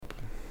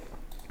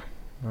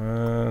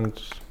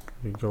And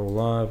we go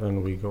live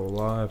and we go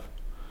live.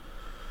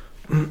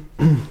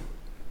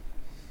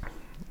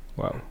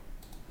 Wow.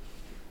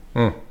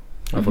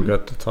 I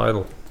forgot the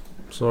title.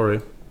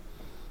 Sorry.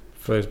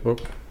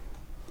 Facebook.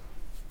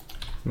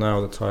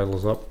 Now the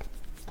title's up.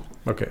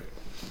 Okay.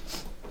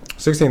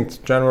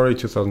 16th January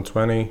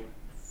 2020.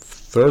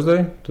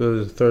 Thursday?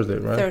 Thursday,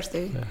 right?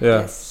 Thursday. Yeah,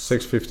 Yes.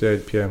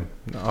 6:58 p.m.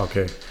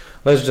 Okay.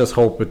 Let's just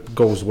hope it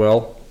goes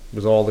well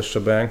with all the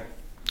shebang.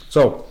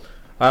 So,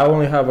 I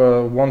only have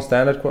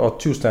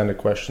two standard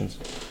questions.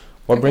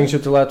 What Okay. brings you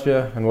to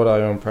Latvia and what are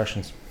your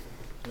impressions?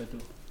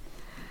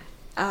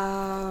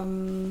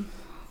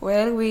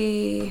 Well,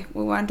 we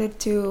wanted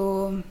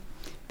to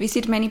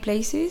visit many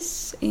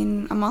places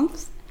in a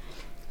month.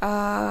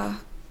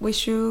 We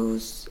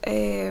choose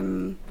a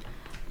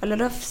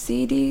lot of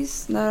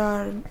cities that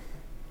are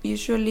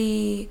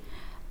usually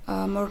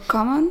more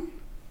common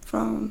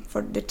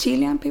for the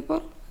Chilean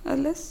people, at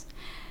least.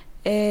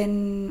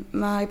 And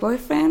my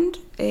boyfriend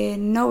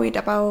know it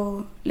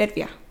about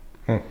Latvia,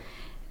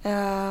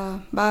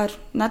 but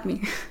not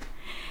me.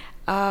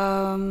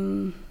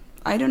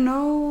 I don't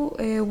know.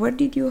 Where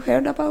did you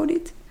heard about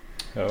it?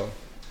 Oh,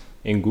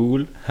 in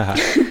Google.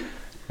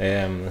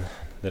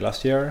 The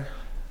last year,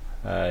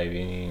 I've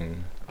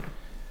been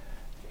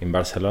in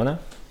Barcelona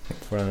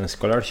for a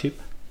scholarship.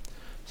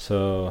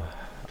 So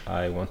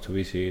I want to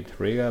visit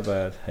Riga,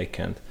 but I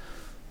can't.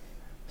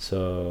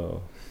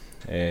 So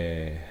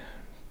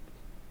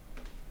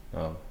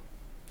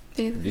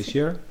this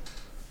year,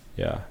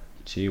 yeah,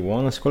 she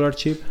won a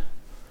scholarship.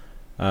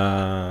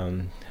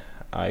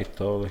 I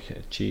told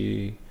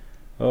she,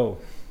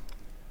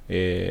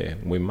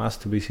 we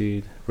must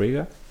visit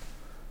Riga,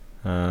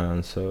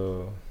 and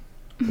so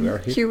we are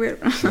here. Here we are.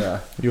 Yeah.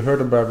 You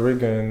heard about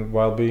Riga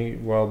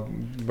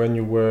when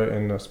you were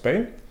in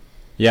Spain?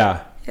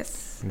 Yeah,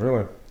 Yes.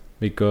 Really?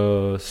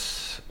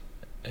 because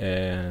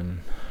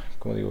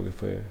 ¿cómo digo que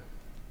fue?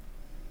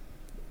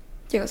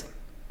 ¿Qué cosa?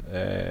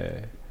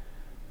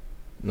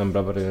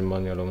 Nombrar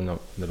patrimonio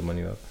de la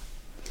humanidad.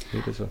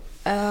 ¿Sí, eso?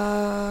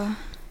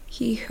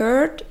 He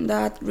heard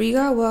that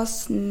Riga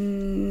was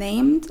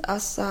named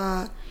as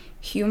a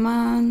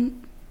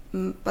human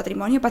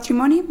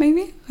patrimony,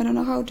 maybe? I don't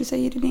know how to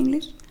say it in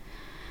English.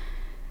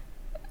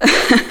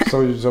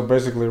 So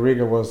basically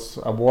Riga was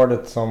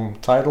awarded some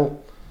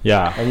title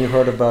Yeah, and you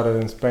heard about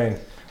it in Spain.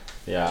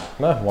 yeah.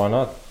 No, why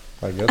not?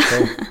 I guess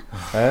so.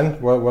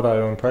 And what are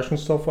your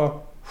impressions so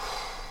far?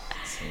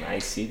 It's a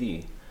nice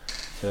city.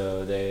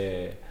 So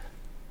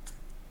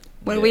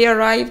We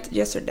arrived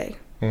yesterday.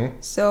 Mhm.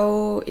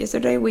 So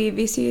yesterday we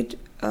visited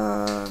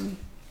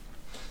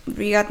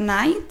Riga at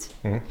night.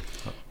 Mhm.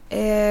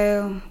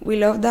 We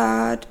love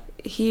that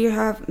here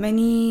have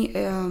many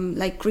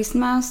like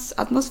Christmas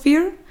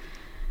atmosphere.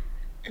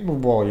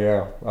 Well,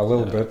 yeah, a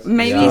little bit.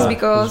 Maybe Yeah, it's It's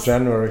because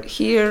January.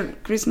 here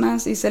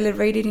Christmas is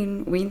celebrated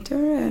in winter,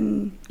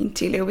 and in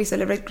Chile we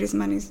celebrate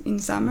Christmas in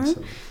summer.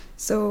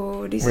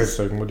 So this Wait a is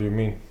second, what do you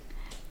mean?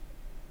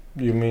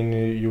 You mean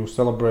you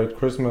celebrate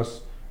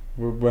Christmas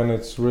when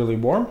it's really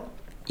warm?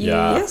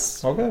 Yeah.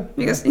 yes, Okay.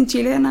 because in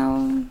Chile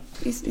now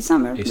it's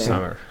summer. It's there.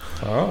 summer.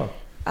 Oh.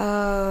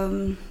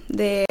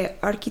 The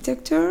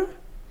architecture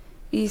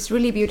is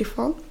really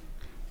beautiful.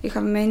 You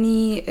have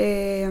many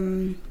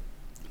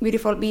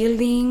beautiful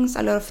buildings,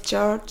 a lot of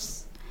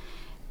churches.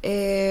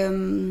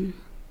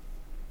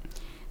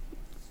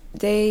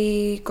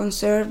 They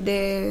conserve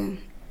the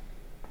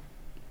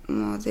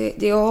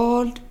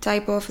old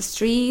type of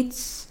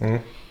streets.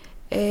 Mhm.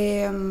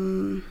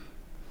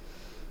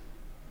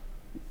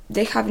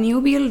 They have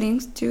new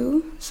buildings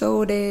too,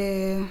 so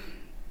the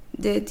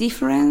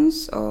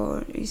difference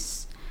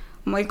is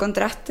como el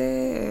contraste.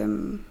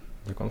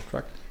 The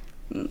contract.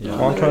 No,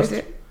 Contrast?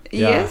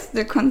 Yes,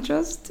 the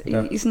contrast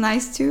Yeah. is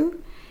nice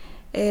too.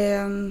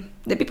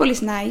 The people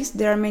is nice.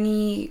 There are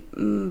many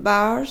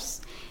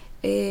bars.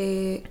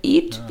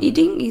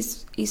 Eating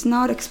is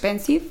not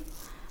expensive,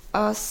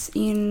 as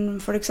in,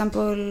 for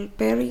example,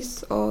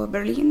 Paris or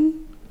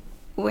Berlin.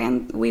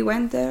 When we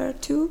went there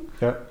too,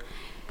 Yeah.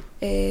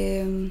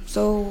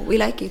 so we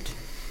like it.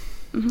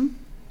 Hmm.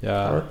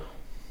 Yeah. Alright.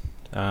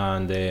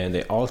 And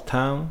the old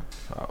town,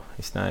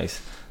 it's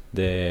nice.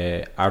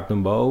 The Art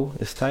Nouveau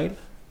style,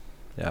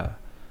 yeah.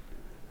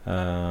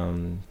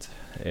 And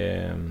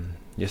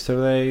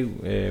yesterday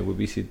we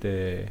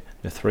visited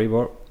the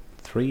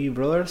three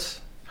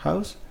brothers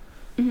house.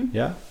 Hmm.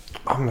 Yeah.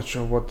 I'm not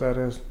sure what that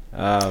is.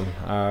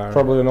 Are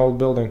Probably an old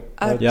building.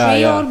 right? Yeah,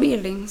 Three yeah. old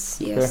buildings,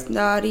 yes, Okay.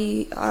 that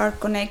are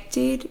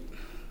connected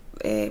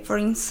for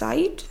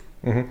inside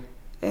Mhm.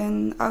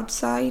 and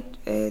outside.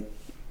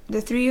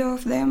 The three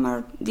of them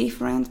are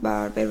different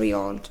but very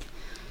old.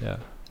 yeah.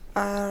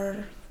 Are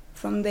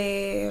from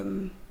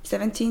the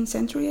 17th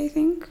century, I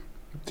think.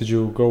 Did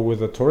you go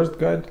with a tourist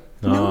guide?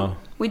 No.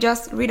 We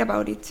just read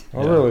about it.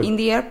 Oh, Yeah. really? In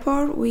the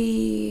airport,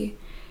 we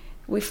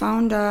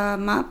found a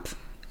map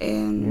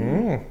and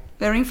Mm.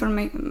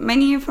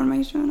 many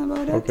information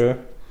about it. Okay.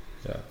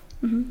 Yeah.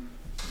 Hmm.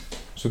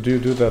 So do you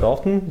do that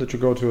often? That you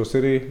go to a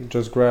city,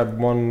 just grab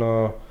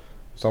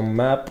some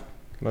map,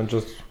 and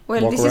just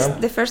Well, walk this around?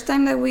 is the first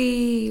time that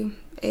we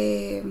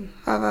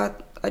have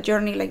a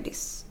journey like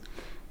this.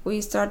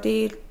 We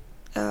started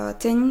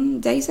 10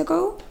 days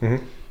ago, Mhm.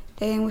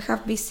 and we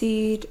have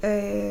visited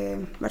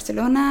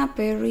Barcelona,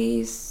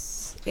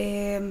 Paris,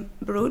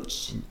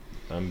 Bruges,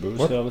 And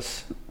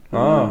Brussels,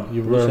 Ah,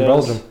 you were in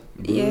Brussels, Belgium.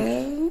 Bruges,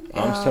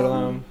 yeah,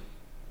 Amsterdam.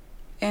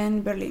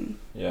 and Berlin.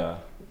 Yeah.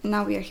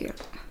 Now we are here.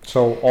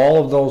 So all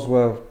of those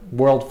were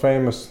world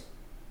famous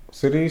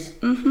cities,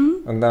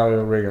 Mm-hmm. and now you're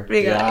in Riga.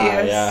 Riga,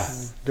 Yeah,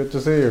 yes. Good to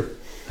see you.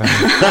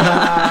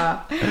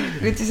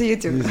 Good to see you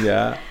too.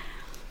 Yeah.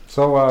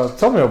 So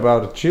tell me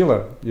about Chile.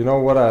 You know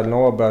what I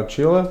know about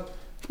Chile?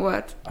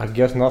 What? I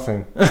guess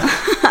nothing.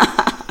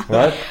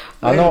 Right?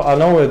 I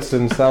know it's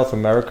in South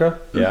America.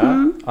 Yeah.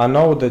 Mhm. I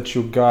know that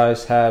you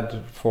guys had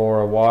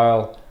for a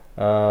while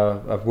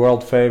a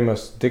world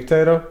famous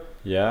dictator,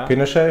 Yeah.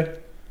 Pinochet,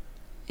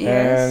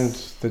 and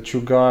Yes. that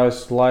you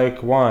guys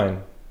like wine.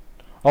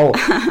 Oh,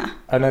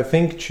 and I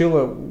think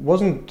Chile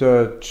wasn't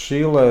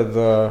Chile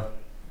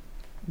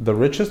the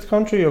richest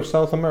country of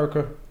South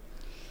America,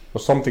 or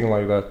something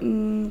like that.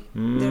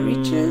 The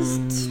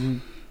richest.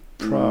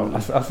 Probably.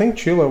 I think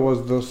Chile was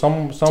the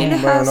some Chile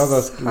way or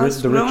another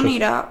has the grown richest.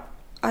 it up.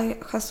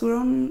 Has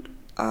grown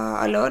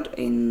a lot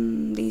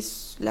in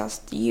these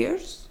last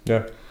years,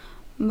 Yeah.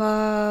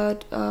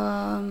 but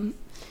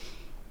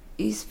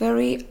it's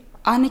very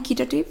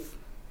unequitative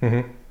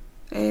Hmm.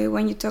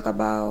 when you talk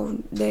about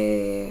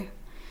the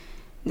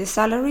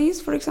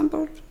salaries, for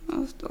example,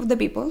 of the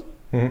people.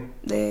 Hmm.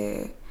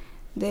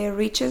 The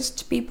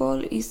richest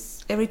people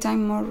is every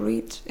time more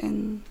rich,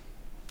 and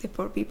the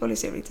poor people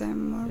is every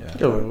time more Yeah.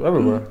 poor. Yeah,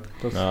 everywhere.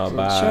 That's- No,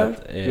 that's-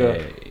 but Yeah.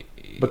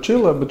 But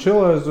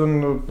Chile is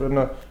in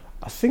a.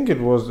 I think it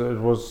was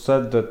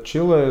said that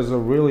Chile is a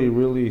really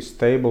really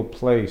stable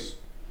place.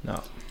 no,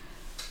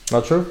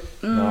 Not true.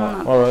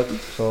 No. All right.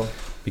 So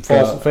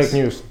because false, fake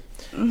news.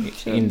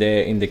 Sure.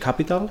 in the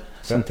capital,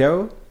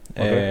 Santiago,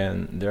 Okay.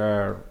 and there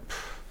are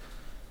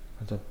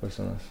 ¿cuántas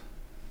personas?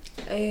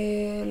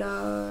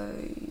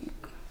 Like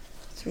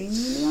 3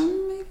 million,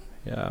 maybe.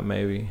 Yeah,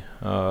 maybe.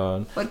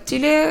 But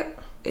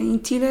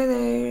in Chile,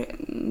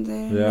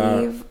 they Yeah.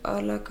 live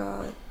like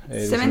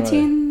 19.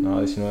 17, No,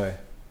 19.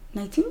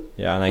 19?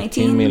 Yeah,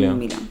 19 million.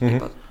 Mhm.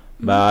 people.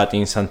 But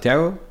in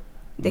Santiago,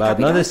 The but not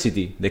capital? the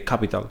city, the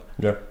capital.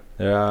 Yeah.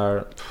 There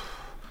are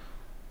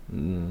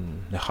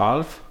the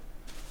half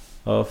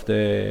of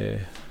the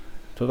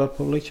total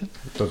population.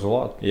 That's a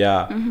lot.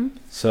 Yeah. Mhm.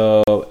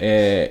 So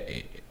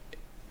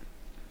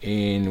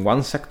in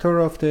one sector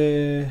of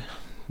the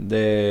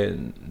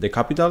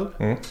capital,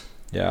 Mhm.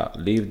 yeah,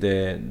 live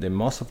the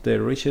most of the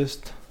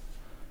richest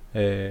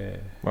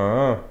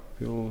Ah.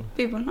 people.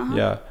 People, uh-huh.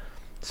 Yeah.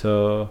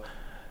 So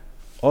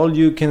all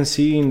you can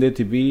see in the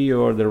TV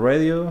or the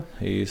radio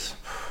is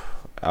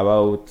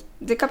about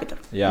The capital.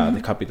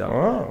 the capital.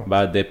 Oh.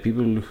 But the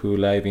people who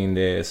live in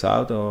the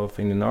south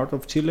in the north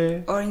of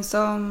Chile, Or in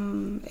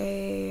some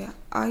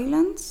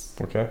islands.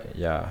 Okay.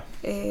 yeah,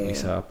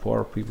 it's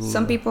poor people.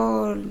 Some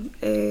people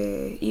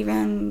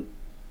even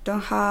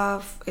don't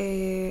have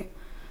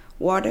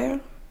water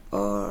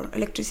or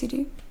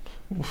electricity.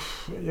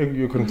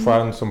 You can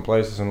find some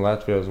places in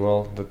Latvia as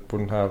well that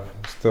wouldn't have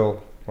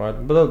still, right?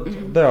 But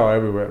they are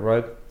everywhere,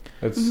 right?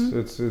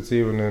 It's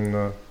even in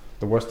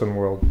the Western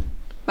world.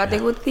 But the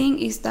good thing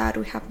is that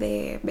we have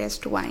the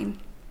best wine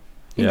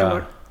in the Yeah.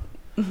 world.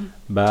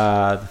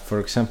 But for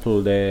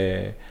example,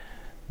 the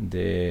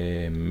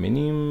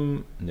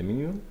minimum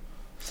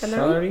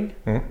salary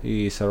Mhm.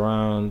 is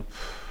around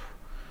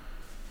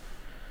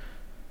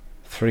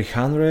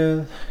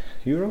 300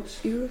 euros.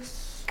 Euros.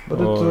 But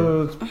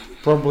Or- it's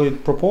probably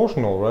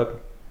proportional, right?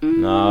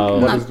 No.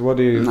 What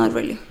do you? Not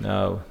really.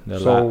 No, the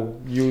So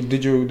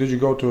did you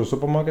go to a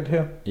supermarket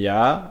here?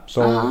 yeah,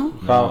 So Uh-huh.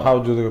 No. how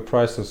do the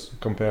prices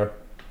compare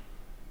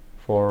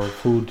for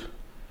food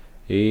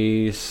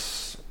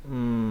is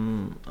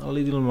a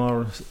little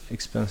more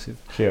expensive.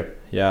 here?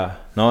 Yeah,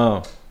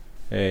 no,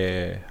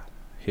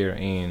 here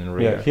in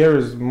Riga. Yeah, here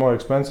is more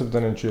expensive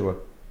than in Chile.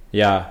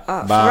 Yeah,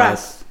 For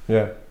us.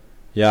 Yeah.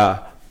 Yeah,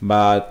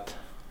 but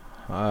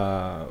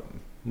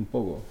un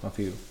poco, a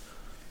few.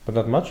 But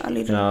not much. A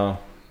little. No,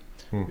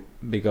 Hmm.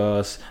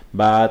 because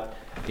but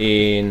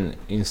in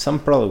some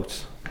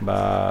products,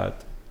 but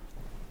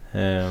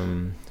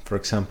for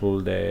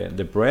example,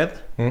 the bread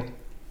Hmm.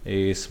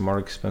 is more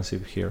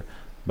expensive here,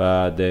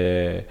 but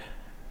the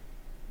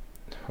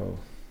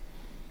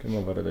 ¿qué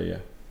más barato allá?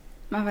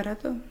 Más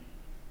barato.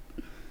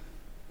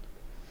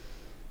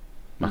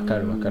 Más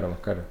caro, más caro, más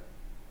caro.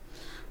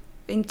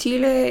 In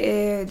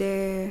Chile,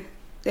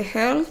 the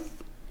health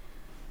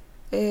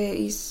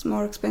is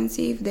more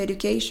expensive. The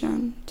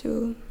education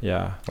too.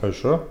 Yeah, Are you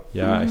sure?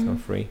 yeah, it's not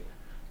free.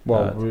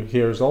 Well, But-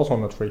 here is also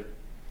not free.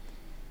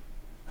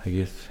 I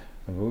guess.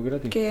 ¿Tampoco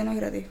gratis? Que no es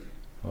gratis.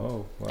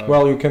 Oh, wow.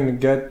 Well, you can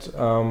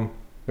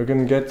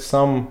get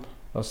some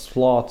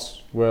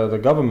slots where the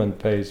government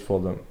pays for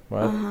them,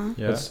 right? Uh-huh.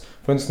 yeah. It's,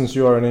 for instance,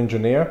 you are an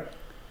engineer,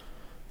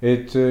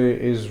 it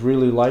is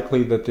really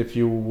likely that if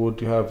you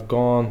would have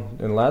gone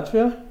in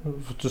Latvia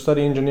to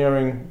study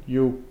engineering,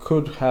 you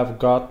could have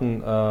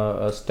gotten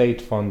a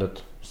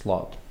state-funded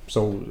slot.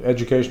 So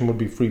education would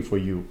be free for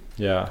you.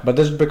 Yeah. But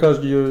that's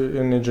because you're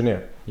an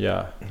engineer,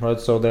 Yeah. right?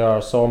 So there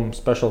are some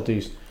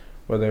specialties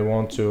where they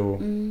want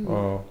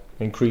to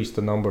increase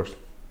the numbers.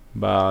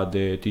 But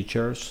the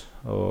teachers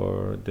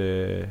or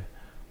the,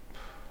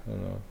 I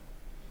don't know.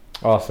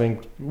 I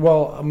think,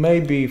 well,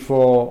 maybe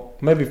for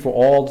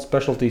all the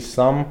specialties,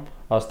 some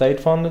are state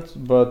funded,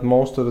 but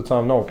most of the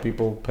time, no.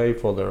 People pay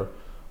for their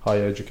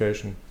higher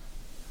education.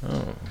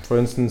 Oh. For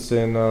instance,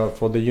 in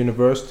for the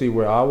university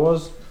where I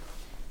was,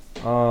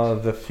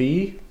 the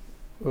fee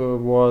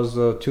was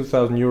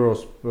 2,000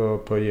 euros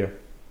per year.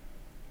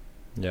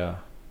 Yeah.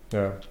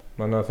 Yeah,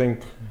 and I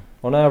think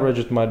on average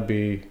it might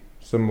be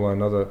similar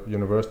in other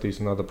universities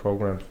and other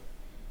programs.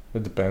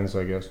 It depends,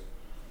 I guess.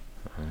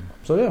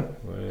 So yeah.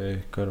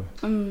 Very cool.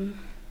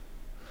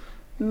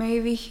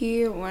 Maybe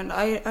here, when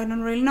I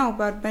don't really know,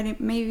 but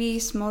maybe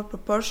it's more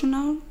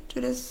proportional to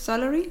the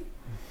salary.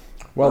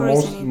 Well, Or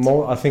isn't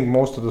it? I think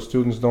most of the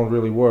students don't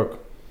really work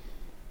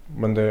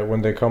when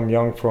they come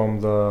young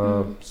from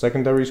the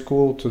secondary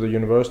school to the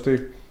university.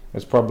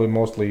 It's probably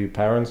mostly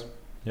parents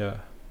Yeah.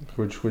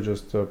 which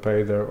just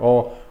pay their.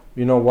 Or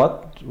you know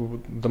what?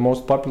 The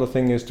most popular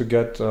thing is to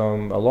get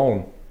a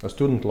loan, a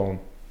student loan.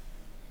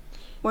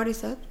 What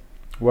is that?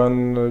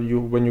 When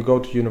you go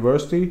to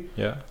university,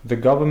 Yeah. the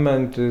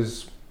government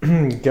is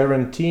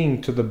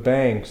guaranteeing to the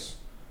banks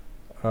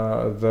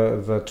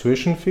the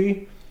tuition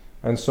fee,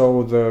 and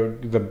so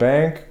the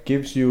bank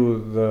gives you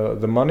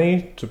the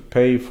money to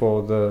pay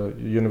for the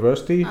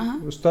university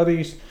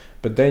studies,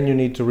 but then you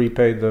need to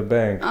repay the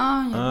bank.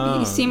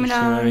 It's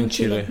similar in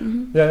Chile.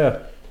 Yeah.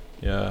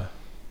 Yeah.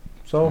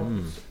 So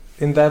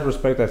in that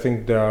respect, I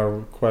think there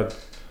are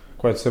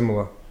quite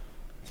similar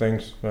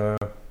things.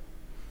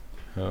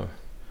 Oh.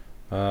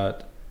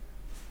 But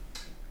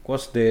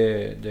what's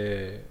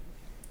the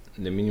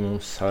minimum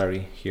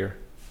salary here?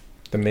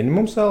 The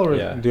minimum salary,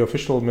 Yeah. the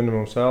official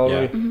minimum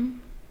salary.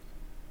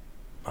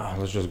 Yeah.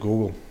 Let's just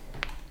Google.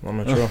 I'm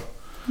not sure.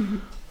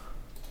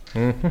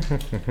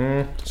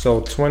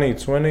 So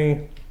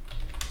 2020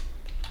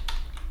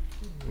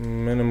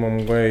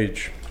 minimum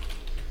wage.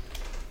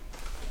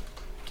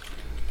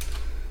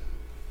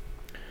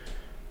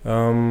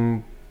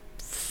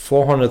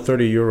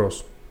 430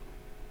 euros.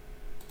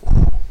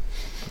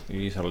 It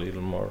is a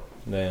little more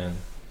than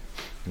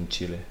in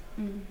Chile.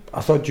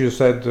 I thought you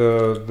said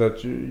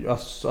I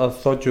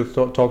thought you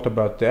talked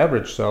about the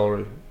average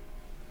salary.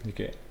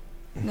 Okay.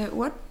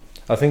 What?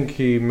 I think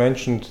you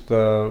mentioned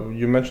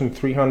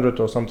 300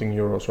 or something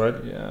euros, right?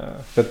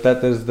 Yeah.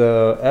 That is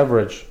the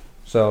average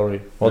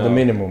salary or the No.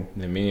 minimum.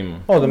 The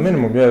minimum. Oh, the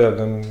minimum. Yeah,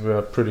 then we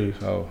are pretty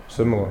Oh.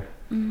 similar.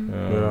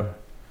 Yeah.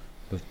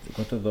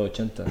 ¿Cuánto es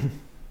 280?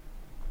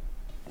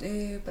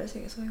 Parece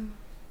que soy.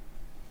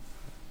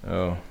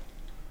 Oh.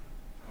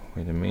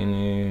 Wait a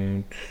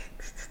minute.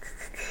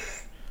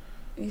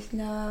 It's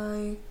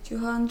like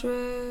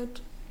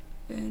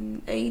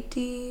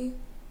 280.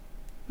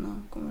 No,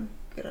 como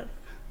que raro.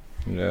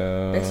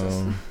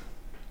 Pesos.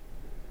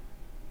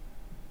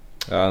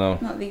 No.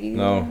 No, dividido.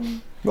 No.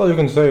 Well, you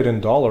can say it in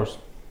dollars,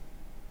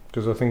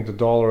 because I think the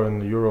dollar and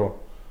the euro.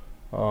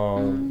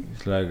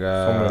 It's like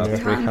many.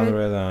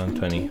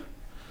 320.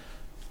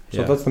 So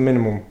Yeah. that's the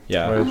minimum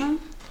Yeah. wage.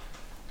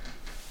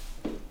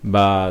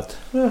 But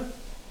Yeah.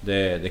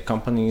 the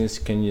companies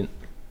can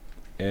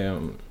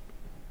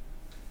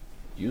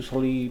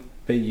usually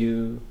pay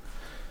you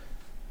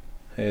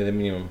the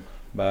minimum,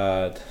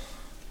 but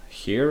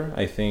here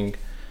I think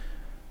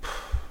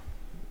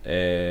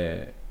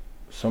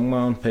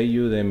someone pay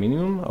you the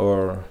minimum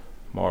or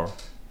more.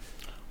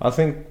 I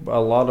think a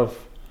lot of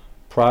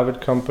private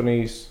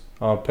companies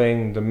are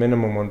paying the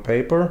minimum on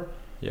paper,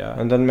 Yeah.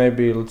 and then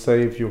maybe, let's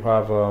say, if you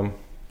have a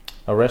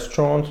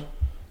restaurant,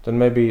 then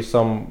maybe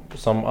some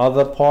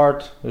other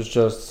part is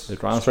just The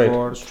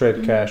transport.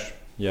 straight cash,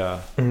 Yeah.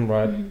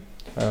 right?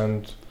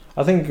 And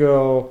I think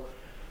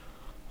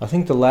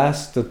the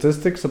last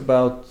statistics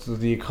about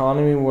the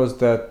economy was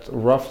that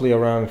roughly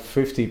around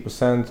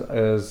 50%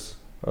 is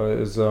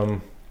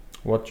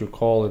what you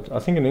call it. I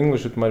think in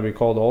English it might be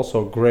called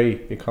also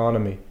gray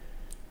economy,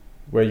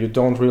 where you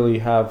don't really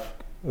have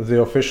the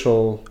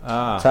official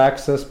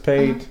taxes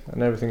paid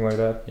and everything like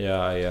that.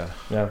 Yeah. Yeah.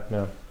 Yeah.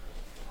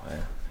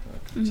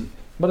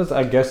 But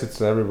I guess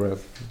it's everywhere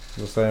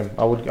the same.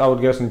 I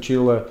would guess in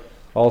Chile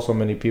also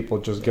many people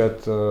just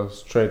get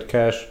straight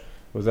cash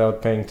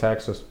without paying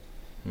taxes.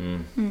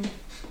 Yes.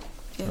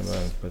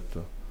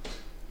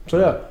 So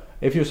yeah,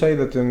 if you say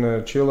that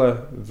in Chile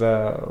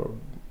the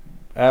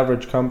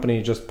average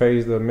company just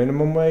pays the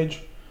minimum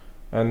wage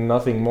and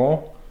nothing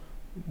more,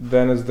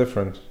 then it's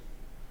different.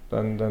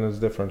 Then it's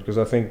different, because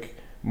I think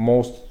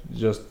most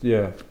just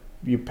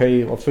you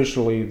pay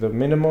officially the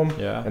minimum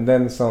Yeah. and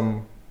then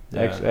some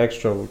Yeah.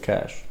 extra with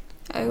cash,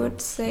 I would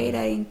say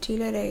that in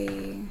Chile they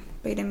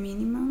pay the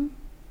minimum.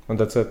 and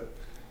that's it.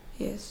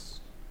 Yes.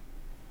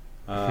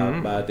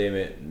 But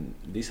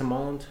this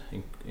amount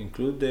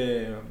include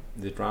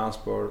the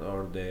transport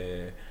or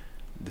the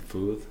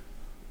food.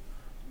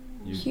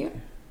 Here?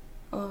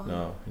 Or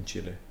No, in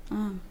Chile.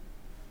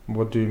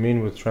 What do you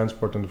mean with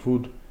transport and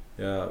food?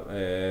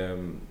 Yeah,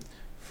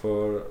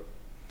 for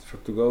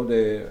to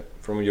go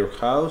from your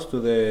house to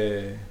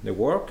the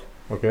work,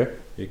 Okay.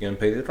 you can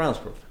pay the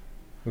transport.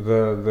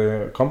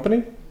 The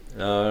company?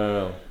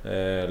 No,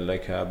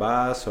 like a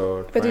bus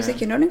or Pero tú dices train.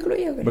 que no lo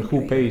incluye o que lo But who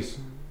incluye? pays?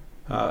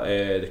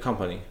 The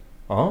company.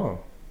 Oh.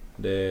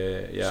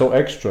 Yeah. So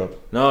extra.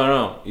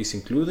 No, it's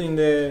including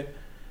the.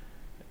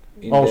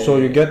 So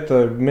you get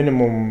the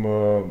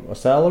minimum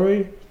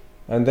salary,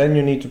 and then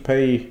you need to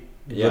pay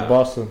the Yeah.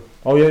 boss.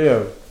 Oh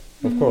yeah,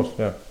 of course,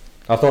 yeah.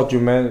 I thought you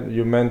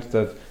meant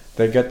that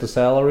they get the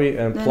salary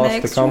and Then plus the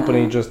extra,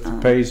 company just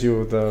pays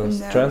you the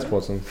no.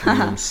 transports and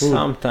food.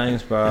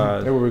 Sometimes,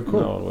 but That would be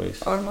cool. not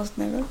always. Almost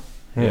never.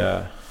 Hmm.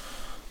 Yeah.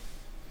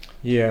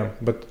 Yeah,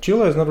 but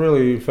Chile is not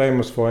really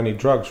famous for any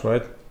drugs,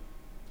 right?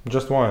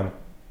 Just wine.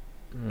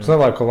 It's not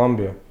like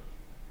Colombia.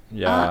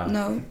 Yeah.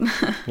 No,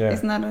 Yeah.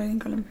 it's not in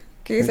Colombia.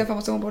 Que sea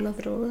famoso por las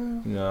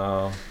drogas.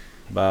 No,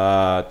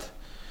 but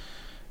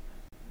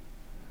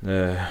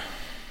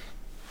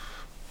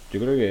yo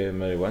creo que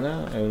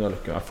marihuana es uno de los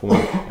que más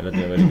fuman en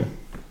Latinoamérica.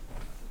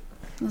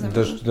 No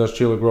sé. Does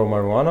Chile grow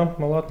marijuana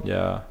a lot?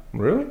 Yeah,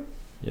 Really?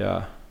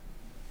 yeah.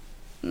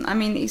 I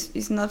mean,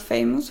 it's not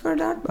famous for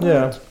that, but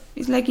Yeah,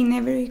 it's like in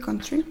every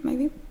country,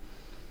 maybe.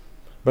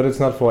 but it's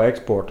not for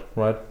export,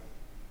 right?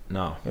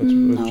 No. It's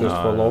No. just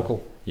for No.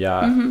 local.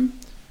 Yeah. Mm-hmm.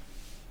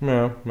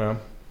 Yeah.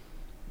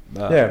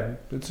 But, Yeah,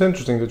 it's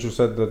interesting that you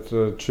said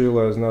that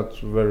Chile is not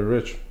very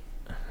rich.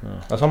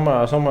 I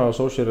somehow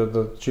associated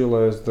that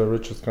Chile is the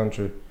richest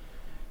country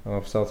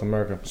of South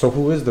America. So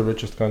who is the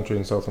richest country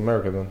in South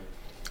America then?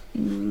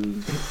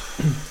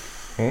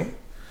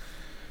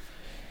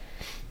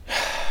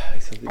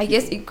 I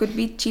guess it could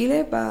be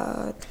Chile,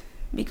 but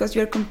because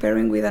you're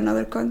comparing with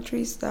another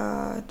countries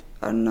that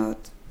are not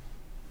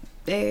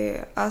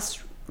as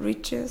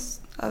rich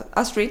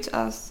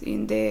as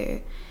in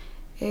the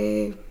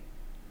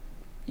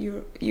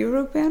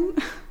European.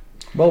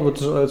 Well,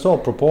 but it's all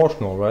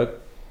proportional, right?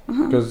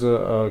 Uh-huh. Because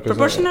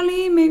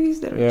Proportionally, maybe it's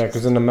the yeah, richest.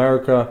 because in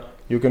America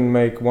you can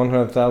make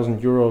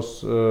 100,000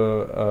 euros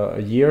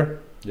a year,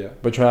 Yeah.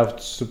 but you have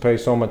to pay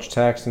so much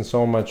tax and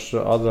so much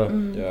other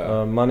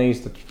Yeah.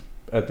 monies that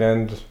at the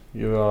end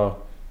you are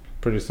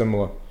pretty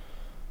similar.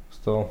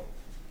 Still.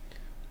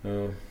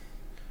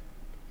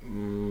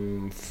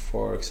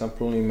 For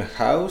example, in my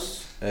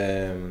house,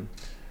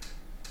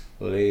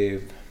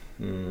 live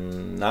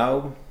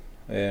now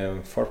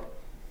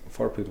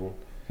four people.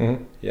 Hmm.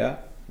 Yeah.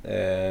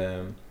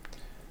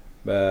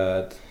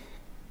 But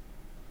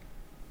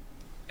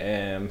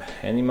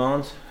any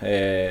month,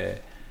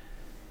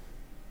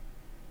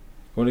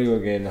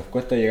 único que nos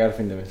cuesta llegar a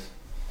fin de mes.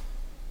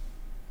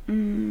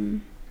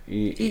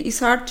 It's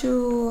hard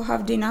to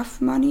have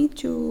enough money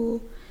to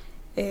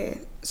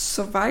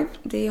survive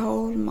the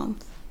whole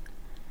month.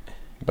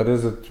 But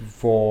is it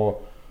for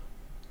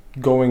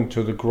going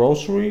to the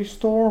grocery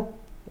store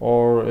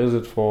or is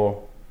it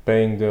for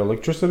paying the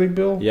electricity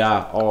bill?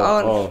 Yeah, all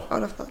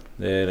of that.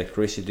 the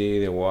electricity,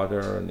 the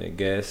water, the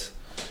gas,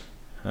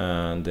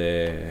 and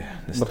the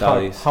But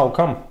studies. how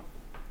come?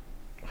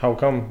 How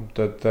come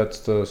that's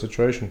the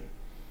situation?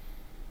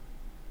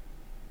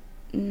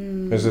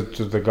 Is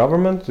it the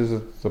government? Is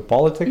it the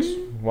politics?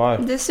 Why?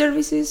 The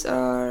services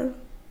are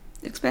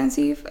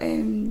expensive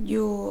and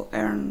you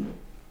earn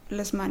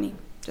less money.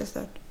 Just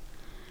that.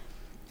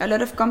 A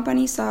lot of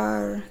companies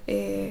are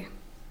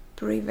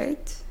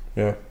private.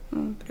 Yeah.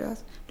 Privat.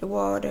 The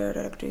water, the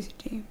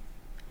electricity.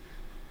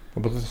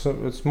 But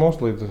it's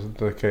mostly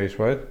the case,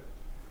 right?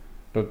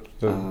 That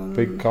the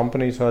big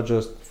companies are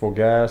just for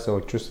gas,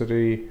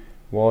 electricity,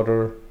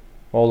 water,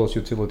 all those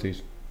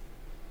utilities.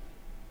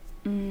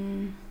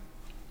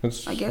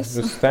 It's, I guess.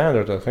 It's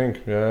standard, I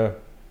think. Yeah.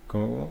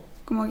 ¿Cómo?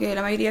 Como que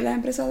la mayoría de las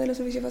empresas de los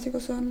servicios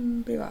básicos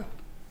son privadas.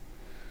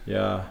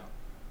 Yeah,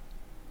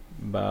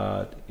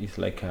 but it's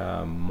like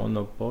a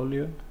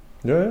monopoly.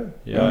 Yeah.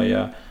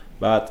 Yeah.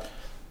 But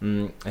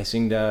I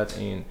think that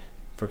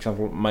for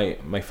example,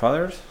 my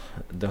fathers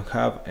don't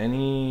have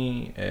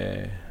any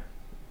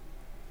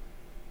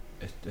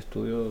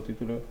estudio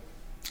título.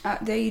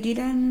 They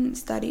didn't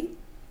study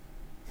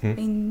Hmm.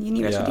 in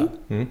university.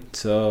 Yeah.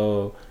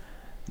 So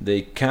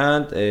they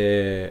can't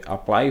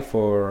apply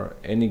for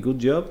any good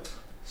job.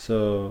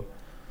 So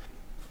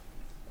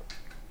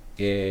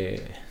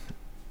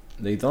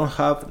they don't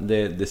have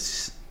the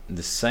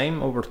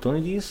same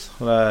opportunities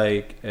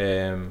like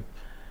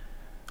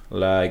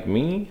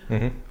me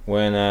Mm-hmm.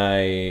 when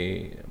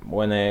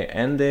I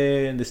end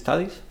the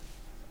studies.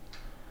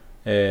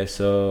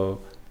 So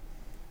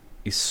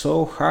it's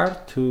so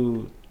hard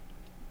to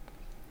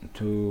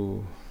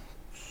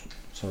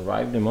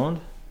survive the month.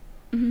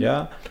 Mhm.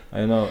 Yeah,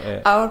 I know.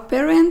 Our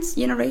parents'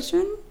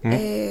 generation,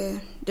 Hmm.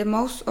 the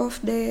most of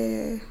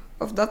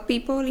that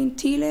people in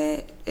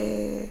Chile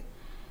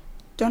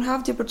didn't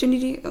have the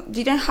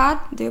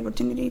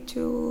opportunity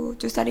to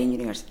study in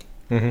university.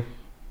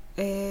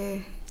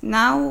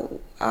 Now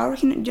our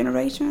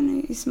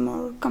generation is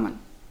more common.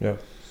 Yeah.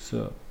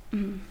 So,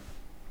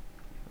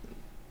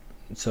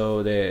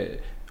 so the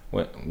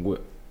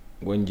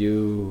when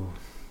you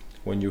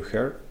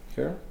heard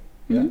here,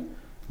 yeah,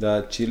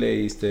 that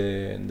Chile is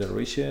the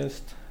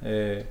richest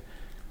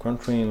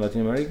country in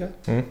Latin America.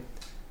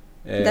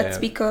 That's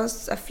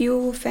because a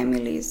few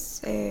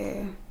families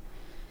had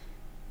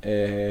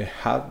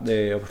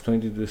the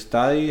opportunity to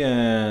study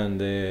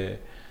and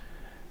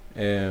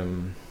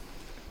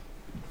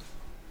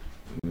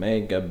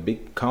make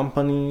big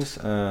companies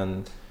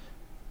and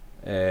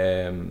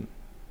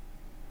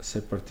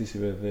ser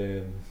partícipes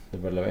de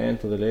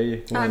parlamento, de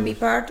leyes. And be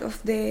part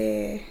of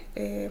the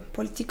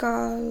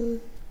political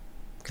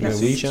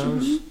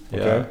decisions. Yeah.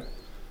 Okay.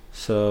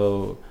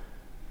 So,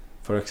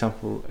 for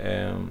example,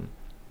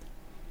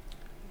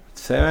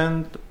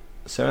 seven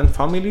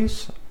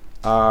families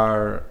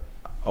are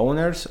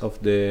owners of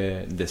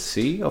the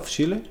sea of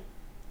Chile.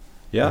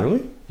 Yeah.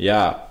 Really?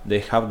 Yeah, they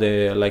have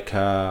the like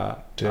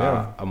a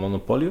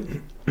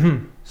monopoly.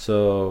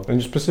 So.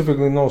 And you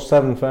specifically know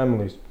 7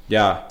 families.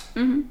 Yeah.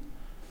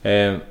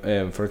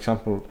 For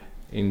example,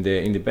 in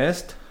the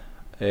West,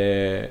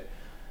 there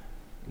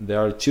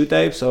are 2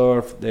 types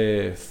of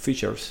the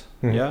features.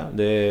 Yeah,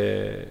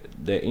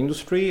 the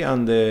industry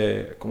and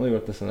the ¿cómo digo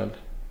artesanal?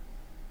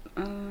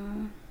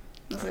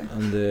 No sé.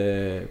 And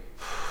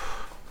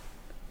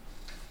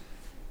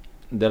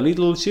the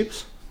little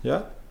ships.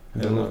 Yeah.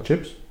 The little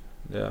chips.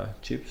 Yeah,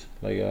 ships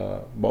like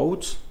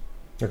boats.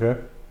 Okay.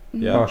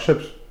 Yeah. Oh,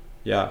 ships.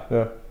 Yeah.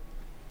 Yeah.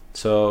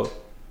 So,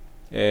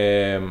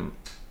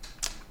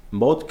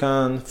 boat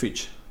can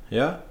fish,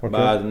 yeah. Okay.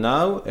 But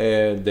now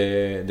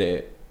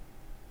the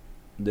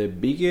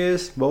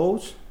biggest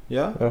boats,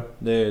 yeah.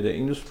 The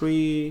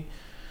industry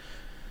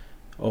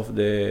of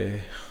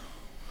the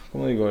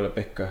 ¿cómo digo la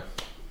pesca?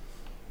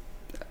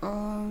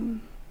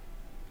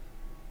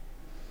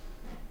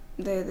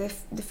 The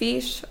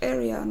fish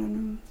area,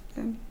 no.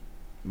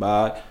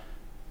 But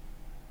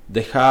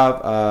they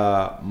have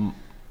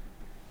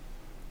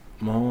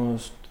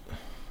most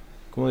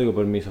 ¿cómo digo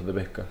permisos de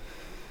pesca?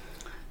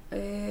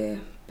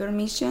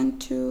 Permission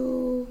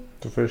to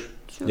fish.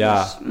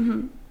 Yeah.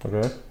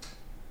 Okay.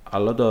 A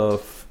lot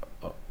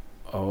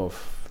of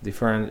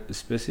different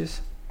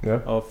species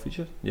of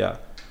fishes. Yeah.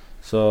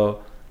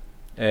 So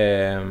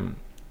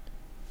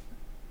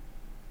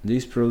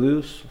this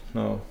produce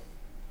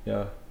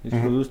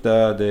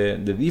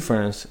the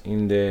difference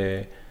in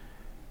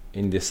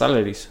the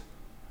salaries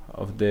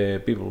of the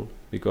people,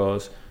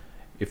 because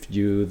if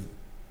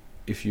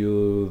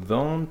you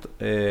don't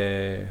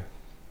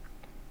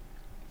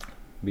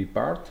be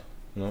part,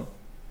 no,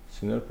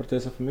 si no eres parte de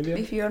esa familia.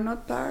 If you are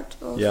not part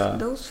of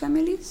those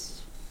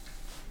families.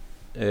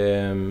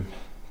 Do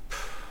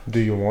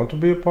you want to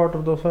be a part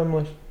of those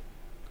families?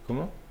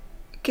 ¿Cómo?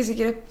 Que si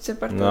quieres ser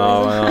parte de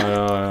No.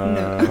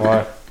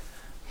 Why?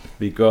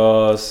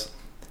 Because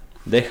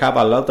they have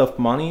a lot of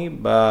money,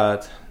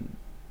 but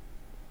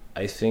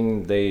I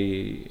think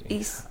they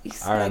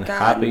aren't like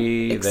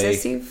happy.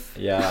 Excessive.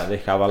 They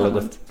have a lot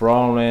of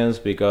problems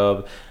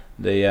because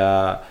they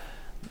are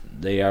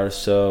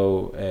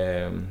so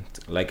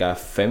like a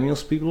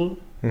famous people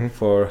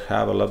for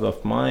have a lot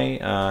of money,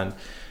 and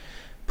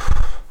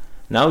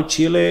now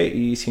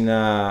Chile is in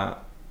a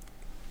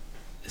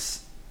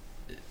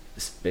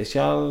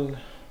special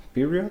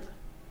period.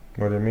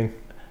 What do you mean?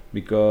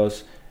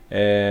 Because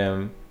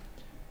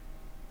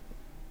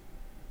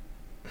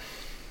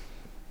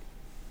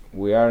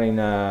we are in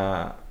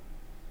a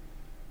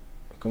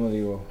 ¿cómo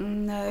digo?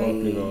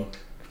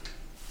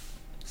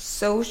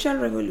 Social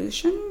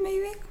revolution,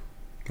 maybe.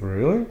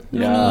 Really?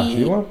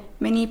 Yeah.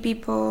 Many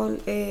people,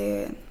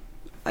 I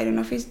don't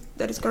know if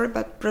that is correct,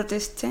 but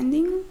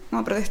protestando.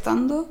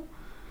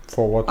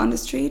 For what? On the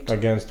street.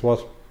 Against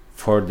what?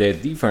 For the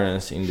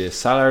difference in the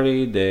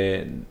salary,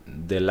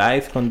 the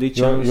life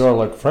conditions. You are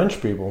like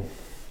French people.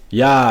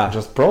 Yeah.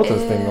 Just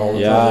protesting all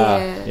the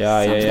time.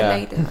 Something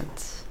like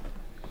that.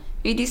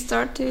 It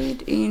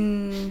started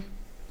in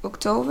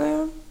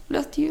October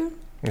last year.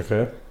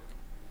 Okay.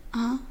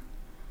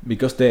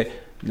 Because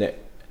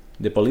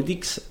the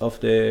politics of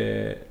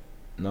the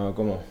los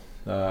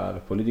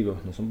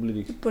políticos no son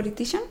políticos.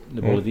 Politician.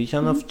 The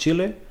politician of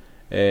Chile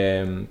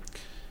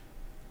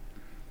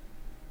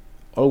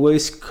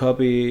always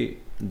copy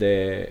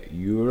the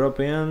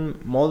European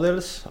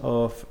models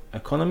of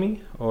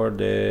economy or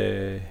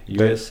the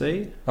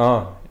USA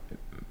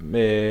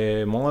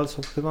models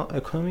of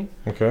economy.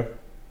 Okay.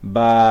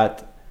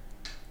 But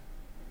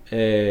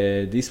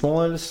these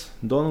models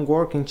don't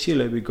work in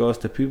Chile because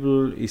the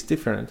people is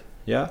different.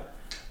 Yeah.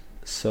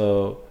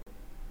 So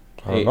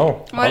I don't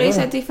know. What is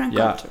a different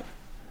culture?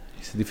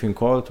 It's a different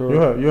culture.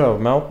 You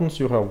have mountains,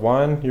 you have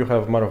wine, you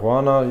have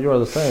marijuana. You are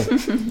the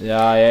same.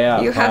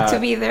 Yeah. You have to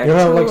be there to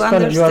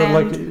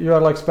understand. You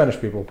are like Spanish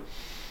people.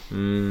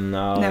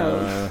 No,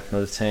 not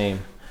the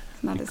same.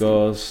 Not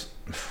because.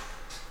 The same.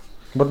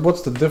 But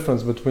what's the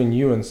difference between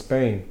you and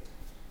Spain?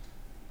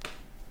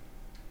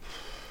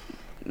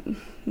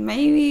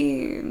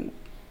 Maybe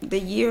the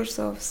years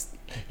of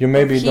You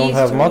maybe don't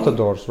have history.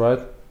 matadors, right?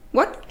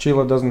 What?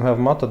 Chile doesn't have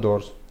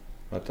matadors.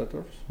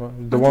 Matadors?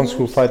 The ones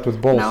who Matadors? fight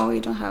with bulls. No, we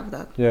don't have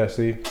that. Yeah,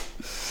 see.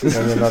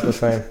 Then you're not the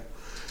same.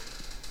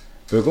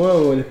 Pero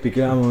 ¿cómo le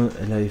explicamos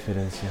la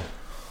diferencia?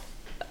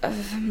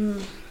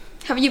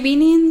 Have you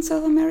been in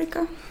South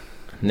America?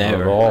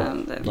 Never.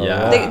 Not at all.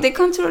 Yeah. The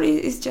culture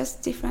is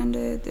just different.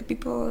 The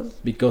people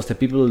Because the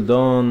people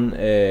don't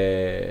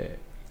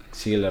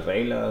siguen las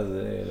reglas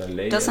de las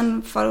leyes.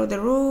 doesn't follow the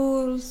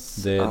rules.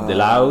 The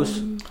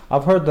laws.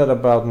 I've heard that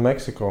about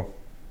Mexico.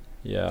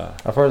 Yeah.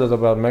 I've heard that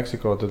about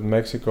Mexico. That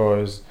Mexico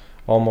is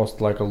almost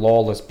like a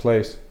lawless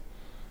place,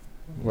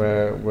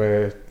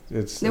 where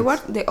it's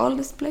The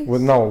oldest place.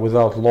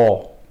 without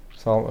law.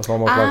 So it's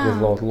almost like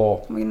without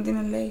law. We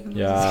didn't lay.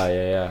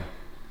 Yeah.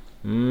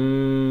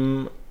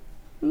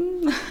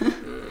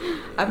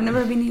 I've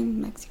never been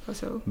in Mexico,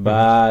 so.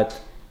 But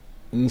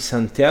in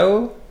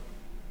Santiago,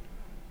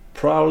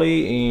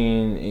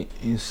 probably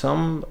in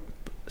some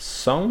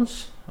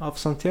zones of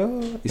Santiago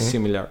is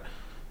similar.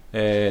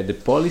 The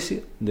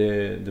policy.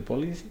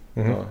 Mhm.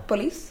 No.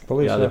 Police?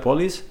 Police. Yeah, the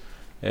police.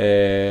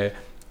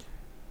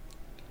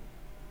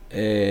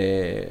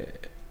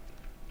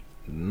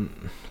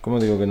 ¿Cómo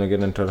digo que no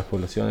quieren entrar a las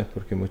poblaciones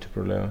porque hay muchos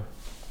problemas?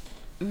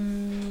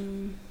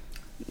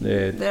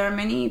 There are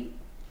many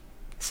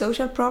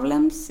social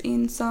problems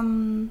in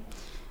some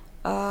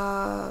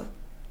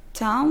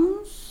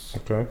towns.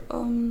 Okay.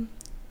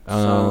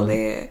 So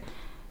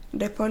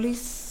the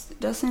police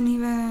doesn't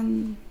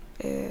even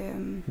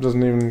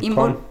Doesn't even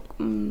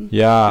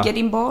Yeah, get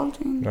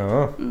involved in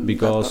No.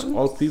 because that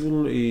all police.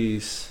 people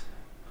is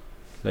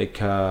like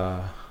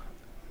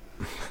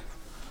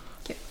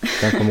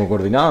están como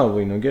coordinados,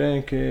 güey, no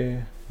quieren que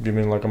You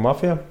mean like a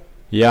mafia?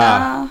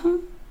 yeah, Uh-huh.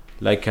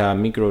 like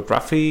micro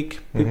traffic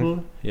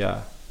people,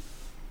 yeah.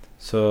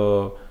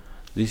 So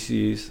this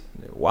is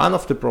one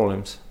of the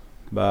problems,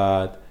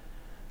 but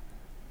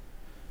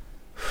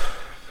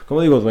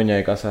 ¿cómo digo dueña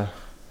de casa?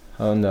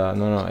 ¿A dónde?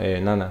 No,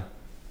 nana.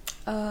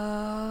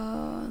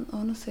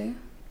 No sé.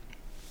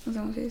 No sé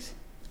cómo se dice.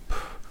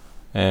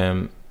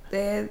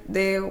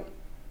 The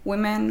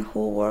women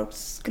who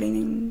works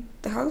cleaning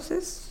the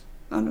houses.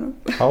 I don't know.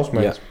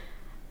 Housemates.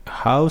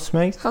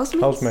 Housemates?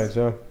 Housemates? Housemates,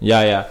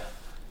 yeah.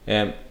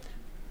 Yeah.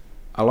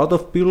 A lot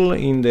of people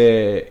in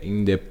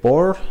the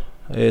poor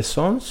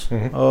zones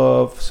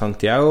of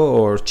Santiago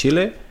or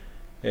Chile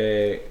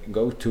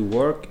go to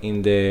work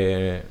in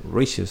the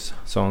richest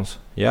zones.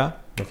 Yeah.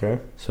 Okay.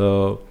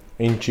 So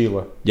In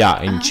Chile.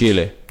 yeah, in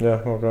Chile.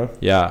 Yeah, okay.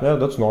 Yeah. Yeah,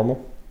 that's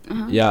normal.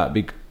 Yeah.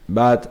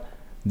 But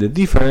the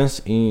difference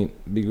between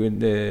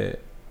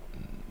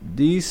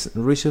these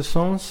richest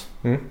zones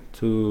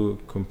to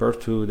compare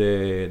to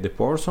the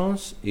poor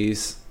zones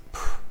is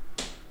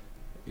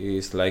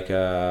like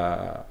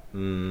a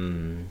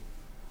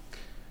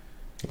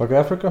Like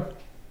Africa?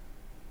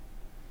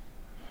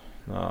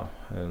 no,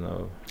 I don't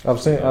know.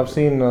 I've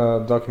seen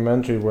a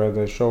documentary where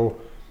they show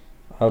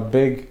a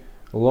big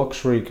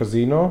luxury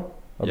casino,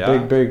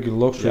 big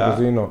luxury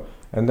casino,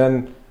 and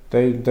then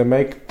they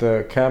make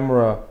the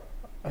camera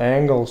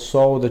angle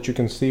so that you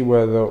can see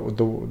where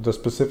the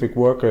specific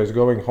worker is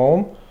going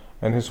home,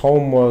 and his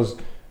home was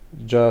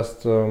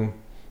just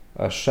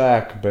a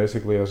shack,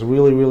 basically, a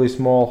really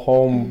small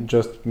home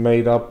just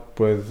made up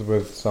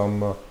with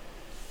some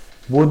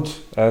wood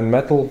and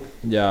metal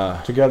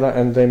together,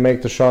 and they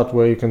make the shot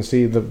where you can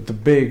see the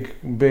big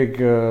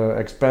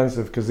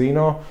expensive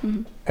casino,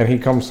 and he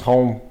comes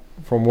home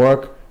from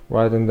work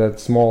right in that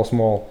small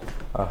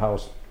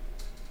house.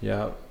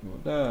 Yeah,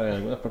 en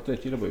algunas partes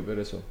de Chile puedes ver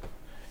eso.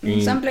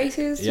 In some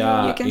places,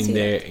 you can see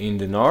it. In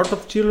the north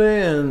of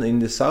Chile and in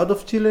the south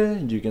of Chile,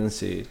 you can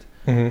see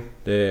it.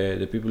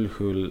 The people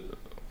who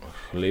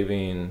live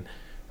in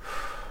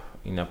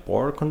a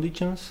poor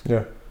conditions.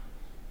 Yeah.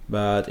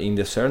 But in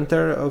the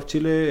center of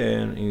Chile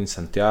and in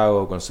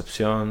Santiago,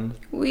 Concepción,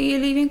 We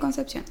live in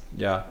Concepción.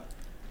 yeah,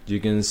 you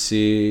can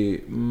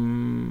see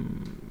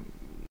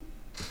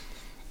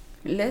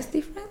Less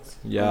difference?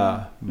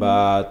 yeah,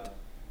 but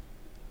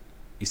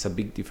it's a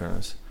big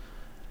difference.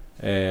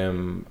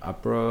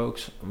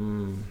 Approx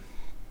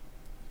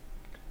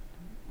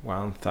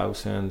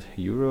 1,000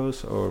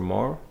 euros or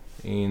more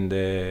in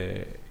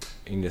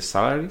the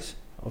salaries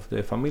of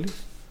the families.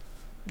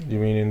 You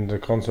mean in the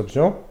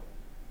Concepcion?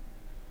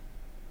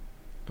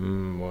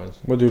 What?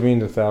 What do you mean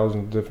the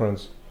 1,000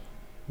 difference?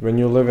 When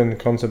you live in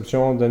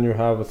Concepcion, then you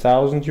have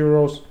 1,000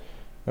 euros,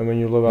 and when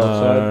you live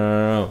outside,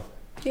 No.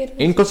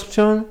 In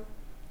Concepción,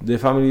 the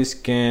families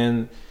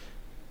can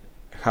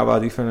have a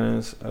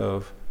difference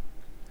of,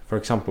 for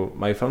example,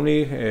 my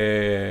family,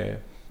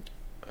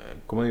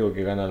 ¿cómo digo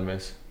que gana al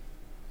mes?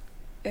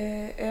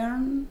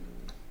 Earn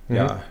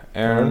Yeah,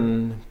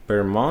 earn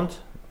per month.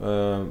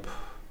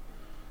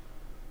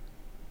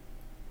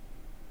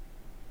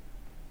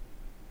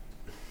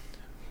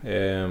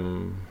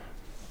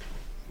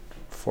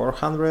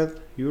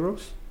 400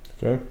 euros.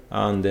 okay.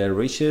 And the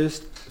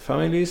richest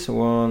families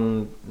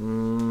won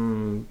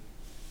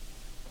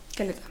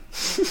caleta.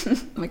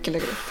 ¿Qué le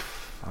crees?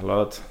 a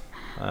lot.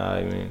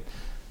 I mean,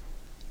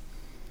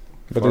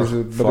 But is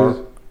it? But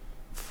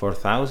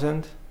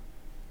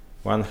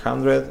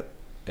 4,100.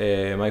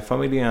 My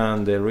family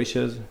and the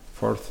richest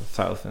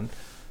 4,000.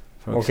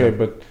 okay,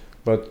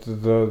 but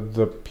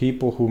the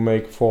people who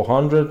make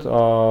 400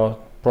 are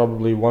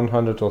probably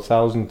 100 or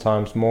 1,000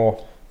 times more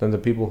than the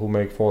people who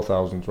make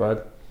 4,000, right?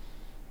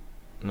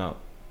 No.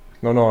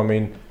 No. I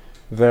mean,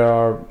 there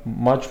are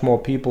much more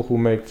people who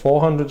make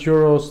 400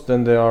 euros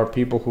than there are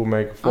people who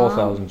make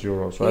 4,000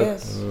 euros, right?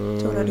 Yes,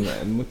 totally.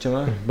 Mucho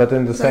más. But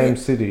in the same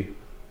city,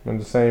 in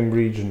the same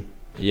region.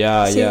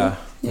 Yeah, Sí, yeah.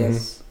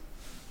 Yes.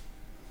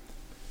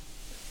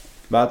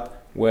 But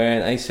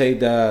when I say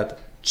that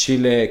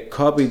Chile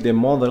copied the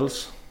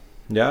models,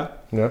 yeah.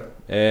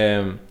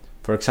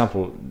 For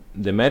example,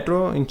 the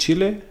metro in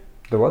Chile.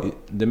 The what?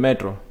 The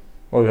metro.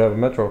 Oh, you have a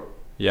metro.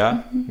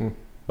 Yeah.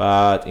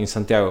 But in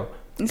Santiago.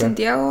 In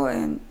Santiago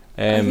and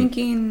I think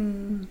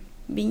in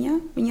Viña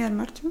del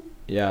Mar too.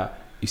 Yeah,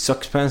 it's so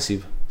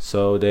expensive.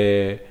 So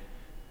the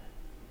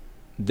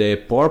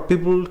poor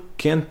people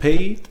can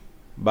pay it,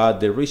 but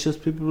the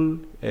richest people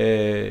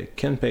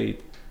can pay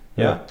it.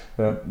 Yeah.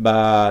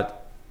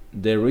 But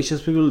the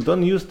richest people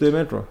don't use the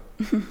metro.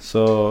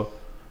 So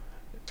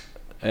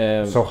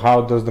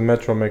how does the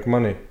metro make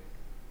money?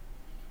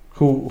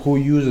 Who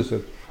uses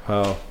it?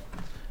 How?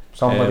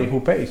 Somebody who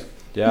pays.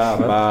 Yeah,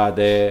 but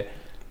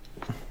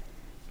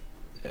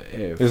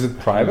is it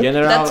private?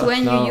 General, that's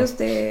when you use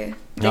the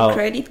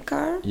credit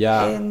card.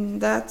 Yeah.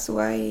 And that's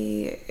why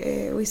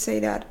we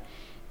say that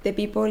the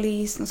people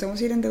is, nos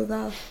hemos ir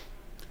endeudados.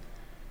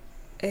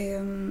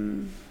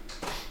 Deja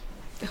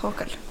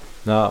buscarlo.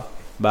 No,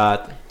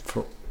 but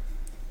for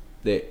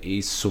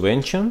is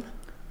subvention?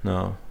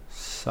 No.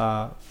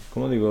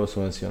 ¿Cómo digo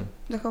subvención?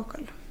 Deja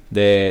buscarlo.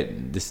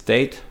 The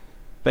state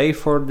pay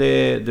for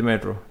the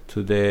metro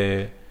to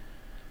the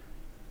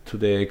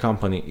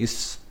company.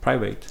 It's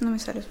private. No me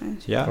sale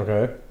subvención. Yeah.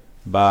 Okay.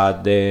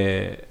 But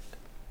the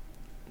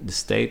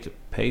state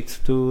paid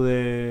to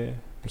the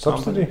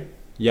subsidy. Company.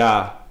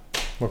 Yeah.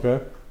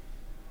 Okay.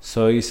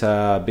 So it's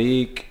a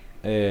big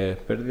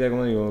pérdida.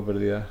 ¿Cómo digo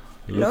pérdida?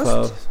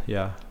 Loss.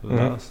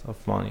 Loss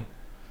of money.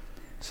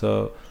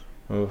 So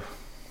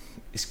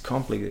it's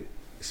complicated.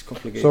 It's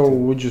complicated. So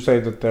would you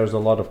say that there's a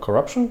lot of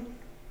corruption?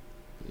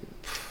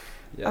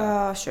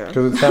 Yeah. Sure.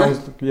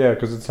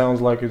 Because it sounds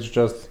like it's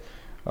just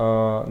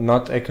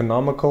not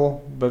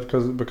economical, but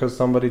because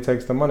somebody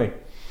takes the money.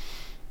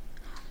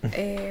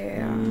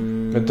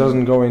 It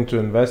doesn't go into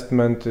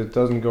investment. It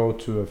doesn't go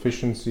to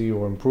efficiency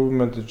or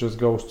improvement. It just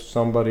goes to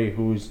somebody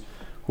who is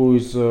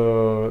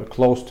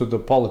close to the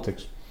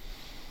politics.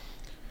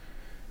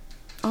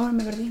 Oh,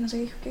 me perdí. No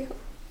sé qué.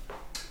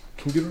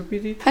 Can you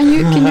repeat it? Can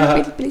you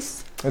repeat,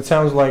 please? It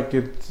sounds like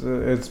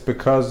it's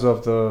because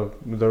of the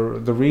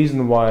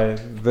reason why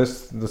the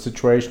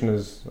situation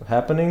is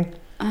happening.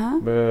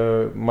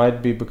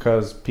 Might be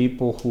because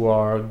people who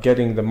are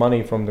getting the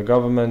money from the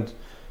government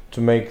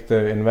to make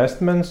the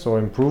investments or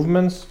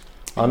improvements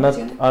are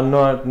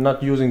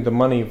not using the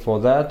money for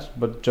that,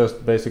 but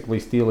just basically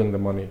stealing the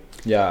money.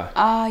 Yeah.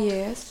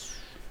 Yes.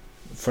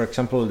 For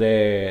example,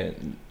 the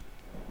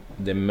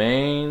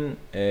main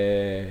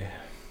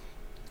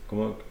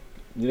como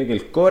diré que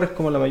el cobre es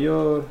como la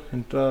mayor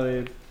entrada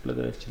de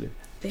plata de Chile.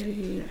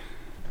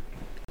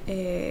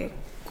 El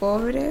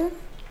cobre,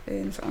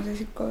 no sé cómo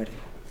decir cobre.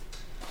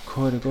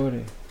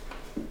 Cobre.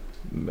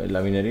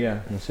 La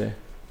minería, no sé.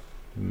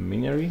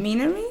 Minery,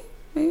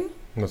 maybe?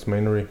 That's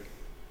minery.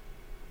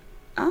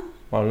 Ah?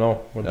 I don't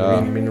know. What do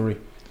you mean, minery?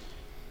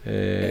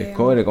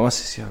 Cobre, ¿cómo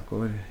se decía?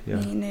 Cobre, yeah.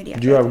 Minería.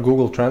 Do you have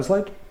Google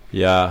Translate?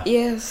 Yeah.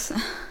 Yes.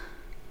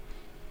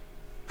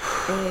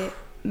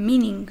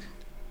 Meaning.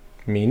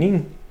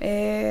 Meaning?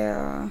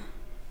 You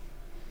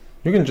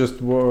can just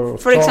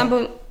for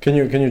example. Can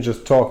you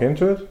just talk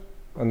into it,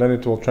 and then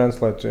it will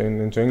translate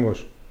into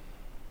English?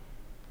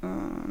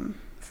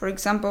 For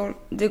example,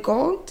 the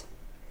gold.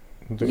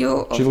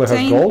 Chile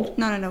has gold?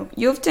 No.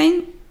 You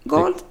obtain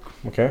gold.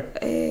 Okay.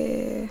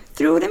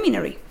 Through the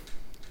minery.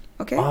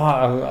 Okay.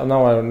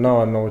 Now I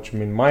know what you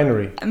mean.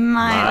 Minery.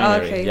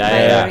 Okay.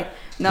 Yeah. Minery.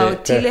 No,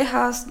 Chile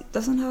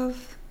doesn't have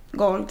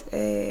gold.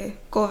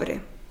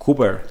 Cobre.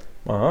 Copper.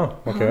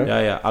 Okay.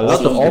 Yeah. A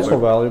lot of also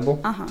valuable.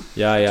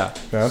 Yeah.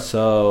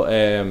 So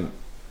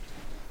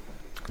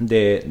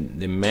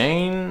the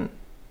main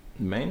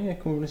es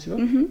como principal.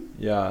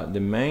 Yeah, the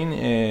main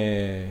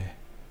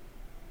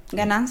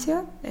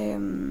ganancia.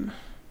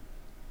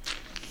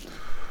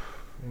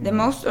 The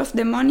most of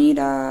the money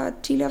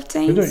that Chile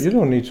obtains. You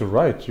don't need to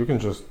write. You can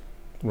just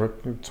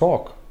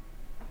talk.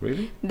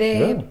 Really?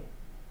 The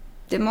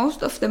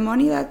most of the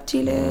money that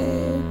Chile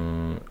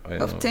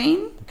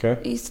obtain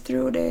is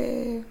through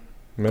the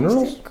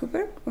minerals.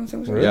 Copper.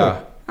 Really?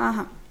 Yeah.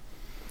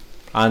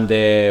 And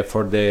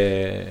for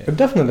the. It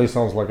definitely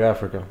sounds like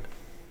Africa,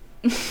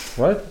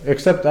 right?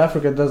 Except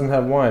Africa doesn't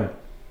have wine.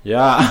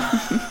 Yeah.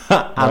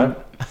 Right?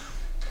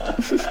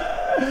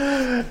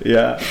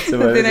 Yeah.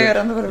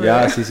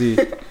 Yeah, sí.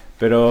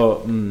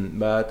 Pero,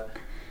 but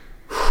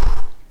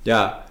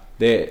yeah,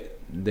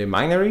 the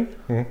minery.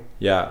 Mm-hmm.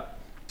 Yeah.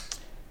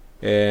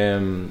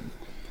 In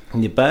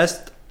the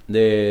past,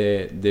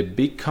 the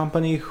big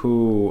company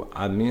who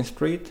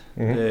administrate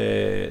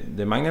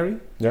the minery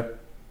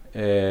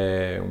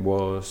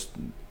was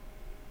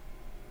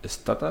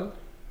estatal,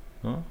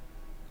 ¿no?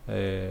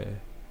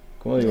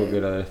 ¿Cómo digo que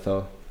era del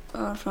Estado?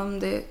 From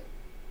the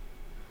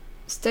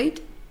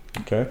state.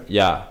 Okay.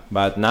 Yeah,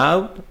 but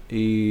now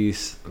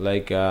is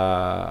like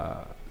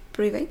a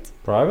Private.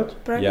 Private?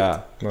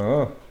 yeah,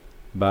 Oh.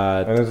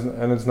 but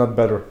And it's not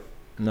better.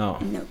 no.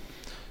 No.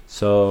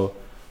 So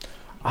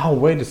Oh,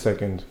 wait a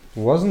second.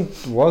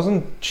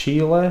 Wasn't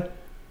Chile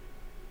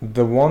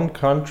the one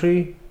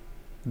country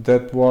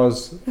that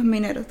was Los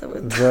mineros de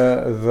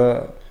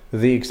vuelta.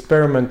 the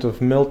experiment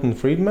of Milton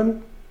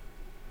Friedman?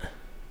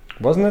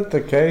 Wasn't it the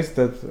case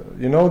that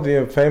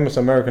the famous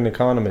American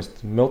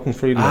economist Milton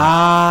Friedman?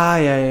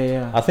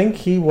 yeah. I think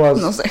he was.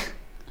 No sé.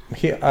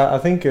 I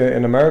think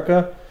in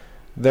America,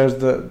 there's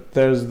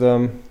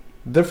the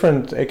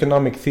different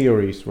economic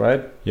theories,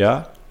 right?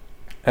 Yeah.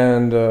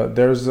 And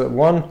there's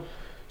one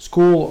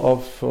school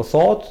of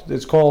thought.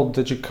 It's called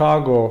the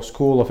Chicago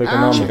School of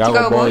Economics.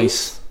 Chicago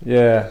Boys.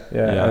 Yeah.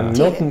 Yeah. And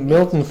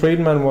Milton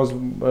Friedman was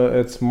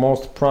its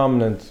most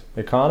prominent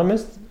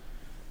economist.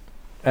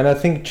 And I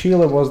think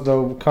Chile was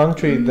the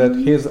country that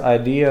his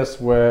ideas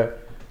were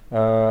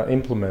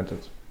implemented.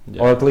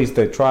 Yeah. Or at least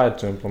they tried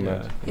to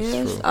implement. Yeah, it's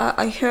Yes, true.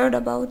 I heard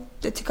about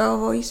the Chicago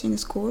Boys in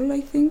school,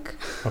 I think.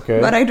 Okay.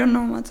 But I don't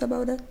know much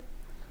about it.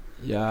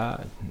 Yeah,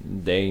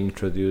 they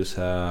introduce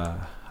a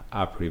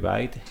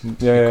private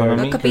Yeah.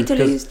 economy. A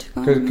capitalist.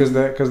 Because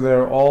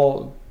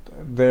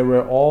they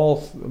were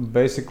all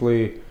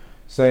basically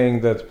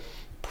saying that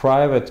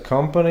private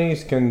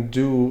companies can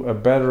do a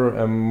better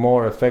and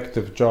more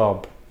effective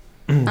job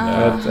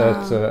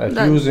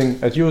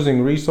at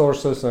using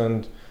resources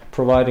and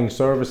providing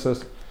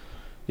services.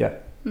 Yeah.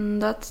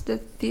 That's the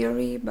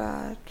theory,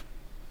 but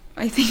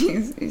I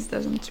think it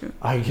doesn't true.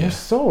 I guess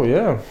so.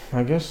 Yeah,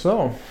 I guess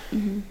so.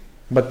 Mm-hmm.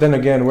 But then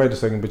again, wait a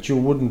second. But you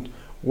wouldn't.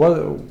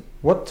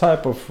 What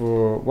type of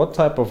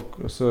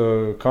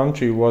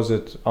country was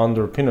it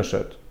under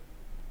Pinochet?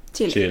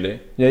 Chile.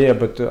 Yeah.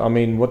 But I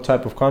mean, what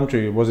type of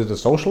country was it? A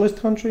socialist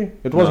country?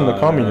 It wasn't a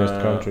communist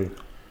country.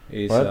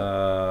 It's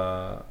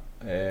What?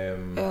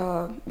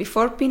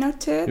 Before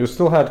Pinochet. You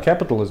still had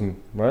capitalism,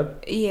 right?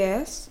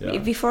 Yes. Yeah.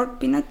 Before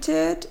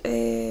Pinochet,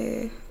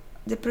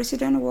 the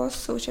president was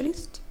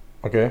socialist.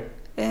 Okay.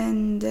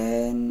 And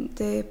then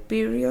the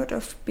period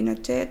of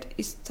Pinochet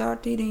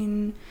started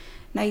in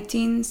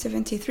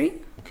 1973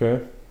 Okay.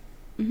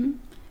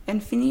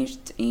 and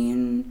finished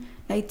in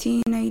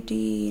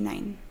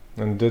 1989.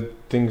 And did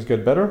things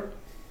get better?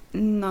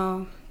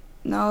 No,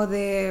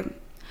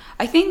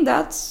 I think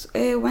that's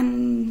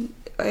when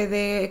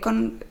the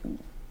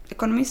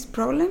economist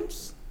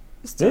problems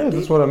started. Yeah,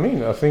 that's what I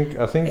mean. I think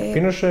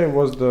Pinochet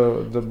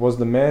was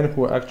the man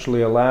who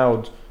actually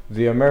allowed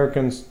the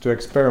Americans to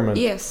experiment.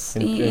 Yes,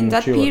 in in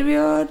that Chile.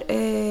 period,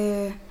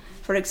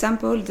 for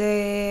example,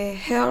 the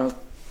health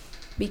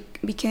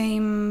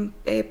became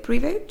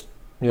private,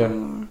 Yeah.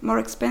 more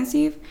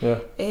expensive. Yeah.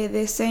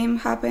 The same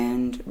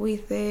happened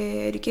with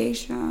the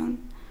education.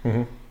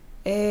 Mm-hmm.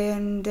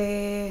 And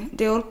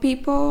the old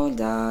people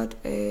that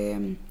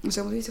no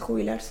sé cómo se dice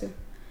jubilarse,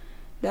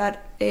 that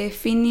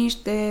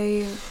finished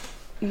the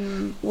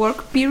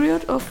work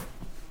period of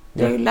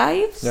their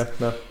lives,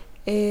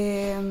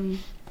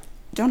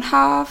 don't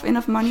have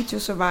enough money to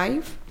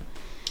survive.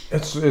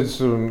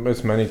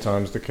 It's many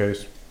times the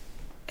case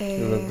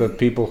that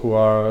people who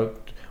are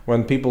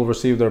when people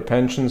receive their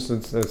pensions,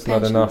 it's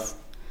not enough.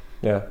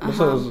 Yeah, it's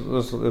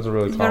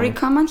really It's common. very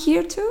common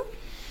here too.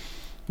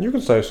 You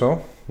can say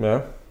so.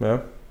 Yeah.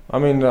 I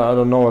mean, I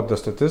don't know what the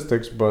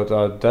statistics, but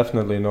I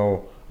definitely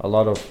know a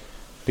lot of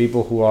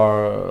people who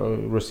are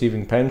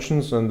receiving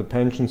pensions, and the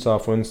pensions are,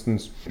 for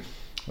instance,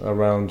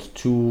 around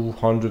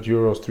 200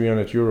 euros,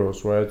 300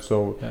 euros, right?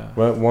 So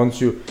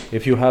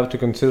if you have to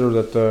consider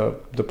that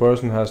the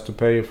person has to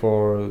pay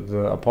for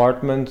the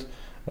apartment,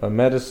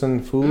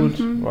 medicine, food,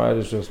 right?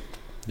 It's just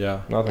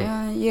nothing.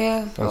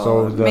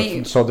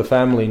 And so the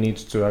family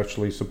needs to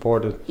actually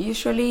support it.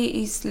 Usually,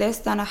 it's less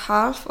than a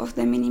half of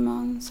the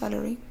minimum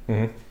salary.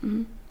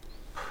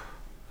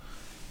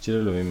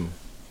 Chile lo mismo.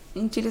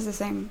 In Chile, it's the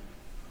same.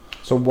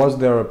 So was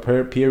there a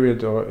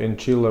period in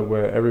Chile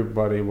where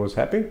everybody was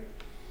happy?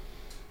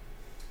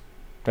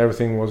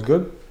 Everything was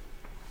good?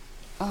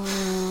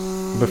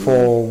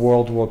 Before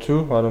World War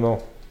II? I don't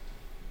know.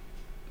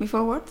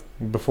 Before what?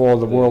 Before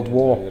the World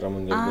War.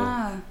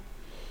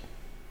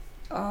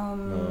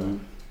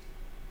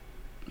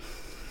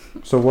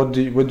 So what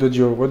did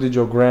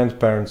your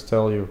grandparents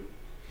tell you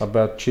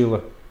about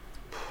Chile?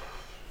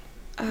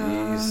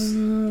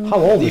 How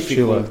old is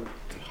Chile?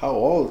 How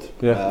old?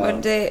 Yeah.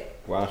 But the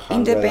 110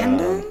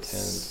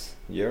 independence.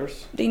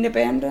 years. The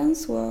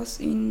independence was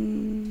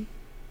in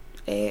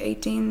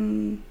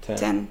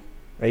 1810.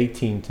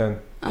 1810.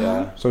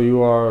 Yeah. So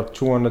you are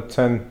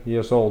 210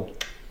 years old.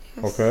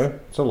 Yes. Okay,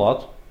 it's a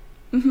lot.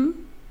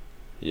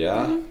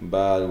 Yeah,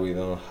 but we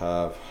don't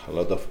have a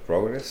lot of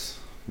progress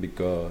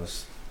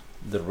because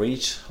The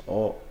rich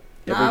No,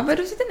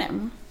 pero sí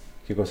tenemos.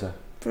 ¿Qué cosa?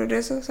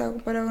 progreso, o sea,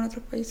 comparado con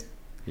otros países.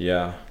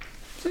 Yeah.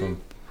 Sí.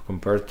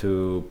 Compared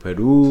to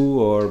Peru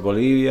or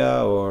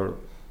Bolivia or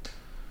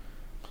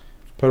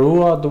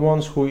Peru are the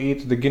ones who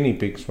eat the guinea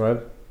pigs, right?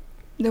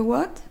 The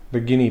what? The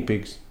guinea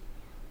pigs.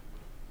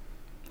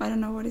 I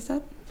don't know what is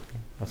that.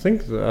 I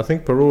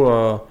think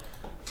Peru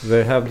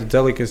they have the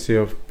delicacy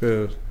of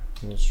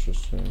let's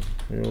just say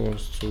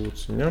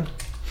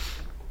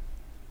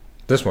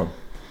this one.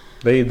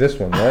 They eat this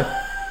one, right?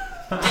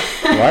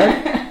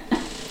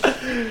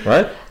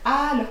 Right?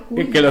 Ah, los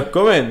Es que los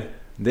comen.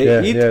 They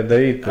eat. Yeah,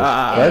 they eat this,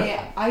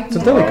 right? It's a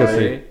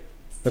delicacy.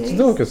 It's a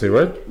delicacy,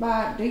 right?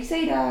 But they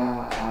say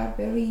that are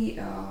very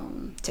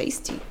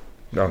tasty.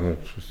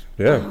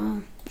 Yeah.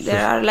 They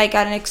are like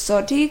an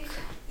exotic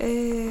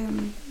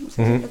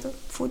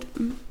food.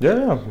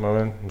 Yeah. I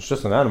mean, it's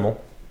just an animal,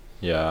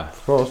 Yeah.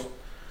 of course.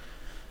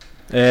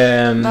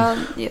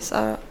 Yes,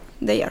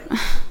 they are.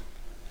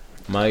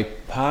 My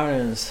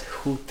parents,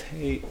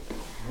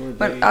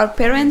 But our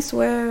parents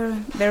were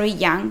very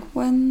young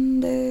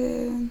when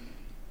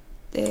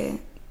the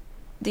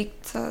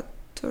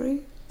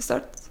dictatorship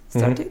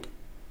started.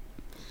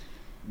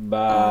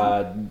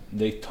 But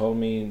they told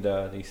me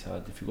that it's a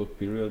difficult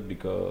period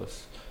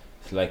because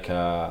it's like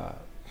a.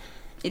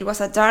 It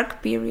was a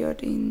dark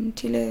period in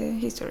Chile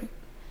history.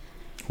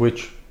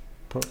 Which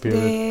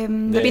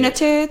period? The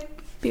Pinochet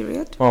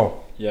period.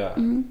 Oh, Yeah.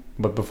 Mhm.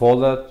 but before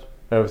that,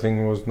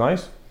 everything was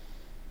nice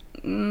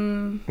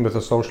Mm, with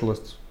the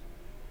socialists.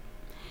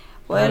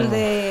 well,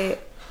 the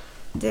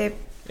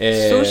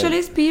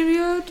socialist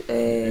period.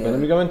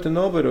 Económicamente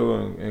no,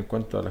 pero en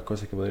cuanto a las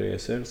cosas que podría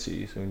hacer,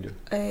 sí, según yo.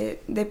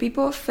 The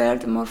people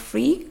felt more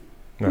free,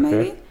 Okay.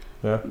 maybe,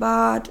 Yeah.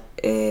 but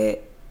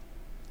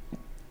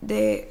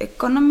the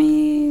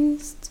economy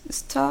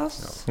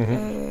stuff,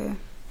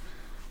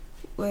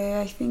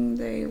 where I think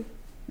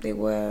they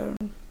were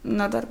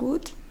not that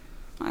good.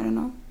 I don't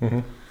know,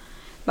 Mhm.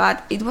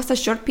 but it was a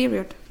short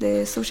period.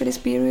 The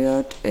socialist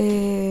period.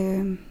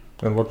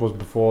 And what was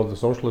before the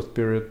socialist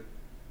period?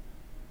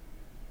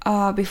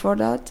 Before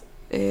that,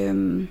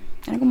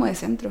 era como de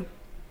centro.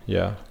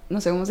 Yeah. No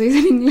sé cómo se dice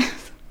en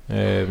inglés.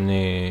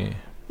 Ni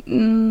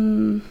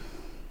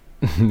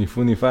ni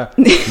fu ni fa.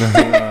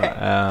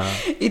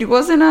 It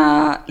wasn't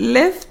a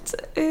left,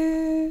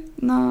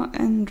 no,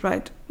 and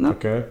right. No,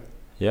 Okay,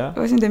 Yeah. it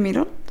was in the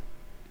middle.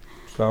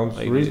 sounds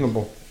Like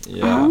reasonable.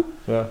 Yeah.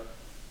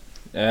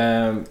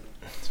 Yeah.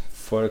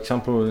 For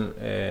example,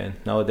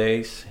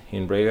 nowadays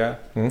in Riga,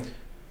 Hmm?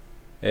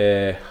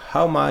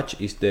 how much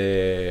is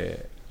the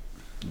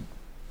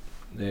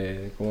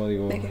 ¿cómo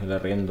digo? ¿De qué? El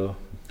arriendo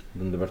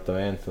de un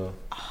departamento?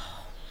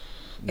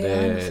 no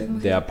sé cómo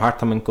se The llama.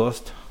 apartment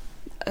cost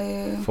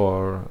Uh,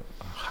 for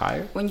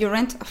hire? when you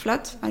rent a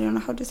flat, I don't know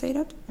how to say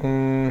that.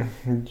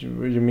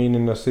 You mean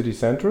in the city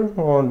center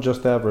or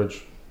just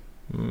average?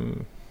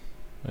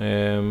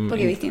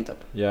 Porque es distinto.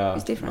 Yeah.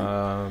 It's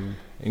different.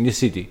 In the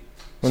city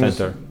In the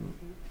center.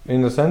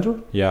 In the center?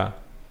 Yeah.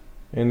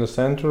 In the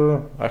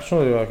center,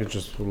 actually, I could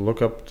just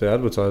look up the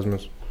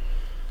advertisements.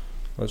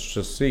 Let's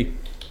just see.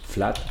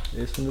 Flat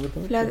es un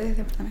departamento. Flat es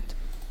departamento.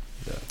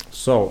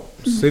 So,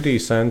 city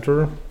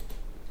center.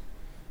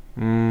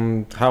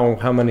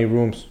 How many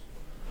rooms?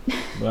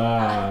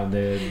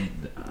 The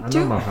Two.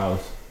 normal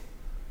house.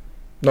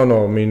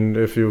 No. I mean,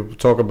 if you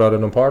talk about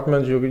an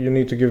apartment, you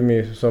need to give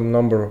me some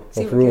number of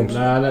Sí, porque- rooms.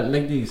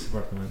 Like this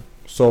apartment.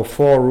 So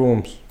 4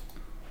 rooms.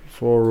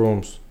 4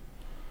 rooms.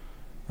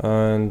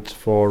 And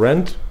for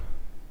rent,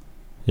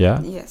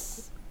 Yeah.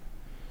 Yes.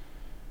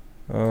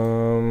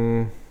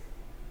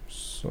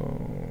 so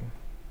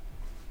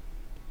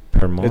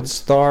Per month. it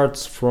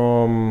starts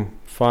from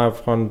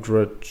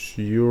 500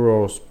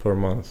 euros per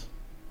month.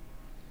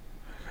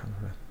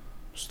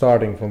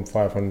 Starting from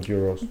 500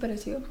 euros.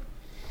 Parecido.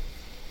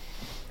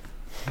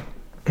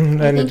 And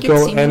think it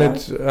go it's and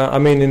it I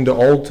mean in the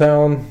old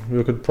town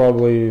you could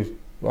probably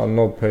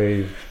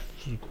pay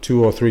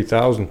 2,000 or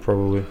 3,000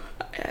 probably.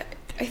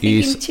 I think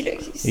Is in Chile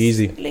it's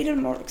easy. a little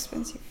more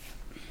expensive.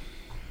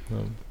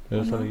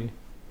 Eso No. aquí.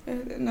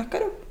 ¿No es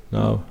caro?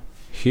 No.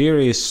 Here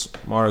is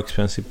more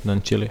expensive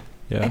than Chile.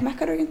 Yeah. Es más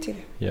caro que en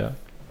Chile. Yeah.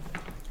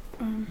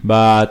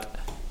 But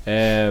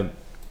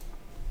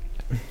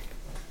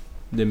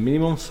the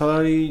minimum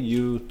salary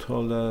you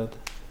told that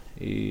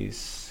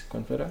is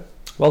 ¿cuánto era?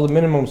 Well, the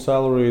minimum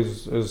salary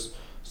is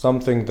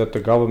something that the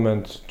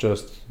government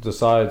just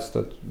decides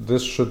that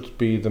this should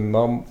be the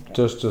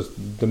just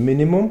the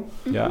minimum.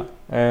 Yeah.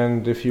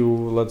 And if you,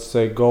 let's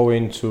say, go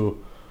into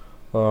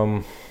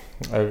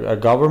a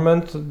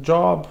government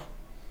job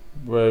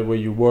where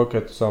you work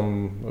at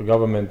some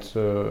government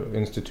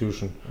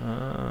institution,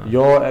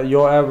 your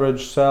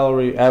average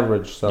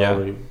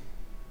salary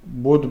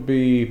would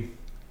be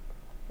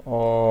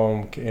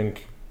in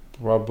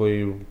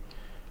probably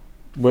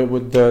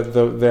with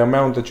the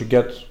amount that you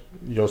get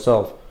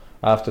yourself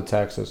after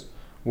taxes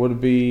would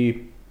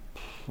be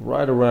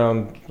right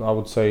around, I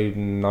would say,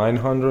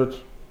 900.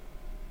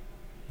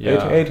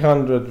 Yeah.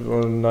 800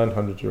 or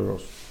 900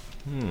 euros.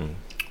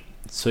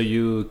 So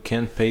you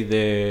can pay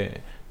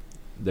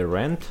the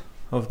rent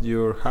of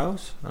your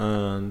house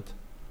and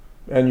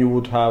and you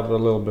would have a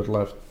little bit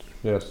left.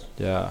 Yes.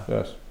 Yeah.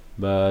 Yes.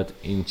 But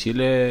in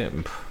Chile,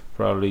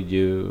 probably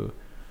you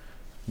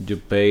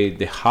pay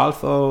the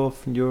half of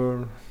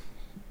your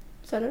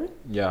Salary?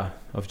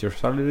 of your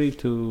salary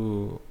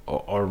to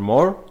or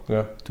more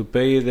Yeah. to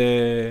pay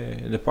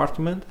the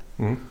department,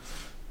 Hmm.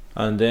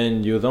 and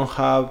then you don't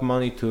have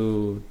money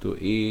to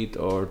eat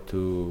or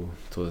to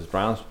the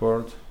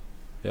transport.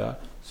 Yeah.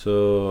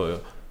 So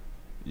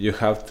you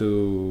have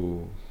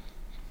to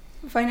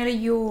Finally,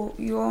 you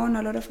own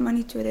a lot of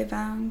money to the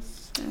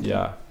banks. and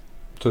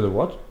To the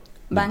what?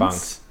 the Banks.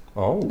 banks.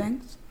 Oh.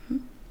 Banks.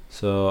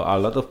 So a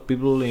lot of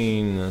people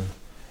in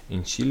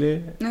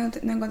Chile, No,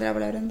 no encontré la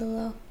palabra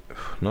endeudado.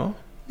 no?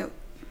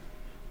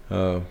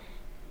 No.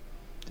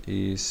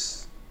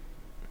 Is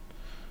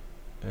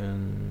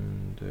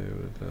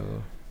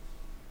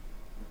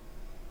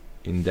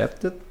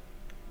indebted?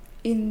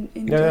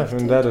 Yeah,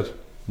 indebted.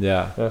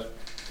 Yeah. Yes.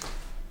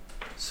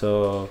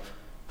 So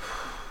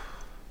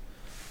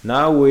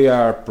now we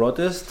are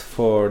protest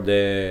for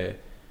the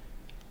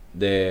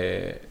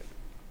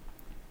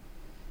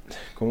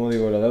 ¿cómo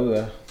digo la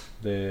deuda?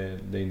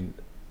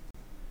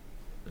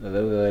 La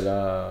deuda de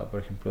la,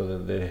 por ejemplo,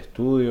 del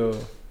estudio.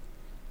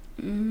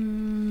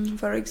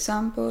 For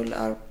example,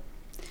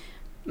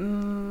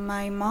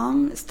 my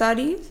mom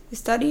studied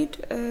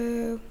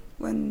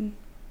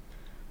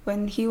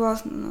when he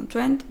was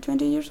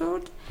 20 years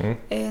old,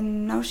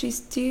 and now she's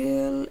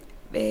still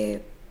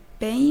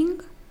paying.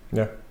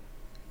 Yeah.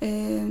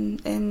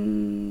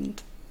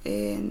 And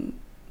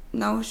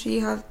now she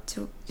have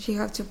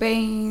to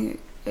pay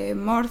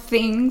more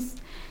things.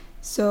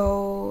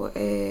 So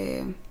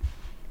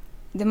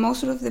the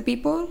most of the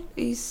people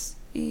is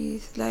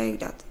like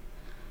that.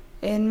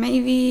 And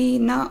maybe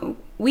now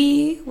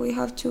we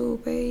have to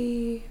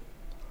pay.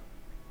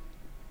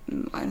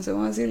 No sé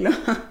cómo decirlo.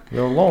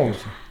 Your loans.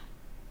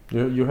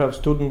 You have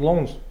student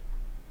loans,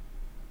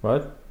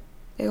 right?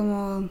 Es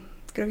como,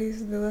 creo que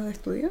es deuda de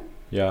estudio.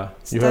 Yeah.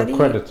 You have Study-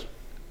 credit.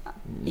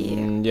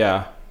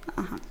 Yeah.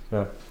 Ajá.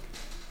 Yeah.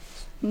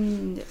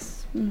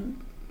 Yes. Mhm.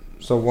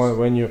 So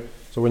when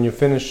you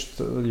finish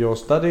your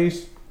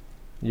studies,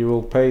 you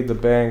will pay the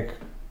bank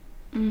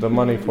the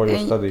money for your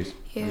And- studies.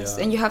 Yes,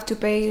 Yeah. and you have to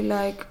pay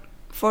like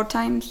 4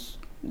 times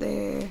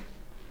the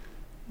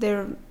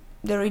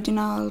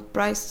original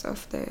price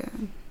of the.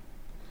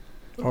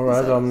 All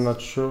right, I'm size.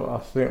 not sure.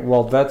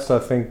 I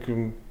think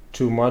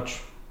too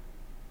much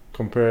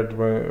compared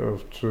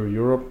to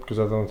Europe, because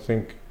I don't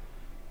think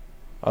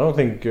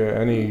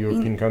any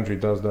European country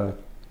does that.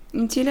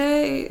 In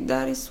Chile,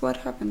 that is what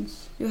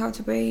happens. You have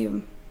to pay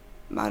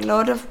a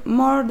lot of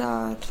more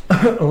that.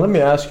 Let me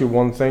ask you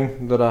one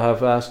thing that I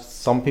have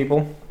asked some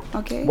people.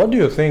 Okay. What do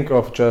you think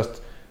of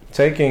just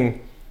taking,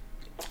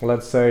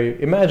 let's say,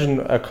 imagine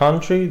a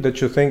country that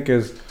you think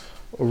is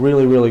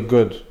really, really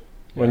good.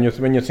 When you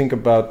think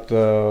about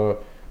the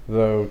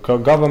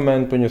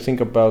government, when you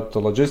think about the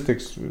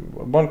logistics,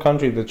 one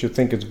country that you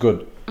think is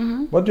good.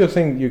 Mm-hmm. What do you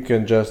think you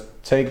can just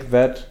take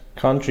that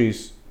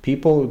country's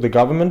people, the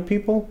government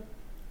people,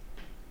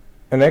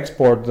 and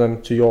export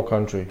them to your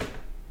country?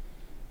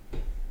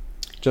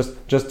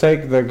 Just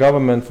take the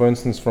government, for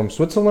instance, from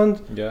Switzerland,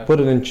 Yeah. put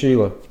it in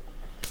Chile.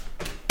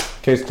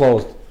 Case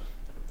closed,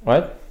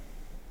 right?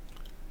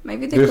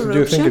 Maybe the Do corruption.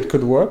 you think it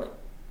could work?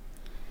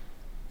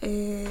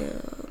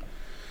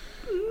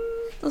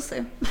 No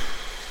sé.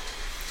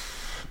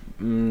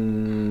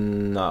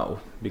 No,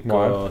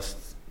 because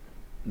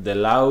the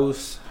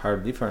laws are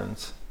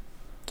different.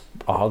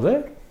 Are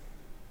they?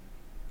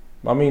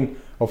 I mean,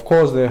 of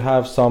course they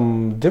have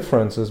some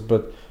differences,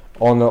 but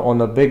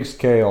on a big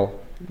scale,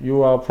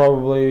 you are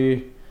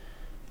probably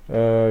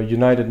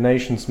United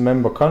Nations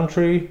member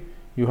country.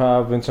 You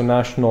have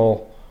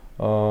international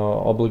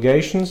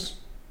obligations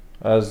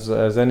as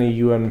any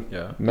UN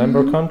Yeah.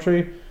 member Mhm.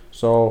 country.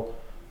 So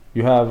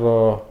you have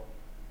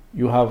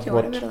Qué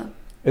what bueno, ¿verdad?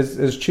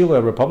 is Chile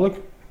a republic?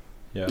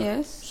 Yeah.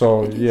 Yes.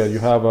 So it yeah, is.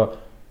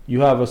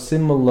 you have a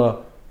similar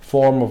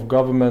form of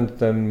government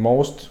than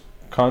most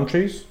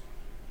countries,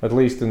 at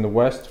least in the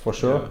West for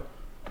sure. Yeah.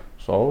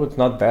 So it's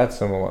not that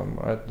similar,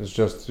 right? It's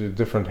just a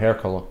different hair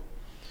color.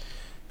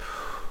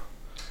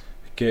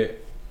 Es que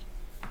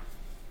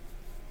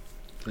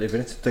la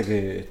diferencia está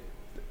que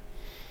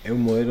es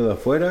un modelo de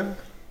afuera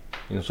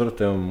y nosotros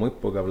tenemos muy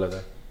poca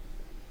plata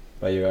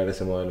para llegar a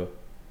ese modelo.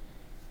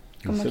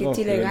 No Como sé que cómo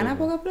Chile explicarlo. gana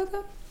poca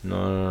plata.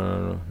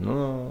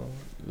 No.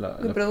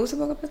 Que produce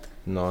poca plata.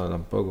 No,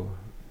 tampoco.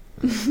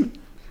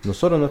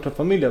 Nosotros, nuestra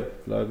familia,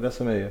 la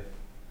clase media.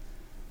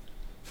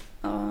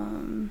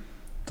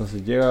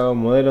 Entonces llega un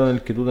modelo en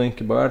el que tú tienes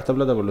que pagar esta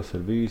plata por los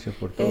servicios,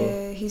 por todo.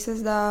 He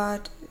says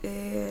that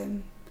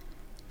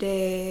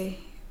the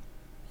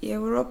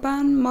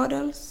European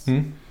models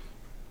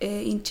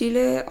in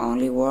Chile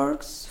only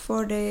works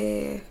for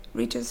the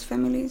richest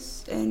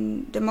families,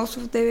 and the most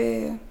of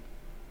the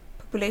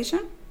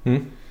population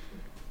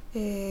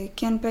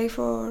can pay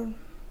for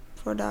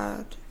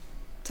that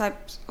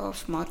types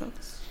of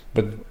models.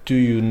 But do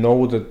you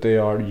know that they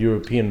are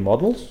European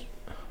models?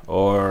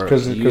 Or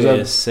 'Cause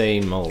USA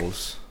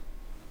models.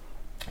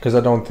 because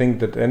I don't think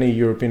that any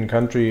European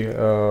country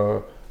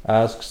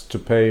asks to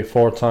pay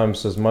 4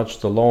 times as much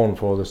the loan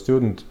for the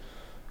student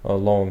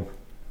loan.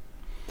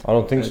 I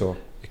don't think so.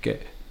 Okay.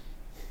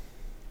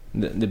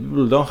 The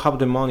people don't have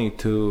the money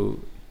to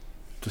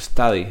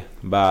study,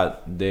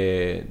 but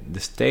the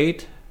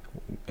state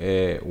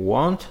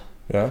want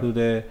Yeah. to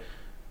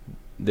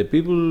the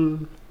people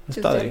To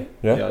study.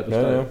 Yeah. to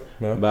study.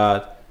 Yeah.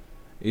 But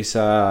it's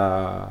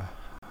a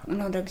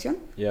Una contradicción?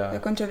 yeah. A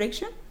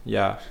contradiction?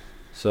 Yeah,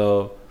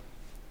 so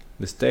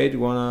the state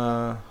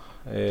wanna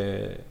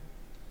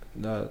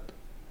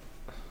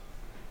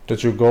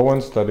That you go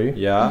and study.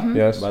 yeah, Mhm.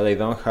 Yes. but they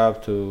don't have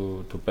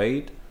to pay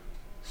it.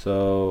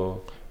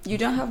 So You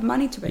don't have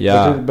money to pay.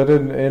 Yeah. But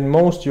in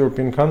most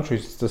European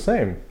countries, it's the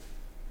same.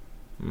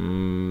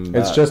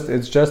 It's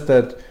just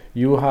that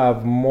you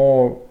have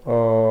more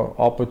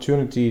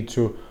opportunity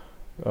to,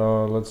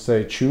 let's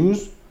say,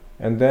 choose,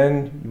 and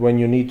then when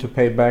you need to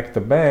pay back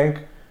the bank,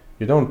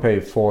 you don't pay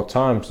 4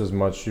 times as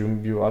much.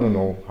 You I don't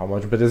know how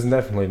much, but it's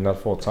definitely not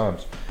 4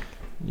 times.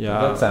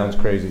 yeah, That sounds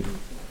crazy.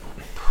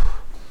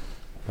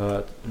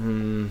 but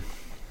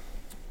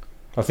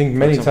I think For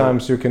many example-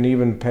 times you can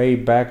even pay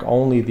back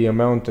only the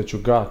amount that you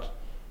got.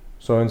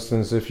 So,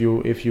 instance, if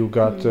you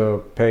got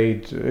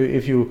paid,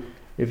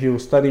 if you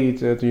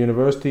studied at the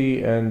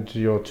university and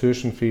your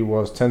tuition fee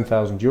was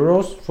 10,000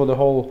 euros for the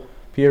whole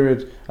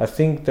period, I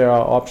think there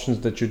are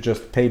options that you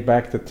just pay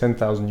back the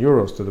 10,000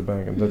 euros to the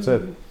bank, and that's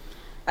it.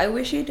 I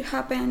wish it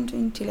happened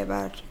in Chile,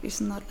 but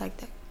it's not like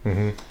that.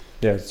 Mm-hmm.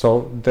 Yeah.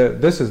 So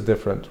this is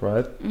different,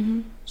 right?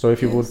 Mm-hmm. So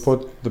if you would Yes.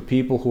 put the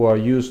people who are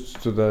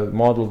used to the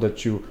model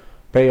that you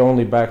pay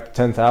only back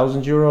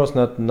 10,000 euros,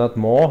 not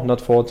more,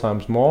 not 4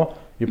 times more,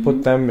 you put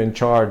Mhm. them in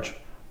charge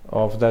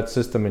of that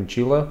system in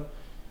Chile.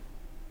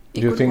 It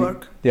Do you could think-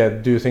 work. Yeah,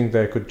 do you think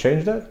they could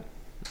change that?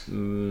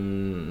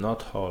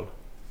 not all.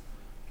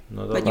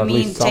 Not all. But you At mean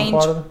least some change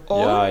part of it?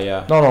 all?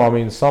 Yeah. No, I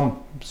mean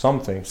some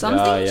things. Some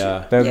yeah, things?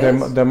 yeah.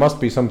 Yes. There must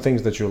be some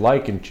things that you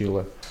like in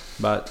Chile.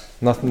 But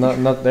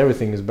Not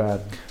everything is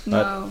bad.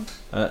 No.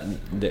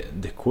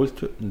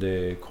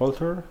 the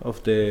culture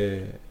of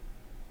the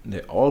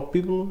old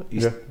people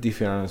is Yeah.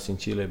 different in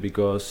Chile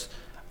because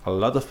a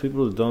lot of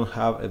people don't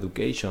have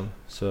education,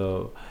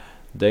 so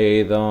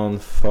they don't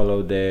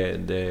follow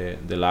the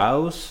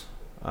laws,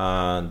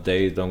 and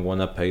they don't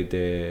wanna pay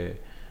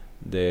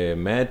the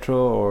metro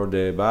or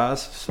the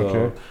bus. So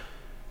Okay.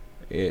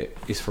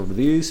 it's for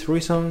this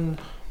reason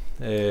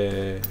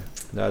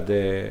that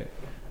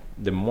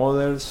the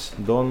models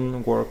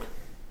don't work.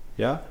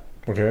 Yeah.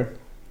 Okay.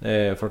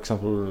 For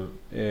example,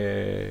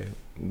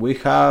 we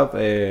have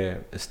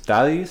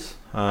studies,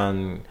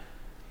 and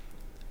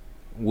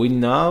we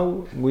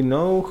know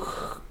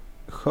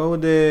how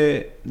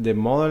the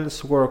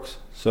models works,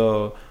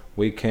 so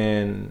we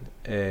can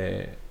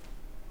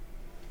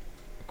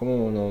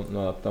 ¿cómo nos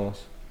adaptamos?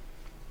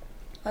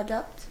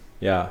 Adapt.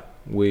 Yeah,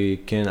 we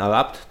can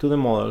adapt to the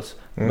models,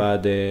 Mm.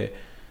 but the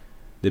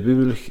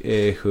people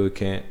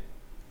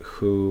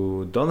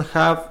who don't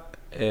have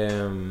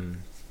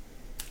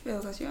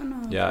Educación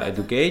o yeah plata?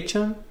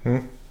 education Hmm?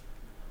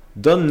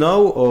 don't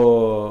know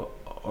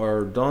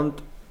or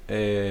don't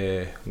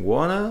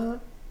wanna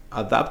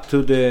adapt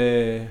to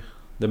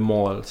the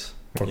models.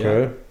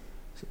 Okay. Yeah.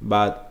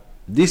 But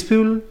these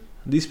people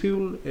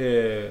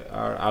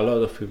are a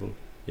lot of people.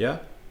 Yeah.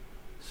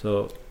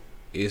 So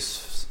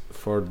it's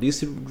for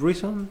this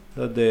reason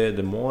that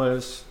the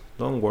models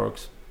don't work.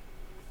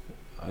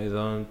 I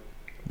don't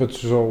But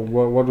so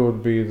what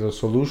would be the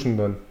solution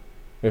then?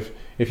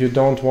 If you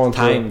don't want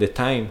the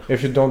time.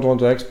 if you don't want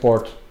to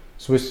export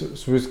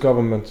Swiss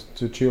government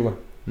to Chile.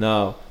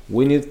 No,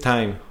 we need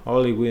time.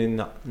 Only we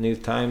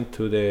need time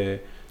to the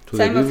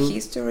Time of people.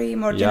 history,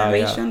 more Yeah,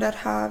 generation that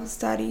have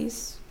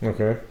studies.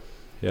 Okay.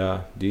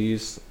 Yeah,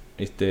 this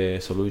is the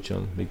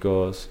solution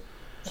because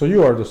So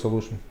you are the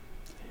solution.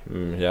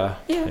 yeah,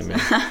 Yes. I mean,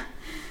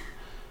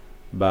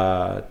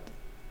 but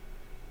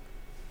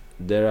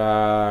there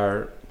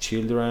are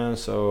children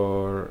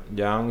or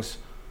youngs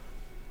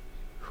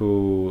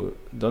who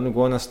don't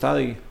want to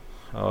study,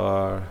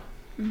 or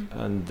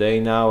and they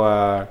now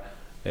are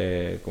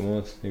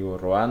 ¿cómo digo?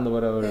 Robando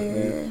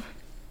para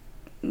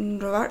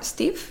Robar,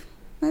 Steve,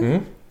 Hmm?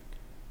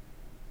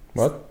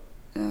 What?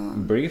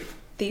 brief.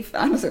 Thief,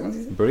 no sé cómo se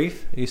dice.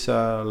 Brief is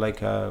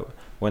like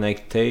when I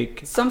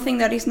take Something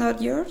that is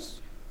not yours.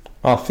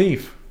 Ah,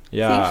 thief.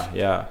 yeah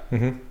yeah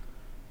Hmm.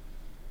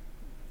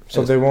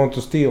 So Yes. they want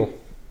to steal.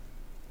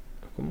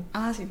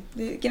 Ah, sí,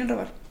 quieren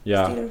robar.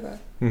 yeah Steal or robar.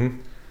 Hmm.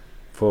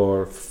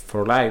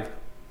 for life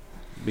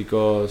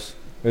because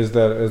Is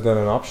that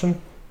an option?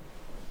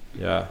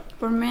 yeah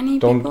For many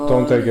Don't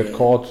people. they get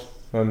caught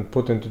and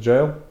put into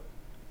jail?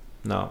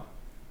 no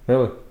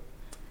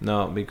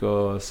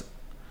because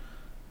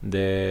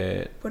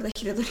the Puerta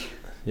giratoria.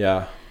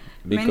 yeah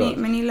because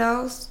Many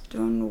laws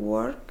don't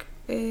work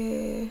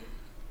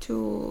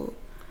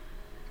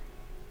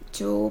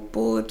to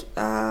put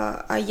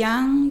a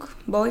young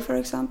boy, for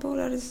example,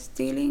 that is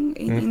stealing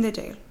in the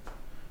jail.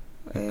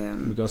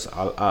 because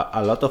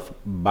a lot of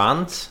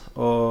bands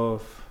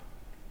of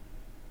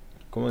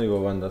 ¿Cómo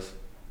digo bandas?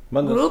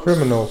 Bandas. Groups?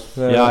 Criminals.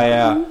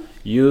 Yeah.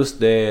 Use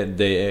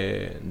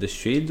the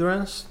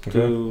childrens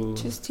to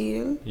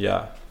steal,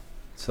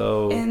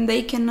 So and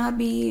they cannot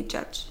be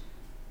judged.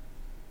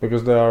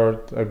 Because they are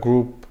a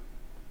group.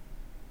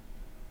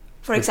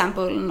 For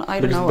example, I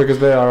don't know. Because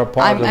they are a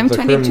part I'm of the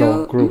 22.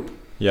 criminal group.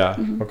 yeah.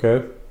 Mhm.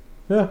 Okay.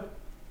 Yeah.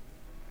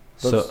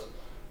 So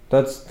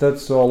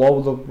That's all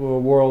over the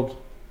world,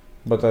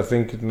 but I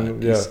think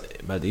maybe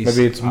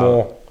it's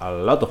more. A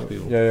lot of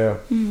people. Yeah.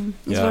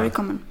 It's Yeah. very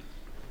common.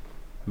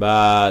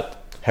 But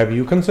Have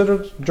you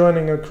considered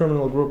joining a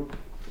criminal group?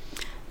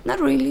 Not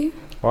really.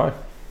 Why?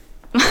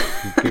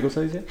 ¿qué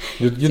cosa dice?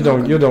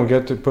 You don't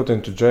get to put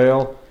into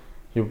jail.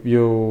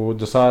 You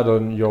decide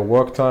on your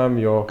work time.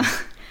 You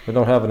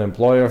don't have an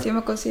employer. Sí,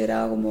 hemos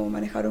considerado como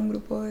manejar un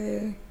grupo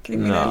de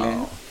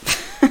criminales.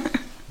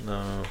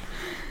 No.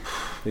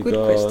 Good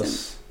question.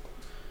 Because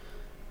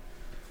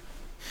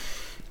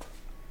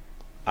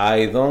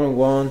I don't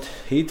want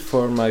it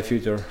for my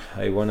future.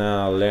 I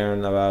wanna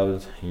learn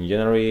about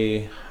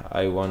engineering.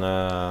 I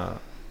wanna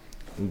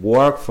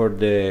work for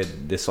the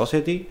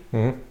society.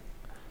 Mhm.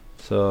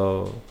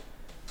 So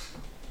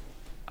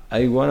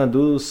I wanna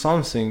do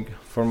something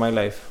for my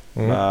life.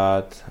 Mhm.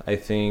 But I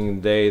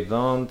think they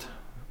don't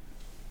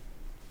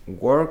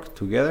work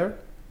together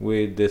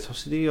with the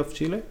society of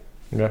Chile.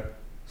 Yeah.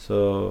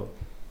 So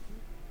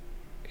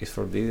it's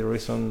for this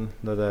reason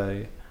that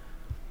I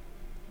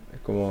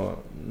como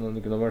no me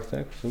pertenezco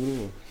a su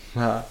grupo.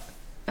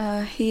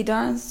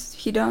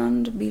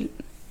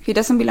 He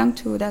doesn't belong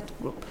to that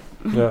group.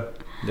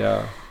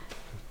 Yeah.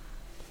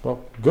 Well,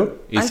 good.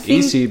 It's I think-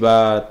 easy,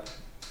 but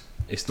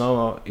it's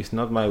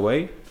not my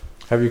way.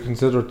 Have you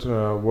considered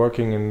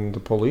working in the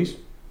police?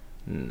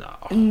 No,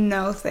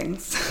 No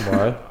thanks.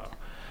 Why?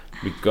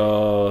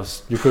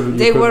 because You could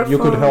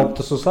for- help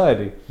the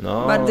society.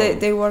 no, But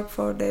they work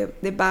for the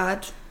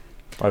bad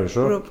Are you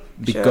sure? group.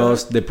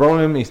 because the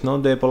problem is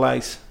not the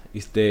police.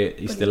 It's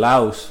the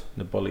laws.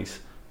 The police.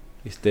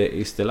 It's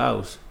the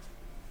laws.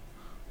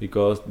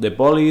 Because the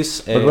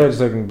police. But wait a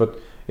second. But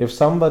if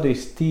somebody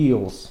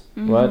steals,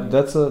 right?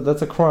 That's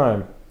a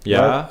crime.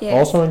 Yeah. Right? Yes.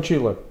 Also in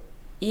Chile.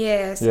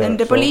 Yes, Yeah, and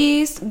the so-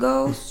 police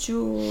goes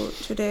to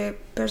the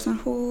person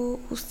who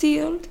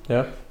stealed,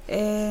 Yeah.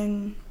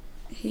 and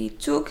he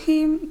took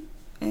him,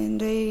 and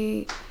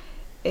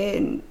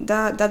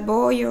that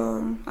boy,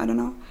 or I don't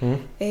know, Mhm.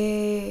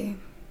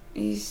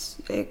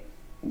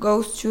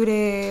 goes to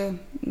the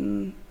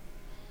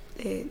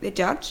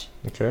judge,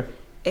 Okay.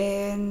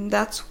 and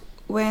that's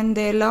when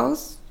the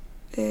laws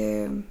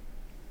when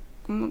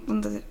Me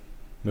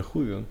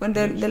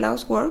juzgan. the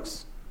laws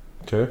works,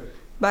 Okay.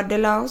 but the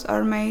laws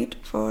are made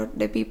for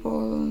the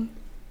people.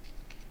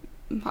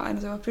 Ay, no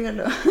sé cómo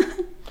explicarlo.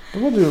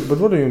 But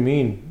what do you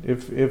mean?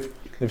 If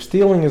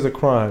stealing is a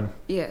crime,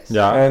 Yes.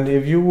 Yeah. and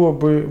if you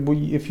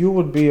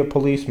would be a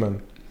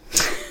policeman,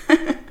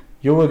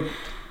 you would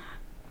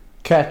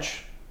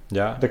catch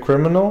Yeah. the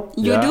criminal.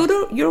 You Yeah.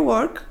 do your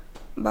work,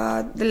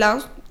 but the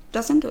law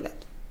doesn't do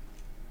that.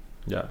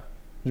 Yeah.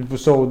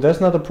 So that's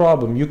not a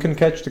problem. You can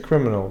catch the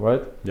criminal,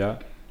 right? Yeah.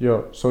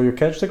 Yeah. So you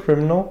catch the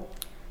criminal,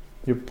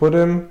 you put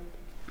him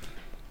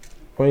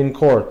in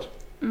court,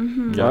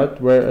 Mm-hmm. Yeah.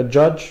 right? Where a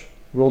judge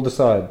will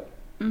decide,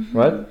 Mm-hmm.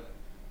 right?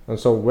 And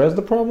so where's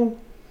the problem?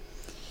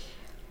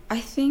 I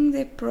think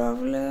the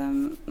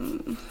problem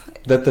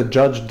That the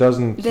judge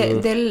doesn't.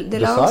 the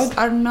laws decide?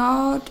 are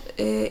not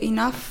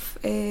enough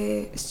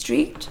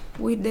strict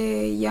with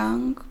the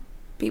young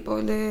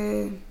people,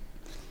 the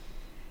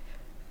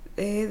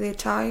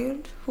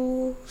child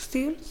who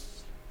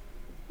steals,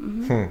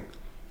 and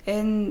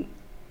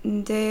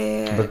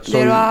But so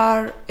there you-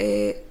 are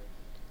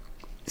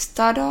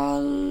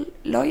statal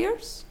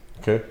lawyers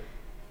Okay.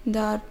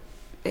 that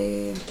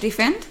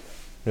defend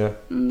Yeah.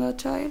 the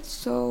child,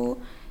 so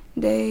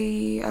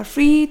they are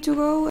free to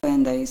go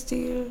and they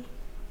still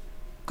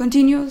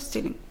continue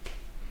stealing.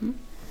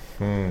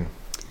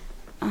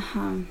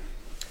 Uh-huh.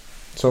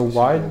 So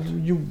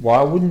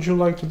why wouldn't you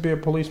like to be a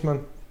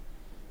policeman?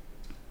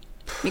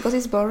 Because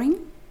it's boring,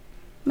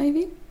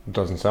 maybe. It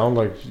doesn't sound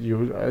like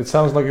you. It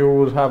sounds like you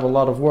would have a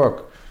lot of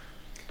work.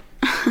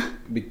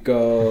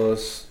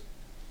 Because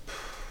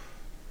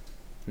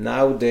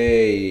now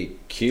they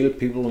kill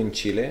people in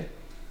Chile.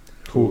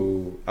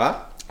 Who?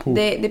 Who?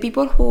 The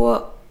people who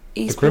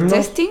is The criminals?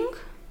 protesting,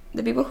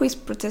 the people who is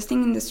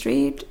protesting in the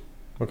street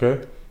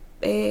Okay.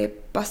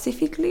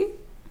 pacifically.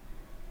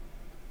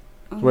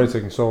 Wait a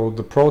second. So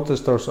the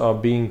protesters are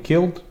being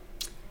killed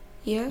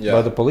Yes. Yeah.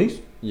 by the police?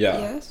 Yeah.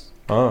 Yes.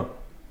 Ah.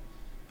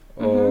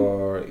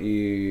 Or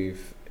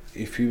if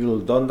people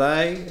don't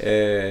die,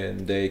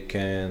 they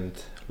can't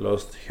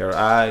lost her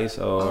eyes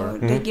Or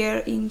they Mhm.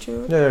 get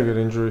injured. Yeah, I get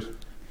injuries.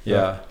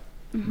 yeah.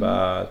 Mhm.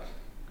 But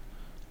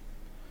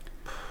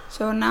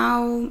So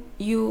now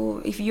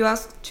if you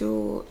ask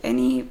to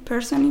any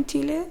person in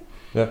Chile,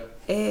 Yeah.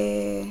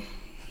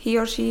 he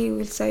or she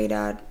will say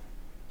that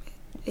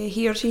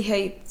he or she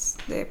hates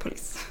the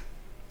police.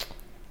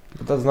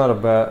 But that's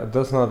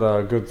not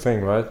a good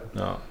thing, right?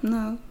 no.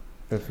 No.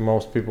 If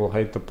most people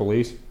hate the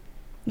police.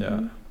 Yeah.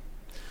 Mhm.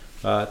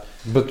 But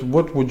But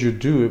what would you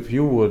do if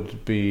you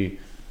would be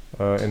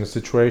in a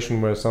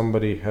situation where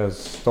somebody has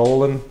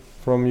stolen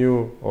from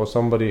you, or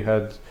somebody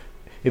had?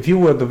 If you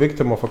were the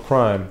victim of a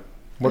crime,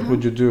 what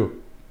would you do?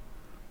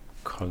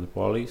 call the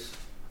police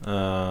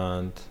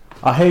and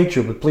I hate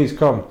you, but please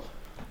come.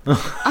 Right?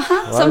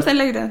 Something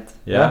like that.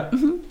 yeah.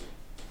 Mhm.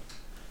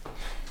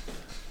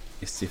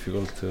 It's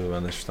difficult to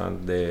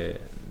understand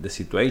the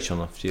situation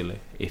of Chile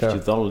if Yeah. you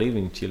don't live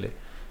in Chile,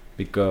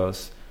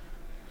 because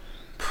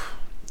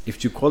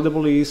if you call the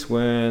police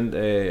when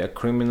a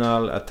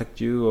criminal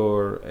attacked you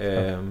or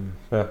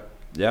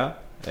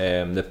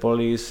the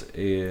police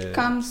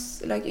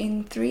Comes like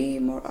in 3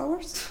 more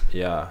hours.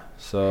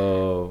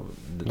 so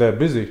They're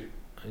busy.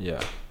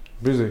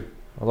 Busy.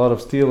 A lot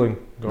of stealing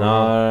going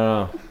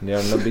on. No, they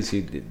are not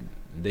busy.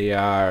 They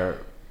are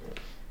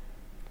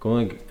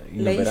going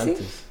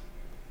inoperantes.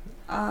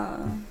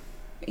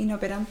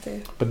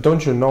 Inoperante. But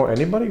don't you know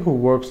anybody who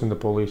works in the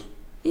police?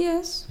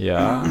 Yes.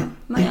 Yeah.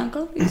 My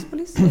uncle is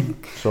police, I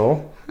think.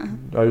 So,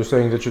 are you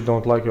saying that you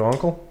don't like your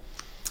uncle?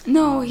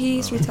 No, he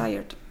is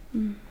retired.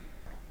 Mm.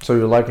 So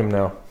you like him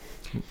now?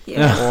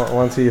 Yeah.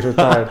 Once he's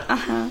retired.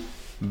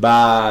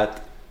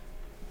 But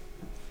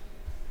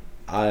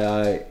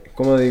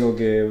 ¿cómo digo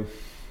que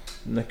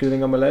no es que le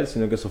tenga mala a él,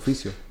 sino que es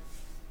oficio?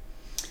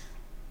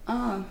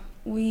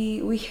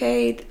 We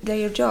hate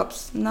their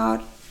jobs,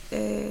 not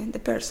the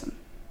person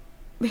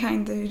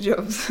behind the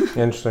jobs.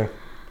 Interesting.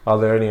 Are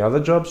there any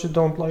other jobs you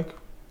don't like?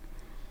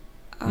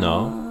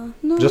 No.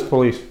 No. Just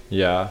police.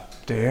 Yeah.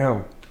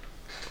 Damn.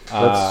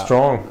 That's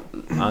strong.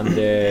 And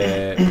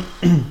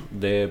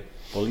the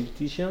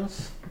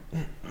politicians,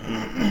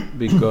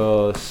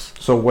 because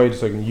So wait a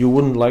second. You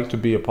wouldn't like to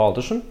be a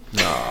politician?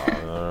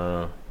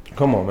 no.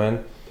 Come on,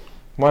 man.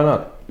 Why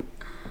not?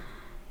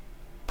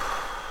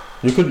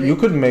 You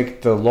could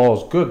make the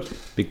laws good.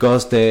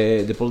 Because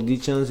the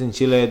politicians in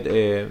Chile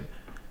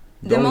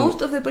The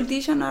most of the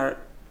politicians are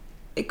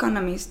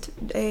economists.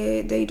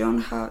 They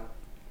don't have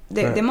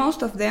the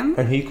most of them.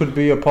 And he could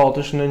be a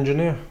politician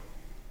engineer.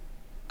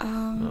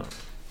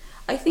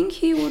 I think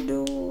he would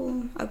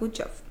do a good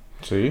job.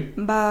 See?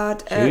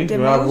 But See? the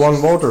You have one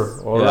voter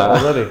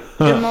already.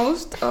 The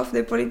most of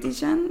the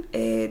politicians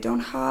don't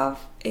have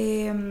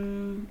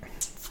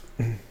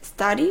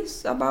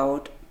studies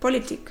about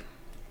politics.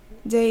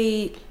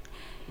 They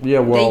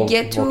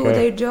get to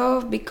their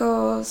job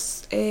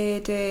because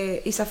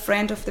is a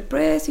friend of the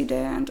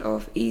president,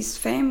 of his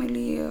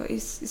family, or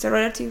is a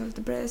relative of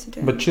the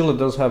president. But Chile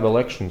does have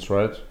elections,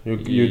 right?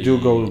 You do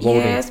go voting.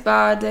 Yes,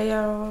 but they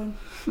are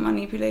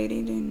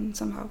manipulated in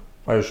somehow.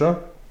 Are you sure?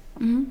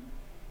 Mm-hmm.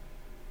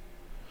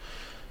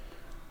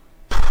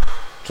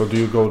 So do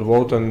you go to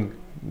vote and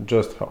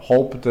just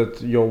hope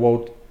that your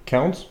vote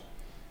counts?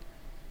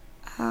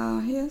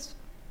 Yes.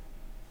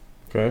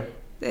 Okay.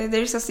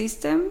 There is a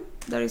system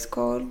that is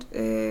called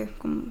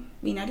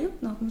binario.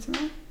 No, ¿cómo se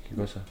llama? ¿Qué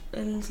cosa?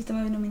 El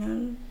sistema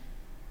binominal.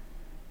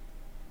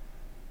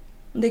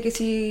 De que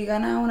si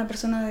gana una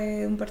persona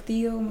de un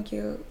partido, como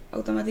que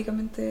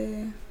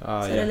automáticamente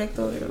será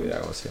electo.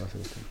 ¿Cómo se llama?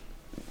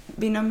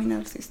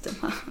 Binominal system.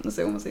 No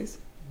sé cómo se dice.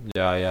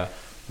 Yeah.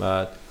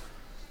 But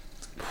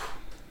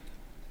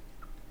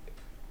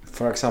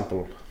for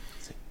example,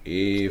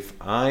 if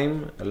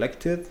I'm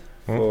elected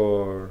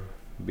for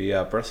be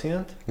a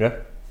president,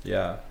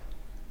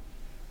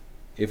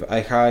 if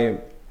I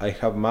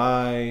have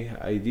my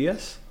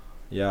ideas,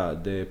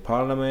 the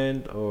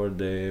parliament or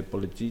the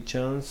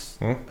politicians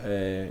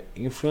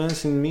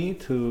influencing me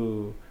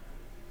to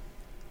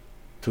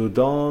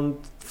don't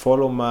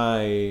follow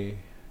my.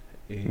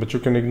 But you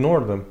can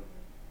ignore them.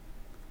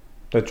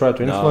 They try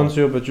to influence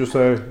you, but you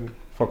say,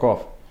 "Fuck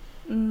off."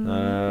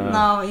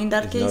 No, in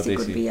that case, it easy.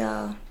 could be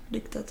a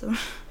dictator.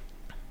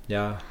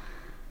 Yeah.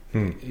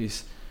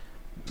 It's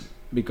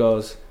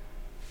because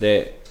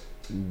the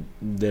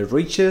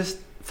richest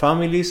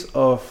families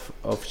of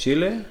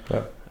Chile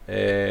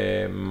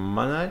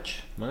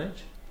manage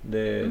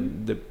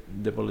the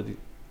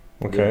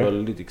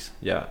politics.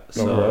 Yeah.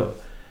 So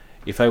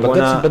if I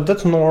but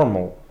that's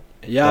normal.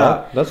 Yeah,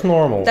 right? That's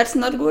normal. That's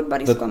not good,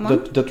 but it's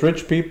common. That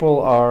rich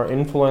people are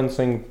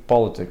influencing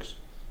politics.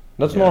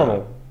 That's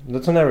normal.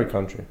 That's in every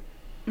country.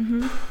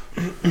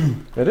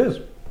 Mm-hmm. It is.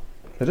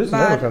 It is in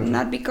every country. But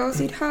not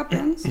because it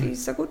happens.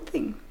 It's a good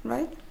thing,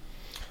 right?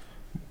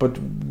 But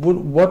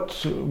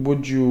what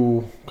would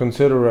you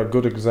consider a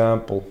good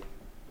example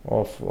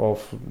of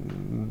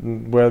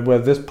where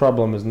this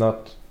problem is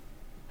not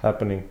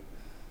happening?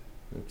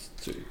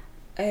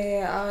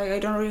 I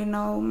don't really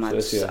know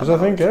much. Because I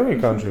think every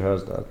country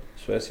has that.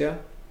 Suecia?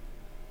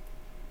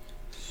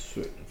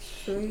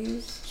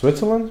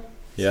 Switzerland?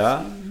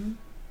 Yeah. Mm-hmm.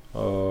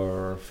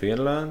 Or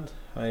Finland?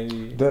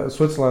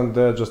 Switzerland,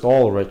 they're just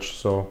all rich,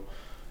 so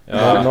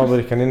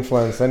nobody can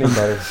influence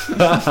anybody.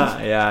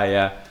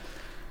 Yeah.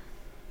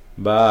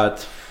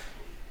 But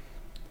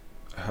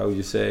how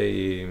you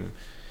say,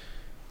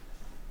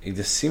 it's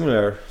a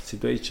similar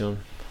situation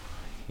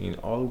in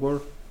all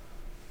world.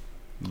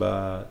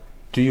 But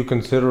do you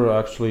consider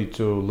actually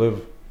to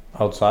live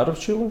outside of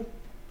Chile?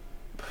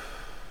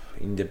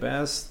 In the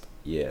past,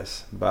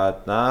 Yes,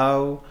 but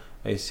now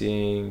I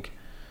think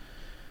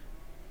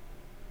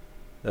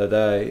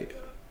that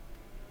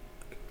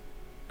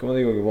 ¿Cómo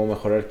digo que puedo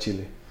mejorar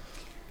Chile?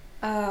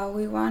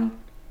 We want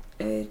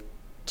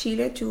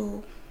Chile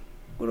to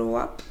grow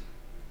up.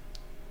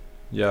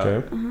 Yeah.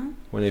 Okay.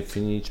 When I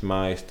finish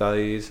my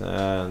studies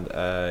and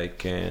I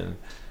can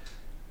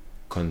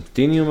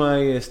continue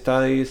my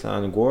studies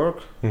and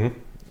work, Mm-hmm.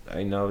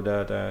 I know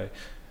that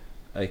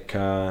I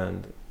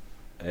can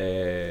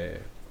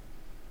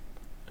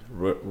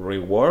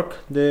rework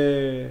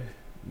the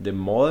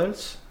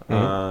models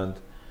and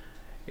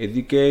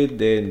educate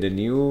the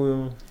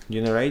new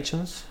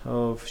generations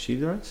of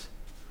children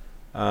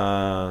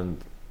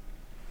and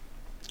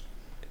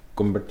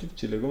convertir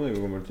Chile. ¿Cómo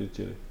digo convertir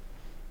Chile?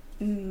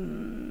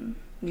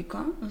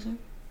 Become, no sé.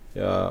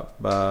 Yeah,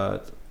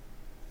 but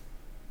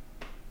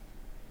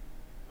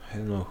I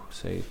don't know how to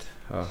say it.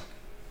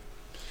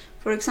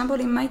 For example,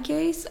 in my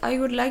case, I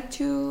would like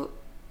to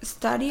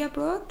study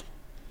abroad.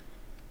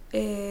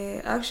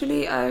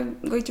 Actually, I'm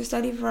going to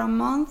study for a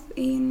month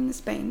in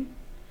Spain.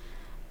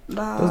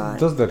 But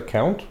Does that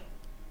count?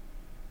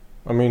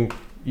 I mean,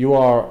 you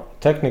are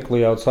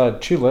technically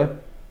outside Chile,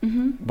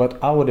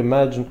 but I would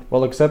imagine,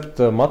 well, except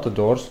the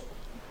matadors,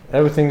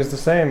 everything is the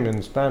same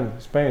in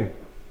Spain.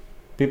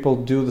 People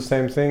do the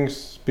same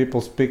things.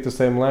 People speak the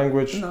same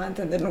language. no va a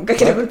entender nunca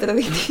que la cultura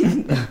es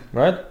distinta.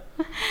 Right?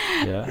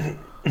 Yeah.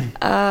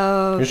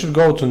 You should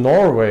go to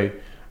Norway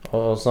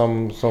or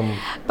some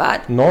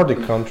But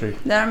Nordic country.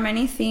 there are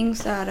many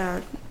things that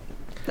are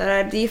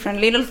different,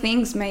 little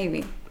things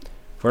maybe,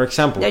 For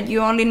example, that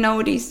you only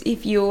notice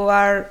if you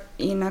are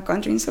in a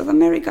country in South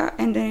America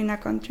and then in a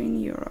country in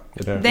Europe.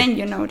 Yeah. Then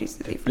you notice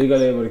the difference.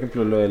 explícale, por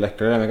ejemplo, lo de la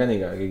escalera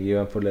mecánica, que aquí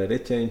van por la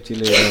derecha y en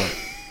Chile ya no.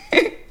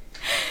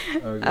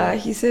 Okay.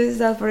 He says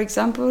that, for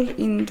example,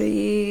 in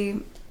the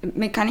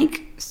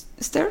mechanic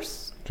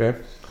stairs, Okay.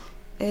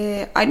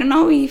 I don't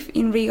know if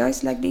in Riga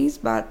it's like this,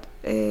 but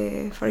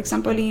for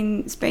example,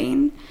 in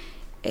Spain,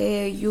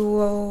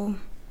 you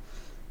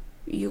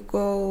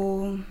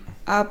go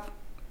up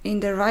in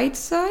the right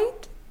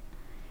side,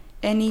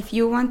 and if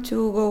you want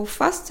to go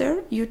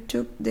faster, you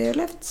took the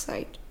left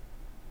side.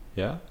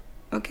 Yeah?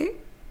 Okay?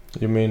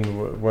 You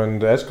mean when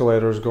the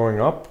escalator is going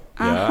up,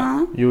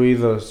 Uh-huh. you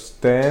either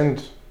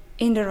stand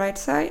In the right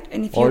side,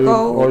 and if or you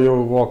go... or you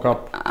walk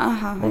up.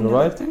 Uh-huh, on the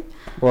right? left side.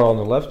 Well, on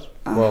the left.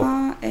 Well,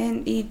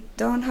 And it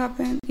doesn't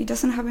happen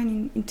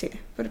in Chile.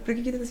 ¿Por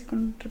qué quieres decir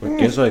con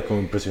Porque eso es como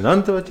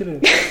impresionante para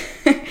Chile.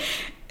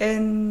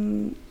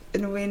 And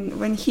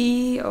when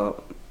he,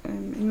 or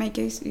in my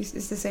case,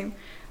 it's the same.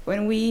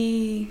 When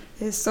we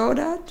saw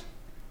that,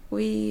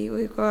 we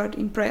got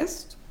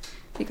impressed,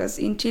 because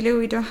in Chile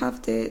we don't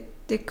have the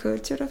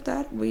culture of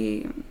that.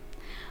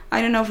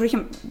 I don't know,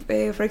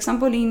 for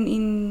example,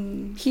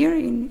 in here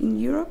in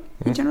Europe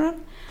in general,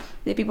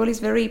 the people is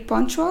very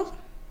punctual.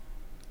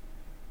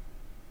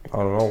 I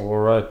don't know. All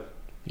right.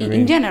 You In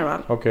mean-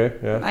 general, Okay.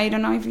 Yeah. I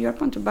don't know if you are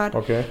punctual, but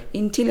Okay.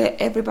 in Chile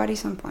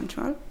everybody's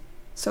unpunctual,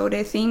 so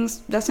the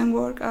things doesn't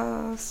work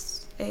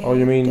as. Oh,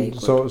 you they mean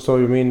could. so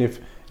you mean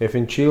if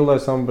in Chile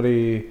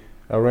somebody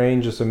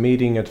arranges a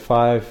meeting at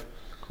 5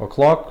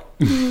 o'clock,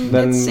 then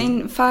Let's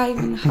say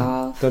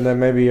 5.5. then they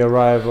maybe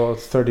arrive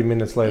 30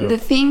 minutes later. The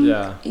thing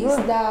Yeah. is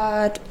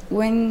that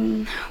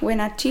when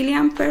a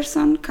Chilean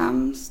person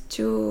comes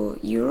to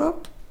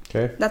Europe,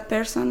 Okay. that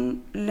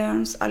person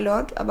learns a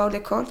lot about the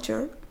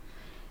culture,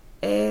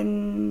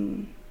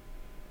 and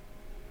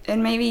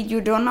maybe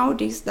you don't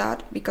notice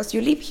that because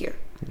you live here.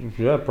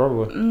 Yeah,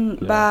 probably. Yeah.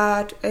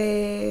 But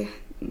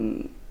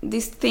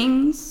these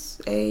things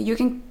you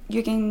can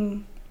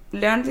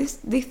learn these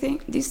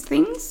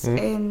things,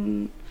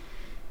 and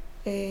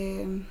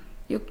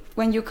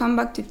when you come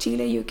back to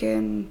Chile, you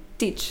can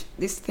teach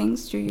these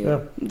things to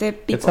the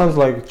people. It sounds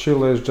like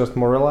Chile is just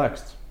more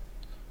relaxed.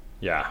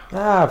 Yeah.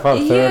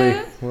 5:30.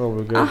 Yeah. Well,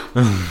 we're good.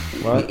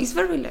 Right? It's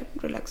very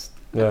relaxed,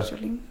 Yeah.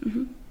 actually.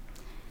 Mhm.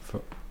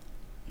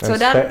 And,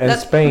 So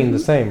Spain the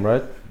same,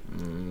 right?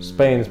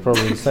 Spain is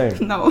probably the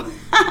same. No,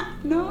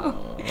 no,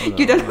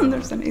 you don't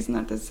understand. It's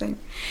not the same.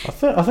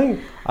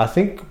 I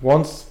think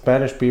once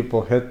Spanish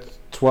people hit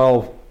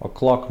 12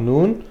 o'clock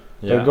noon,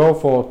 Yeah. they go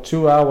for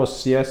 2 hours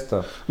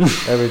siesta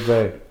every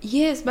day.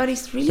 Yes, but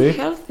it's really See?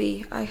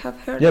 healthy. I have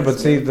heard. Yeah, it's but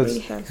see, really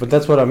healthy. but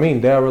that's what I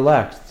mean. They are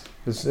relaxed.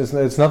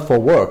 It's not for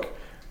work,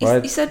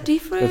 right? It's a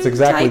different It's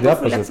exactly type the of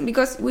opposite. relax,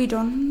 because we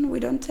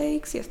don't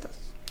take siestas.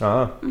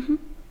 Ah,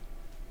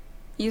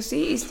 You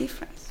see, it's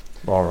different.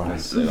 all No right.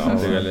 sé,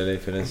 vamos a explicarle la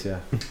diferencia.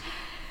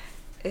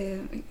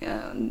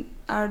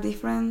 Are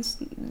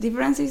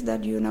differences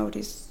that you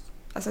notice,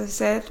 as I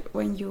said,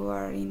 when you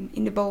are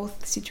in the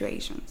both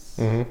situations.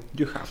 Hmm.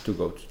 You have to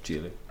go to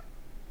Chile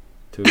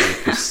to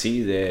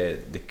see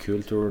the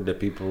culture, the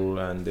people,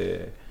 and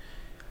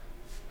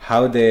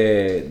how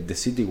the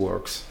city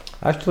works.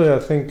 Actually, I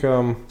think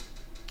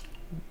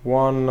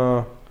one,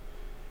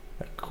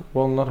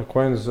 well, not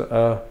acquaintance,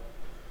 a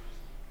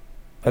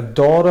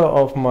daughter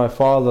of my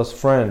father's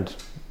friend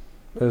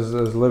is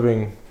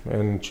living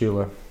in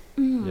Chile.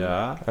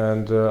 Yeah.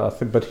 and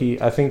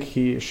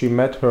she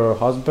met her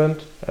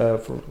husband.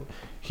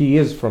 He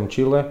is from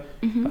Chile.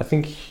 I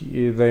think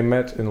they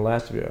met in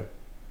Latvia,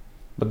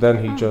 but then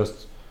he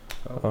just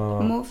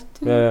Moved.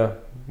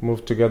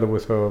 moved together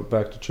with her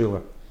back to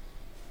Chile.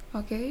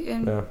 Okay,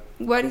 and Yeah,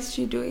 what is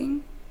she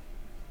doing?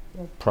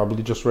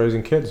 probably just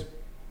raising kids.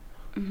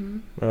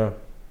 Yeah.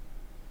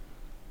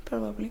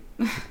 Probably.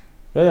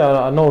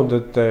 Yeah, I know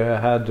that they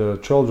had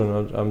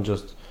children. I'm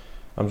just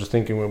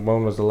thinking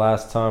when was the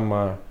last time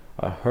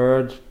I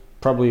heard?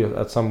 Probably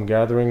at some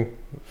gathering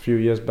a few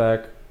years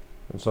back.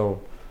 And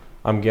so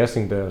I'm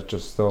guessing they're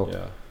just still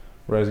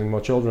raising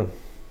more children.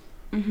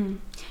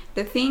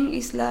 The thing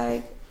is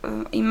like,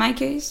 in my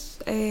case,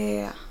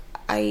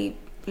 I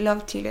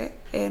love Chile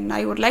and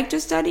I would like to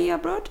study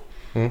abroad,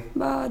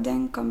 but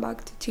then come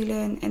back to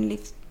Chile and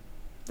live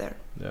there.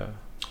 Yeah.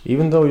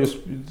 Even though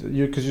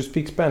because you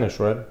speak Spanish,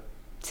 right?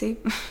 See?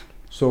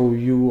 So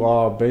you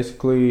are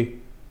basically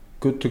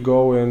good to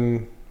go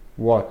in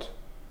what?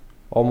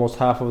 Almost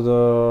half of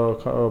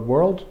the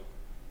world?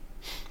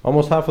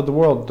 Almost half of the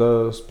world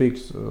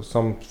speaks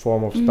some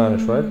form of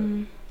Spanish, right?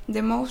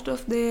 The most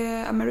of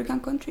the American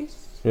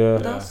countries Yeah.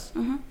 does.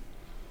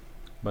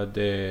 But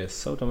the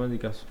South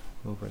America's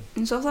already.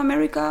 In South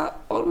America,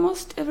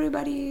 almost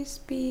everybody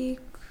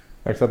speaks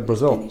Except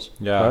Brazil. Spanish.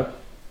 Yeah. Right?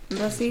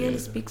 Brazil Yeah.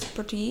 speaks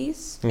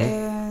Portuguese, Mhm.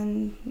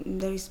 and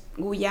there is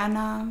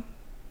Guyana,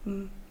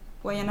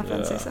 Guayana Yeah.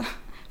 Francesa,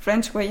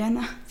 French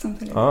Guayana,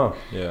 something like Ah.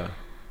 Yeah.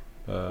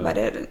 that.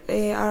 But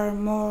they are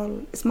more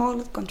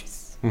small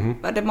countries.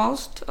 Mm-hmm. But the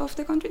most of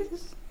the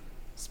countries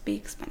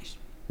speak Spanish.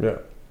 Yeah.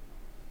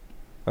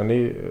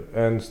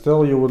 And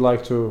still you would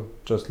like to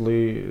just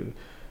leave.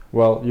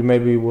 Well, you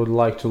maybe would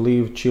like to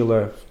leave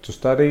Chile to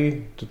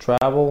study, to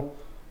travel,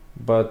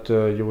 but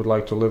you would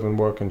like to live and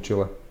work in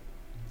Chile.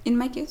 In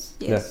my case,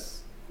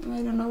 yes.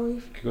 I don't know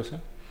if... ¿Qué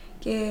cosa?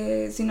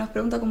 Que si nos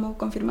pregunta como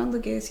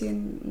confirmando que si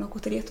nos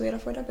gustaría estudiar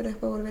afuera, pero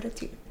después volver a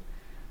Chile.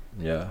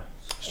 Yeah.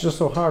 It's just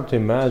so hard to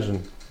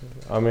imagine.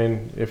 I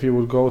mean, if you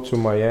would go to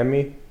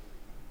Miami,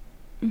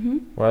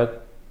 right?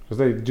 Because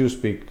they do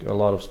speak a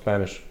lot of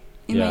Spanish.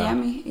 In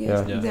Miami,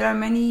 yes. Yeah. There are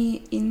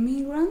many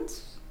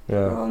immigrants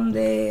from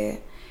the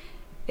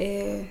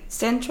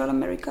Central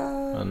America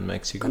And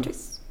Mexico.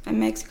 countries and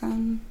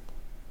Mexican.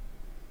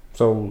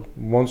 So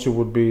once you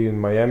would be in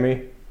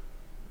Miami,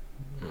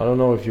 I don't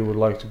know if you would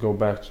like to go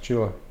back to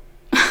Chile.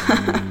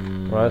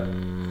 Right?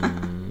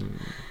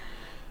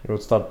 You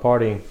would start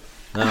partying.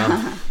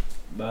 No.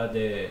 But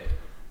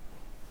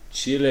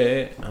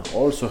Chile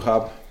Also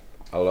have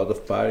a lot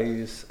of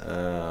parties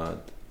and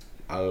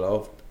a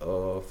lot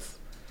of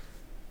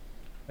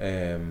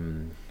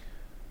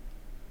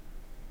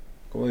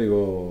 ¿cómo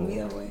digo?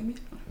 Vida bohemia.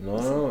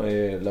 No,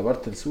 la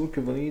parte del sur que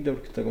es bonita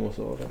porque está como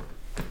sola.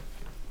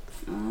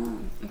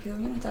 Es que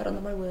también está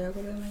agarrando para el huevo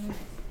con lo de Miami.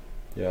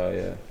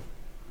 Yeah.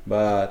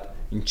 But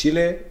in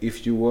Chile,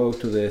 if you go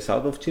to the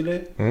south of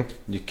Chile,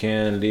 you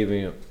can live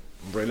in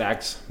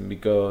relax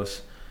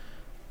because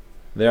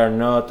there are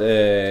not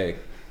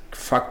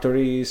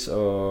factories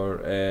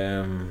or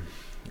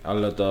a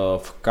lot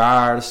of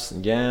cars,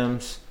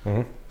 jams.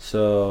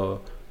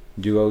 So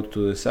you go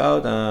to the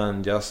south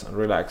and just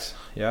relax.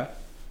 Yeah,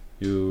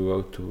 you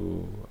go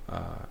to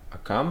a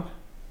camp.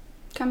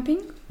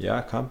 Camping?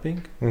 Yeah,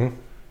 camping.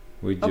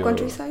 With O your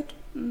countryside.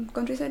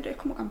 Countryside es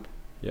como campo.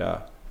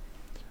 Yeah,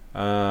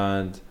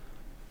 and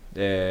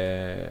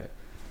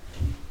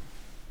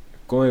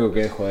 ¿cómo digo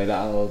que dejo de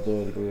lado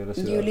todo el ruido de la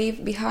ciudad? You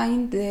live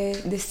behind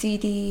the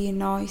city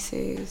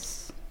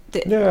noises.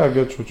 Yeah, I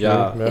get what you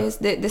mean. Yeah. Yes,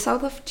 the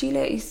south of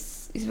Chile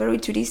is very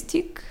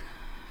touristic.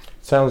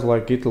 Sounds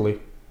like Italy.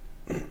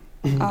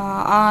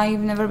 I've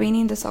never been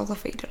in the south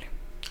of Italy.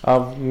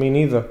 Me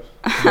neither.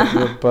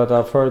 but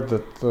I've heard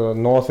that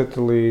North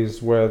Italy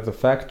is where the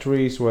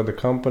factories, where the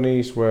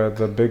companies, where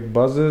the big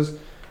buzzes,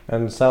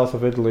 and south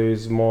of Italy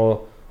is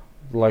more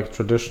like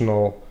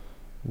traditional,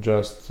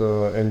 just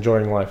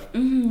enjoying life.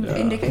 Yeah.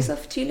 In the case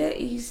of Chile,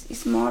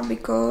 is more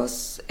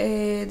because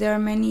there are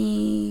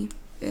many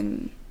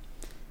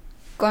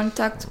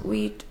contact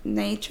with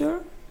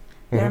nature.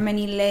 There are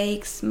many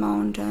lakes,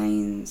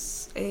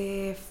 mountains,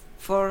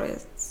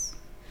 forests.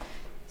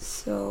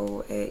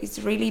 So it's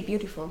really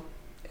beautiful.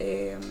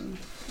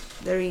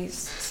 There is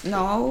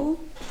snow.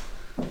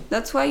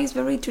 That's why it's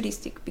very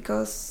touristic,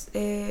 because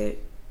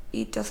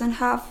it doesn't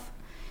have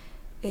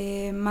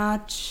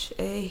much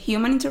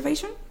human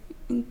intervention.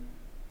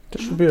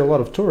 There should be a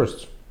lot of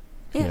tourists.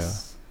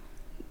 Yes.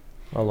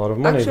 A lot of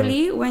money.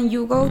 Actually, when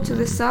you go to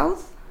the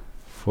south...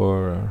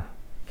 For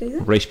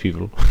rich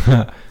people.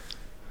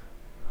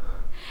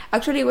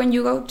 Actually, when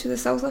you go to the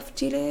south of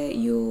Chile,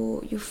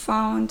 you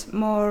found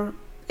more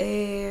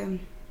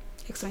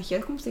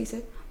extranjeros, ¿cómo se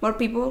dice? More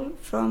people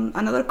from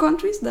another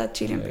countries than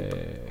Chilean people.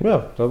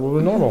 Yeah, that would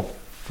be normal.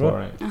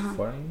 Foreign.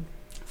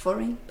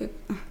 Foreign people.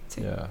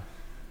 Sí. Yeah.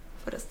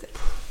 Forasteros.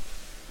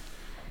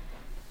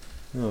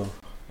 No.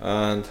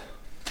 And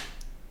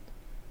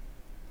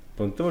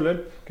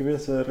preguntémosle, ¿qué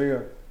piensa de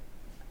Riga?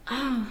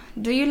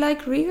 Do you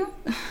like Riga?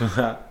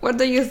 What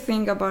do you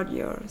think about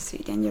your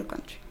city and your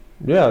country?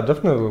 Yeah,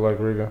 definitely like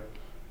Riga.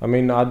 I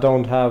mean, I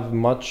don't have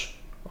much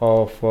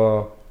of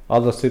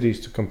other cities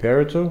to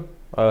compare it to.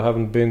 I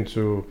haven't been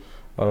to,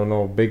 I don't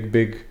know,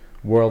 big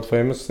world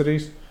famous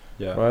cities.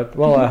 Yeah. Right.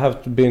 Well, I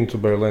have been to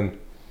Berlin,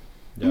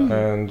 Yeah.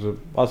 and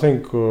I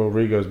think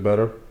Riga is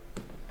better.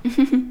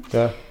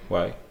 Yeah.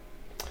 Why?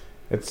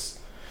 It's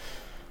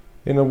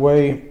in a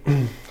way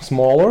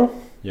smaller,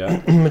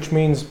 Yeah. which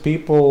means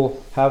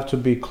people have to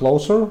be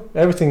closer.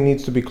 Everything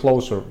needs to be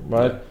closer,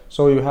 right? Yeah.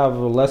 So you have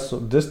less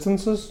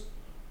distances,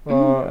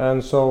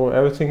 and so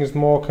everything is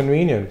more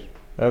convenient.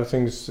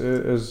 Everything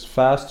is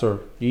faster,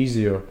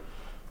 easier.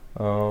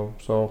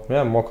 So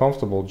yeah, more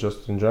comfortable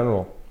just in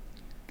general.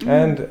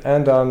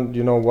 And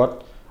you know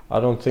what? I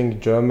don't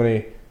think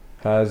Germany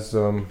has.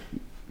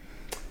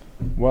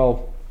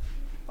 Well,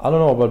 I don't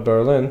know about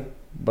Berlin,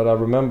 but I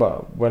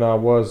remember when I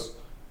was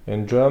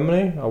in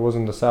Germany, I was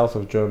in the south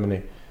of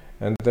Germany,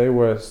 and they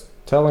were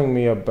telling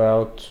me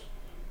about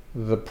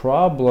the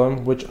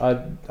problem, which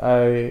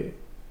I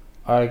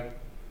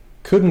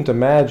couldn't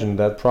imagine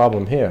that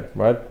problem here,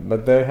 right?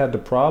 But they had the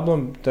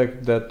problem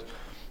that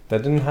they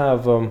didn't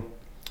have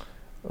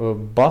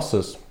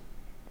buses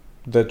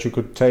that you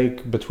could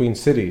take between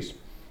cities.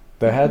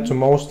 They had to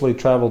mostly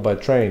travel by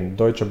train,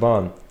 Deutsche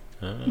Bahn.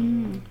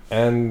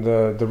 And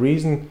the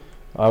reason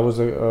I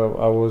was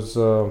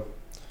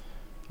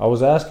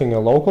asking a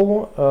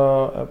local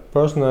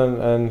person,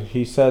 and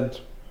he said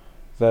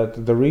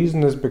that the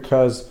reason is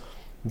because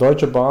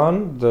Deutsche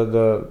Bahn,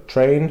 the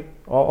train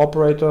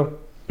operator,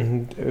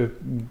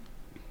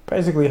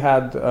 basically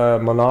had a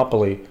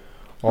monopoly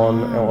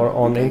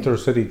on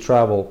intercity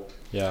travel.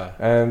 Yeah.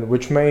 And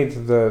which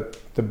made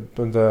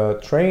the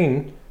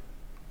train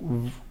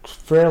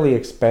fairly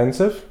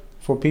expensive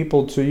for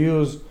people to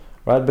use,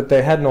 right? But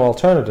they had no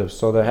alternatives,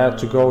 so they had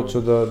to go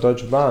to the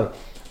Deutsche Bahn.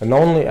 And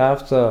only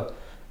after,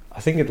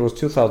 I think it was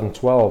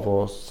 2012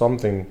 or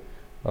something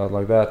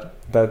like that,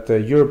 that the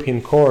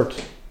European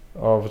Court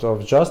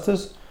of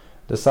Justice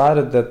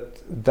decided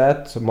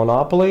that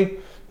monopoly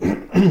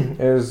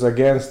is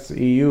against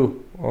EU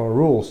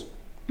rules.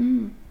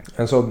 And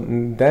so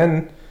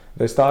then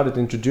they started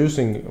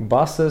introducing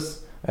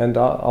buses and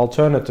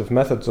alternative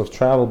methods of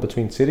travel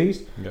between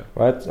cities,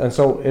 right? And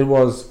so it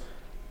was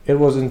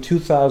in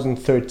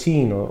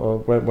 2013 or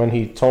when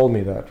he told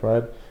me that,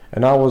 right?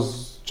 And I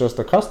was just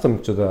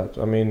accustomed to that.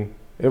 I mean,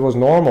 it was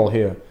normal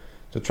here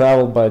to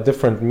travel by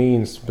different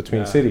means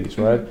between cities,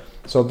 right?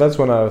 So that's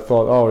when I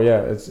thought, oh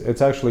yeah,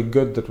 it's actually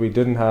good that we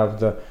didn't have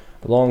the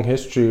long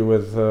history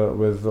with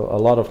a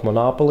lot of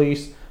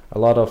monopolies, a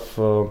lot of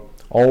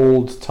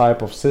old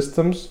type of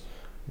systems,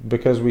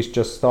 because we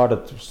just started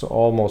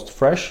almost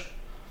fresh,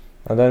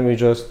 and then we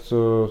just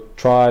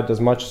tried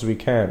as much as we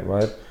can,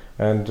 right?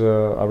 And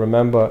I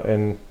remember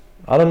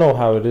I don't know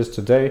how it is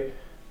today,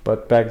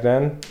 but back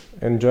then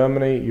in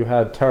Germany you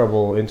had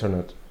terrible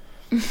internet.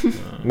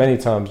 Many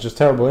times, just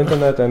terrible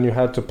internet, and you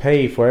had to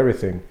pay for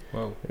everything.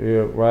 Wow.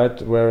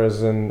 Right?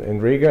 Whereas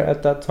in Riga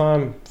at that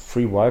time,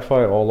 free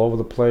Wi-Fi all over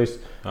the place,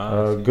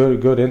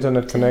 good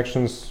internet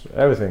connections,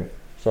 everything.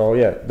 So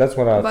yeah, that's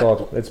when I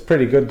thought it's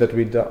pretty good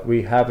that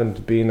we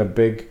haven't been a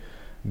big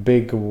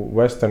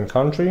Western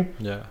country.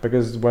 Yeah.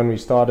 Because when we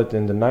started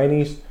in the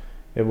 90s,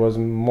 it was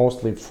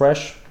mostly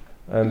fresh,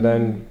 and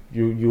then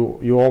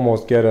you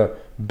almost get a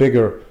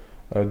bigger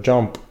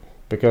jump,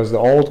 because the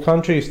old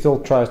country still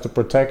tries to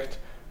protect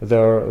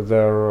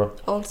their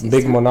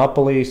big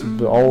monopolies,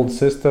 the old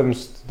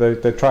systems.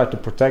 They try to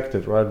protect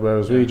it, right?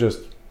 Whereas we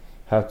just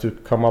have to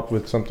come up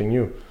with something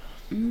new.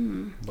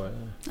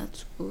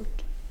 That's good.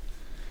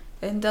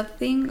 And that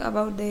thing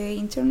about the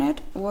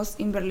internet was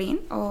in Berlin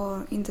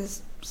or in the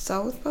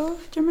south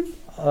of Germany?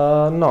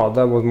 No,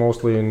 that was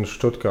mostly in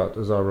Stuttgart,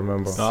 as I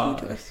remember.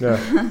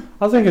 Yeah.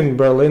 I think in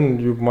Berlin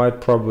you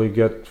might probably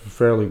get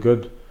fairly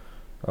good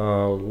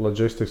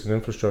logistics and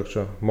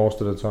infrastructure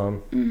most of the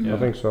time. I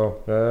think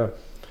so. Yeah.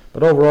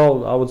 But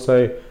overall, I would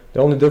say the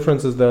only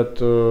difference is that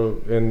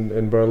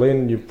in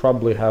Berlin you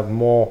probably have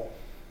more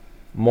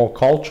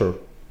culture,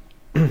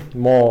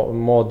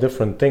 more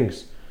different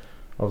things.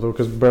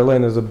 Because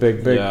Berlin is a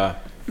big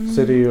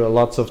city,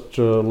 lots of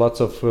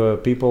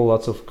people,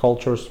 lots of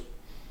cultures,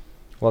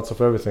 lots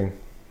of everything.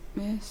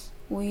 Yes,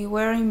 we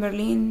were in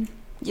Berlin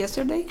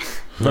yesterday.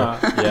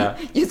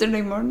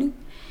 Yesterday morning,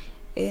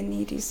 and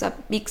it is a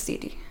big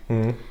city.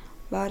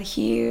 But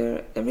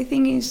here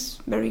everything is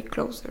very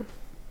closer.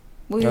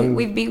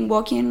 We've been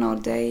walking all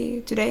day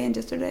today and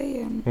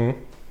yesterday, and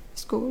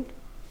it's cool.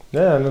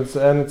 Yeah, and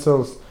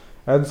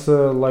it's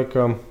like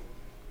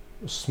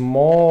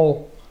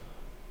small.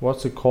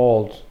 What's it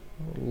called?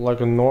 Like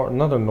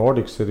not a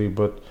Nordic city,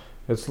 but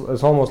it's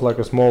almost like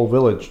a small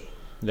village.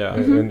 Yeah.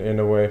 In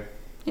a way.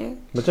 Yeah.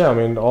 But yeah, I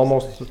mean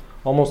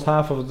almost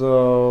half of the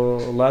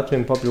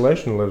Latvian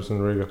population lives in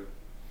Riga.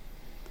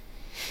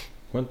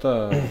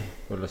 ¿Cuánta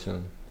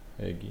población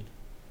hay aquí?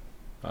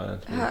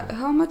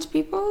 How much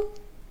people?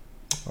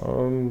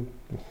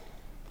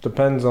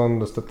 Depends on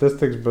the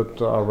statistics,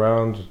 but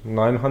around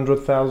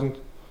 900,000.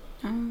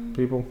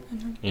 people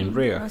In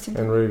Riga.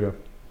 in Riga.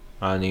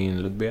 And in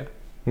Latvia?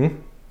 Hmm? In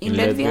In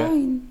Latvia,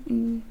 Latvia?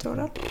 in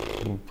total?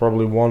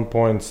 Probably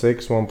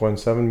 1.6,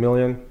 1.7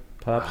 million,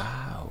 perhaps.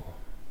 Wow.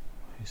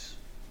 Es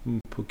un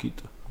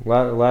poquito.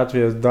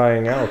 Latvia is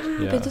dying out.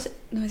 Pero entonces,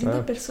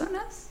 900 Ah.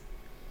 personas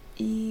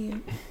y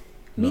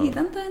No. 1000 y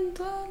tantas en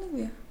toda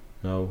Latvia.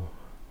 No.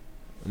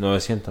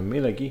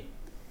 900.000 aquí.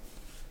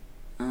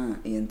 Ah,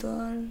 y en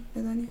toda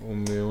Letonia.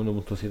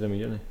 1.7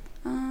 millones.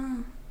 Ah.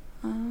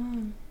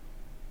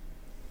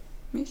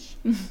 Mish.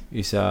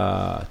 It's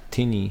a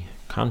teeny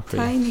country.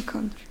 Tiny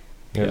country.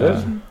 It Yeah.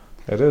 is.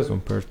 It is.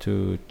 Compared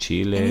to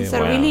Chile. And it's a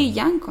well, really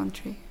young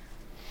country.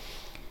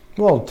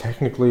 Well,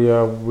 technically,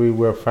 we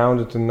were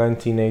founded in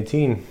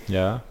 1918,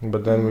 Yeah.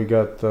 but then we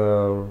got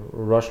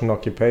Russian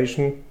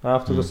occupation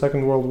after the Mm.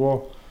 Second World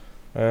War,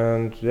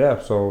 and yeah,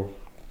 so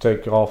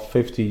take off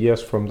 50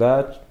 years from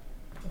that,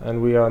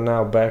 and we are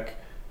now back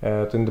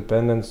at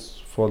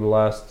independence for the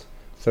last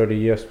 30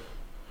 years.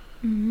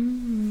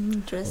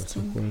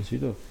 Interesting.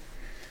 Jovencito.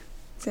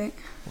 Sí.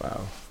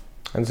 Wow.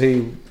 And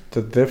see,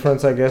 the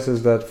difference, I guess,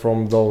 is that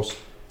from those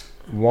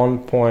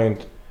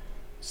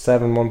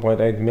 1.7,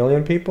 1.8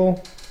 million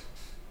people,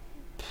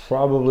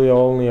 probably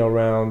only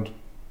around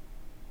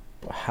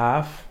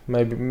half,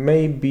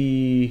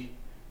 maybe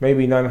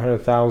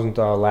 900,000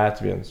 are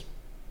Latvians.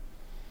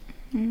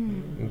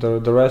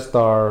 The rest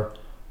are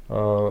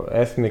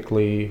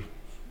ethnically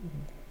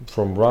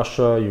from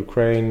Russia,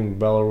 Ukraine,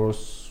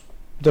 Belarus,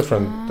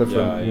 different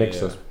Yeah,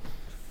 mixes.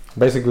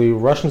 Basically,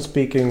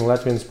 Russian-speaking,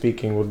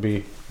 Latvian-speaking would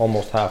be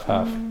almost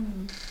half-half.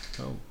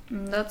 Oh.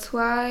 That's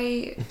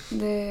why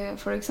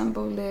for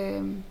example,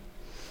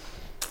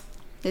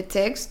 the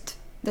text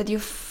that you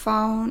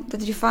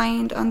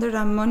find under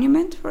a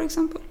monument, for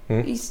example,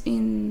 is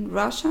in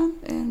Russian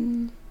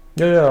and.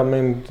 Yeah. I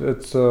mean,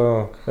 it's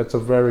a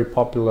very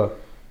popular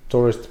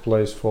tourist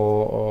place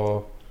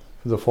for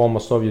the former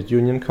Soviet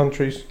Union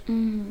countries,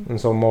 and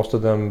so most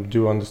of them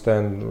do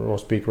understand or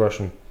speak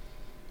Russian.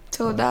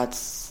 So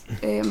that's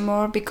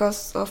more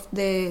because of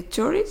the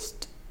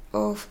tourist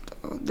of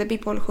the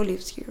people who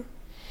lives here.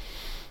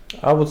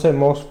 I would say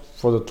most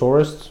for the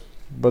tourists,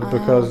 but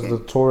because okay. the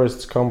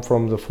tourists come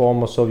from the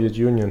former Soviet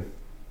Union,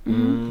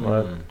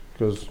 right?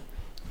 Because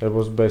it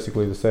was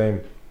basically the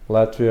same.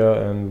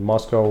 Latvia and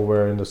Moscow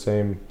were in the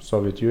same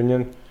Soviet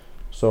Union,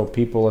 so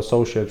people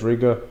associate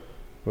Riga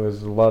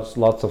with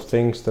lots of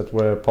things that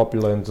were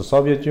popular in the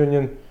Soviet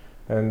Union,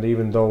 and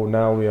even though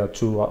now we are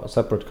two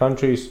separate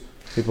countries,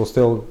 people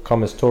still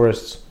come as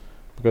tourists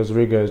because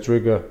Riga is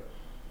Riga,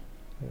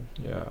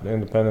 Yeah.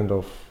 independent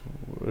of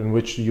in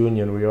which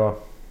union we are.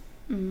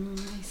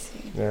 I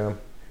see. Yeah.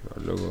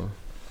 Logo.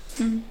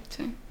 Sí.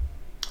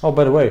 Oh,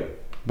 by the way,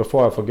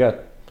 before I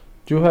forget,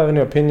 do you have any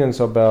opinions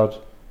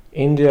about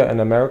India and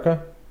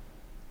America?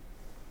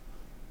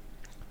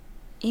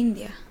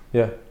 India.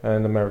 Yeah,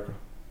 and America.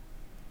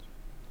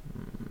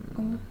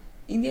 ¿Cómo?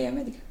 India y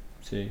América.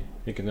 Sí.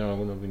 Hay que tener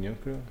alguna opinión,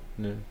 creo.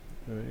 No.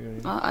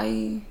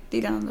 I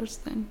didn't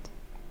understand.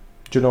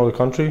 Do you know the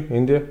country,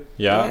 India?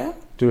 Yeah.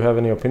 Do you have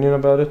any opinion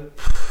about it?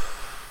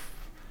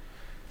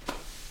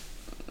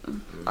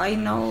 I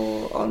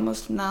know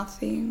almost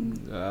nothing.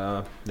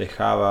 They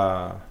have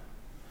a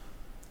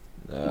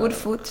Good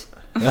food.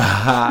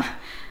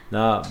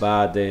 No,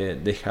 but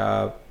they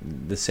have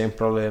the same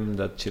problem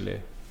that Chile.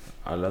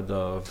 A lot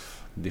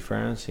of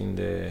difference in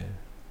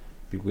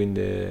between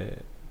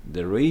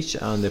the rich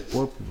and the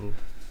poor people.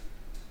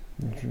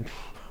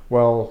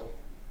 Well,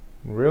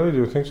 really? Do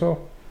you think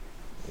so?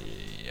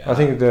 Yeah. I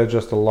think there are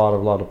just a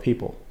lot of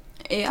people.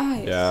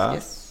 Yes. Yeah.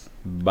 Yes.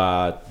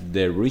 But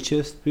the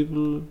richest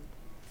people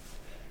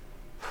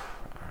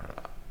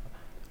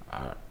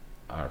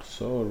are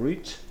so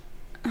rich,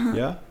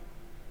 yeah,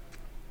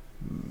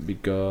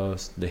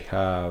 because they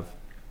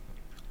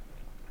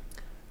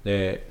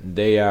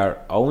are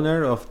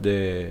owner of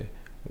the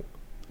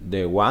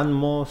one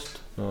most,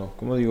 no,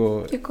 ¿cómo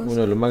digo? ¿Qué cosa?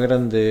 Uno de los más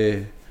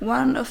grandes,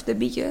 One of the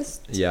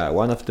biggest. yeah,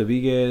 one of the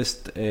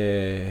biggest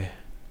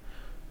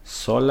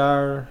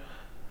solar,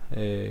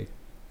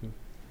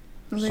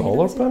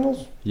 Solar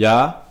panels?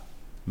 yeah,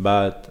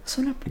 but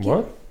Solar. ¿Qué?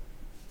 What?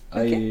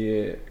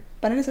 hay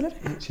 ¿Paneles solares?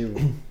 sí,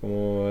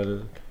 como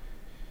el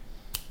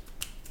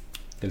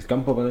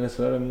campo de paneles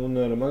solares,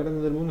 uno de los más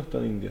grandes del mundo, está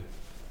en India.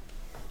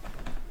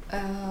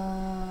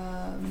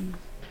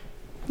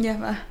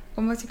 Ya,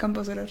 ¿cómo es el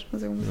campo solar? No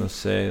sé cómo No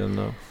se sé, don't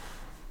know.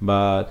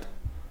 But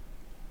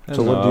I So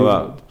don't what know do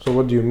about-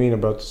 what do you mean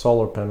about the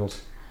solar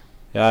panels?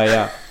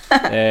 yeah.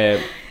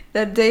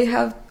 That they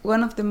have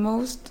one of the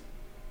most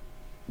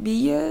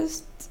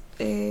biggest.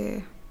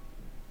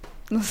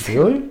 No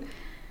sé.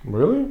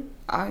 Really?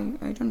 I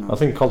don't know. I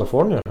think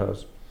California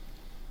has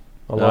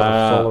a lot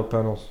of solar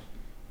panels.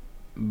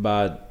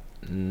 But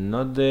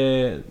not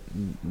the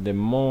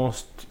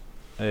most.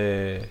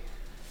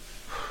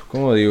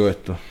 ¿Cómo digo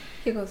esto?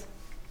 ¿Qué cosa?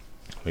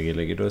 Porque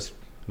le quiero decir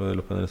lo de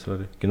los paneles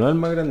solares. Que no es el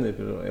más grande,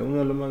 pero es uno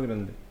de los más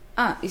grandes.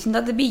 It's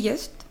not the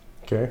biggest,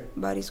 Okay.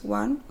 but it's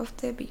one of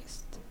the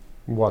biggest.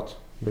 What?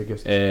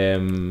 Biggest?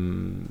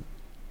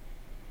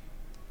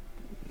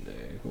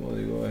 ¿cómo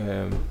digo?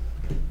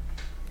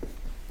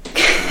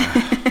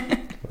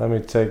 Let me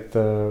take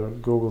the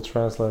Google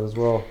Translate as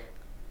well.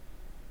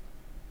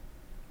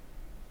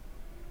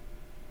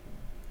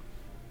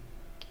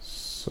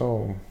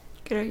 So.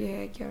 Creo que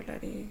hay que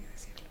hablar y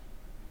decirlo.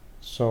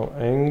 So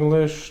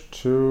English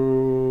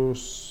to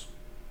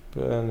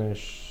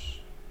Spanish.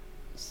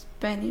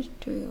 Spanish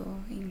to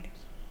English.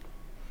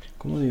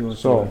 ¿Cómo digo?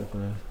 So,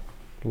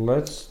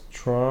 let's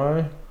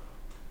try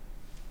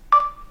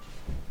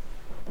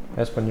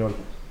español.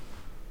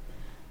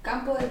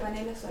 Campo de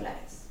paneles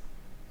solares.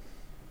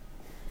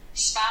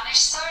 Spanish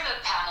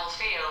solar panel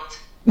field.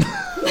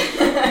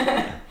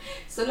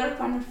 Solar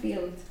panel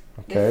field.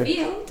 Okay. The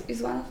field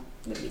is one of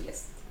the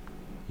biggest.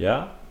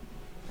 Yeah.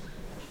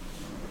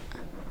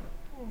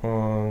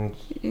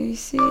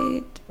 Is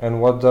it?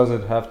 And what does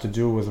it have to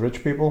do with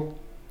rich people?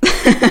 ¿Y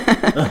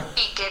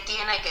qué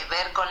tiene que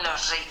ver con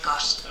los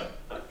ricos?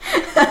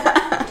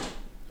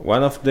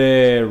 One of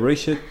the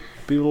richest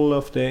people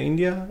of the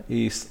India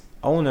is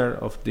owner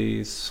of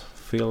this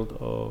field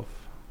of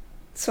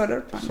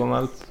Solar panel.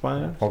 solar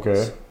panel.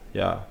 Okay.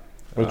 Yeah.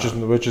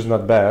 Which is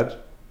not bad,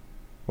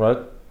 right?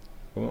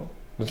 ¿Cómo?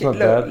 It's not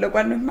bad. Lo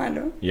cual no es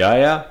malo.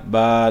 Yeah,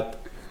 but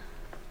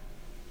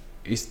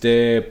it's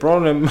the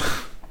problem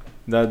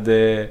that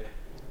the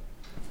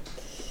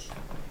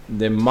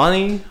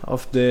money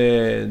of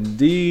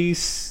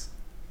this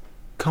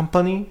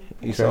company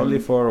is Okay. only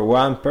for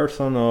one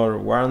person or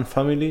one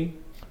family.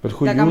 But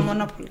who La use,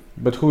 Monopoly.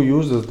 But who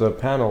uses the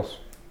panels?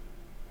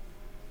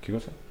 ¿Qué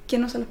cosa?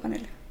 ¿Quién usa los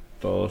paneles?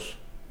 Todos.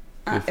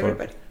 Ah, Before.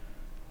 everybody.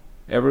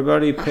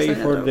 Everybody Ah, pay soy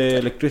for la the traductora.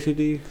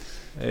 electricity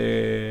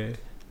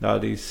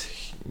that is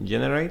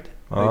generated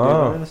by the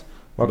Ah, panels.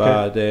 Okay.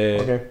 But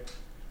Okay.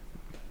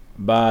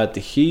 but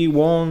he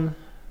won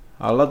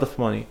a lot of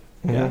money.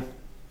 Mhm. Yeah.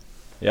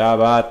 Yeah,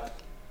 but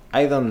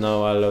I don't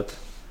know a lot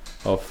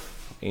of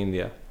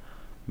India.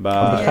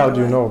 But But how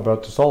do you know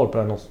about the solar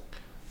panels?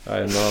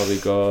 I know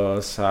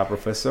because a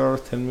professor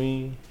tell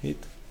me it.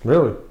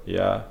 Really?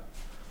 Yeah.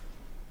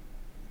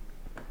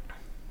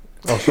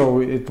 Oh, so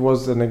it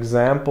was an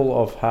example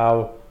of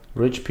how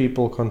rich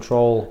people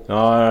control.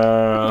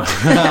 No.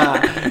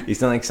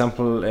 It's an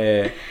example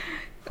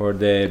for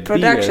the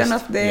Production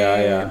biggest. of the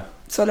Yeah.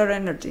 solar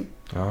energy.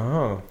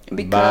 Ah.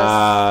 Because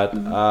But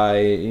I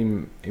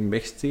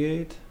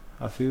investigate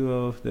a few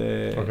of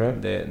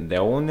the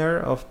owner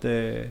of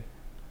the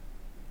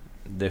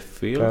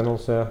field.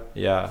 Panels, yeah.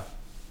 Yeah,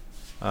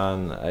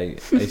 and I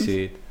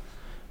see it.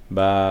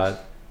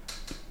 But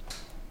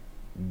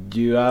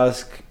you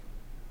ask.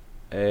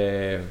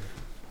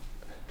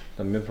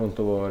 También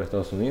preguntó por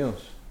Estados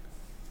Unidos,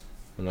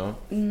 ¿no?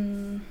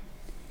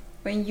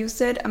 When you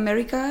said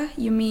America,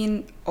 you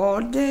mean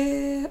all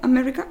the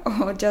America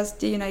or just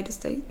the United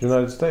States?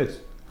 United States.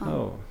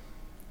 Oh.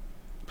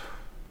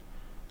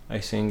 I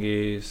think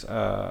is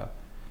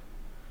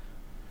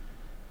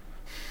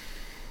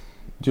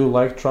Do you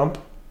like Trump?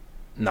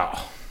 no,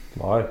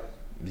 Why?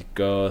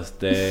 because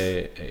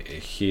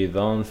he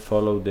don't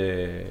follow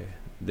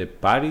the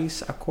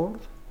Paris Accord.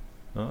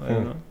 No, I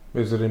don't know.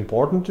 Is it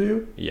important to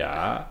you?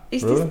 Yeah.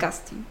 It's Really?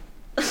 disgusting.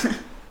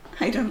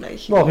 I don't like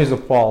him. Well, he's a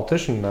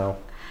politician now.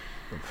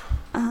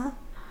 Uh-huh.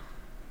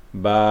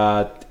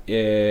 But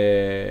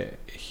dile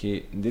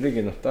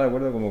que no está de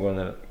acuerdo como con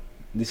el.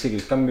 Dice que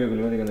el cambio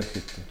climático no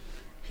existe.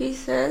 He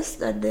says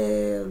that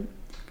the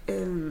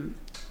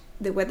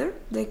weather,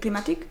 the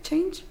climatic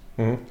change,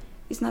 Hmm.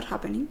 is not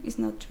happening. It's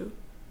not true.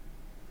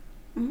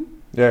 Mhm.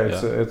 Yeah,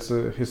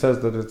 Yeah. he says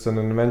that it's an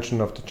invention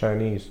of the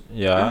Chinese.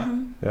 Yeah. Uh-huh.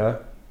 Yeah.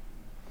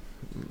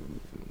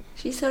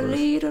 She's a Pues-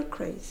 little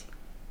crazy.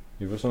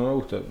 Y por eso no me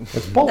gusta.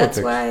 It's politics.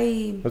 That's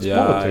why That's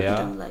Yeah, politics. yeah. I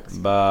don't like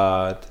it.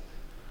 But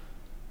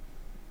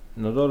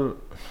no todo.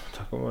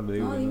 ¿Cómo le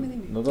digo? No, dime,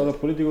 dime. No todos los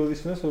políticos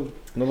dicen eso.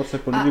 No por ser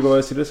político va a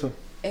decir eso.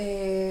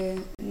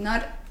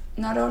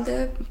 Not all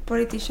the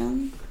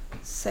politicians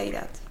say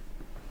that.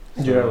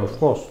 Yeah, of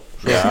course.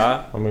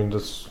 Yeah. I mean,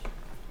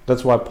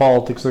 that's why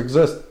politics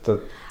exists. That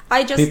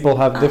I just people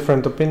have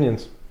different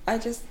opinions. I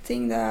just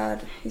think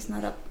that he's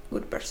not a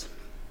good person.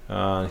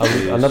 And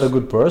Another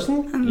good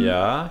person?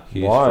 Yeah,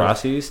 he's Why?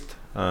 racist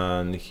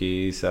and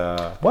he's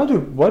Why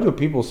do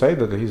people say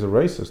that he's a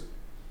racist?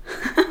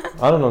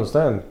 I don't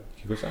understand.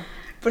 ¿Qué cosa?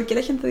 ¿Por qué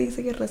la gente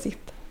dice que es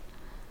racista?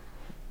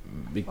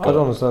 I don't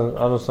understand.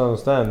 I don't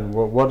understand.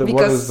 What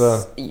is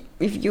the?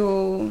 If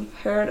you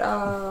heard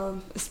a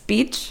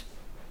speech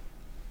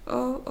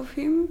of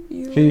him,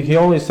 He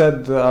only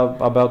said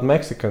about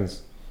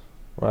Mexicans,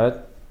 right?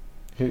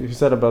 He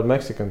said about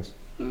Mexicans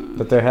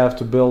that they have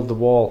to build the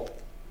wall.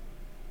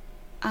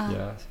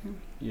 Ya.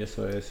 Y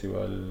eso es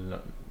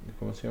igual.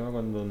 ¿Cómo se llama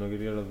cuando no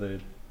quería los de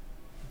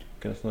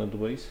que no son de tu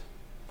país?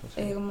 ¿Cómo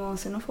se llama? como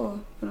xenófobo,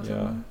 no sé Yeah.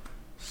 cómo- no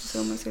sé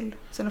cómo decirlo,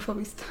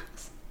 xenofobista.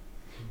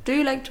 Do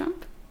you like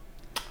Trump?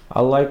 I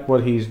like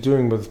what he's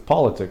doing with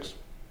politics.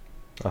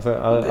 I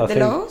The think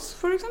laws,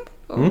 for example,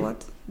 or Hmm?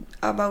 what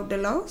about the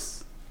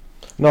laws?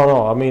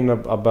 no. I mean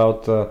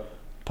about the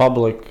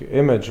public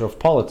image of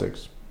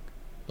politics.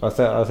 I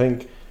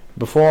think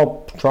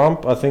before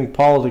Trump, I think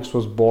politics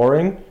was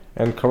boring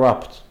and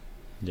corrupt.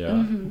 Yeah.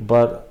 Mhm.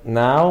 But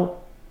now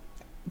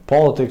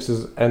politics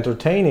is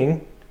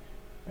entertaining,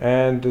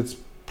 and it's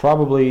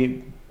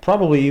probably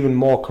even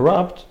more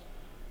corrupt,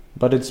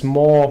 but it's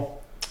more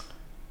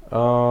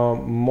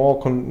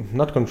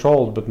not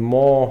controlled, but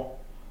more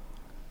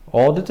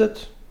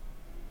audited,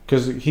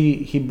 because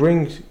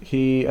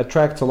he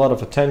attracts a lot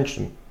of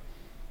attention.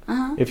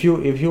 Uh-huh. If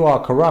you are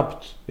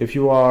corrupt, if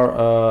you are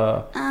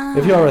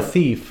a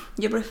thief,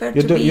 You prefer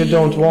you to be... you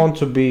don't want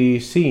to be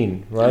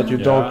seen, right? You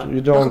Uh-huh.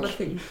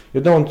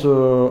 don't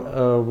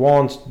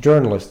want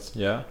journalists,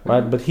 Yeah.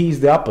 right? But he's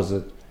the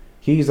opposite.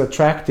 He's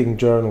attracting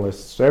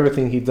journalists to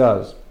everything he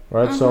does,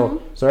 right? Uh-huh.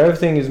 So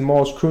everything is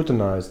more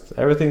scrutinized.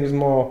 Everything is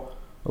more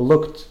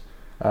looked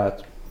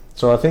at.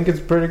 So I think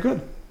it's pretty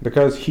good,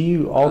 because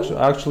he also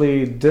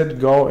actually did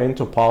go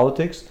into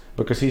politics,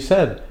 because he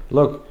said,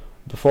 look,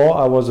 before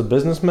I was a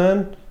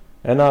businessman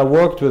and I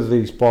worked with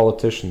these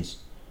politicians.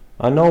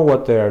 I know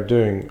what they are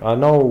doing. I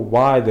know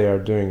why they are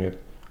doing it.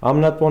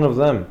 I'm not one of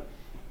them,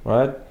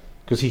 right?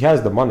 Because he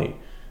has the money.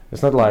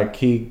 It's not like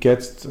he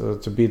gets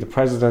to be the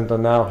president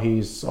and now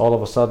he's all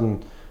of a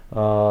sudden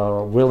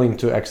willing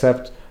to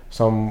accept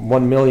some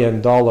 $1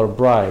 million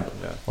bribe,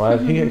 Yeah. right?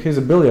 He's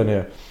a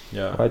billionaire,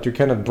 Yeah. right? You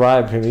cannot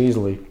bribe him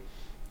easily,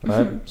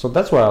 right? So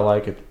that's why I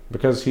like it,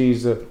 because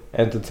he's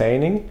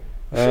entertaining,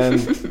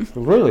 and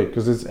really,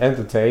 because it's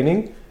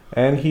entertaining,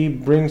 and he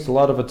brings a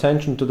lot of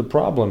attention to the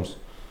problems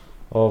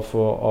of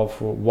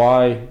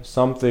why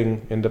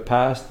something in the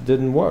past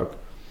didn't work.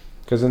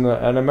 Because in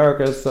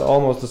America, it's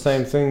almost the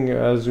same thing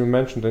as you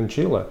mentioned in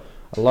Chile.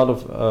 A lot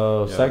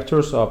of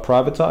sectors are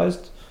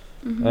privatized,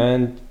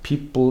 and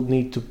people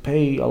need to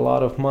pay a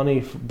lot of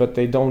money, but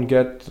they don't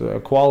get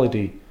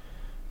quality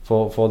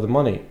for the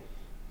money,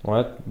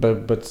 right?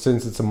 But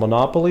since it's a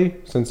monopoly,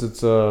 since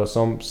it's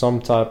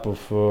some type of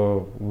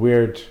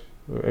weird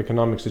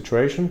economic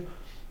situation,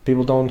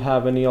 people don't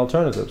have any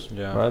alternatives,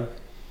 right?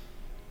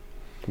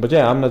 But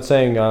yeah, I'm not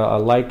saying I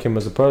like him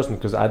as a person,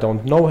 because I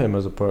don't know him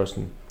as a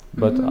person.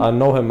 But I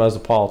know him as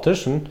a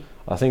politician.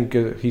 I think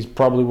he's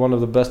probably one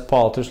of the best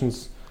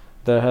politicians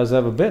there has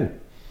ever been.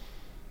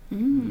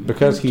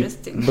 Because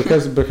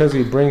because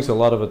he brings a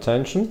lot of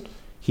attention.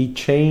 He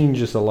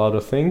changes a lot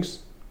of things.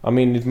 I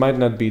mean, it might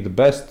not be the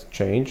best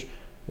change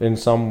in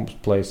some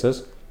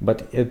places,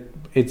 but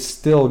it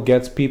still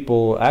gets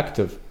people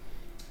active,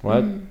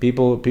 right?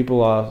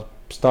 People are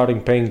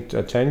starting paying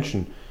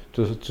attention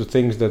to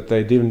things that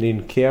they didn't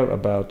even care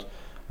about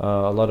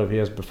a lot of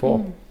years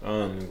before.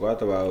 And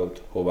what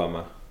about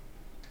Obama?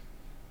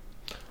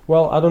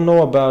 Well, I don't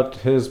know about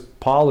his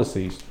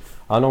policies.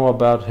 I know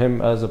about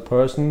him as a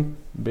person,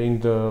 being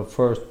the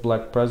first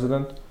black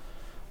president,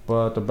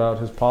 but about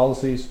his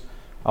policies,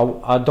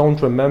 I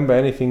don't remember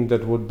anything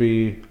that would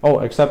be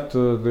except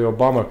the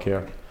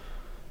Obamacare.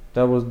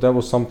 That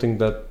was something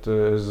that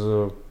is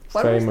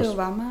what famous. Was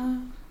the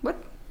Obama? What?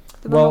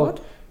 The Obama Well,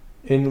 what?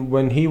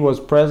 when he was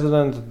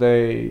president,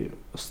 they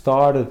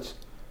started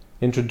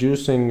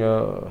introducing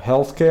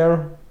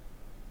healthcare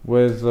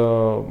with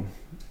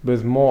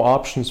more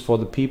options for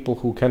the people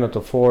who cannot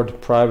afford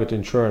private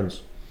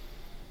insurance.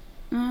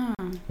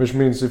 Which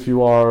means if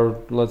you are,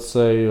 let's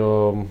say,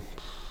 on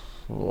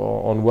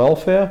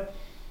welfare,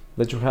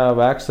 that you have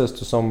access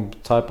to some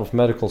type of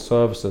medical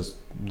services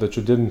that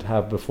you didn't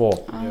have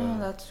before.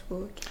 That's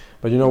good.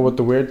 But you know what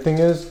the weird thing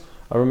is?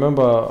 I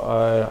remember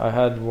I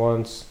had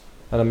once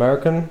an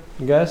American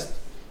guest,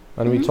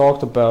 and we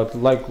talked about,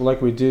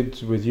 like we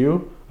did with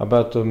you,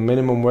 about the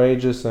minimum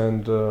wages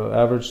and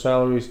average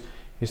salaries.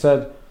 He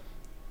said,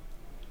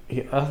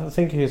 I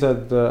think he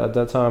said at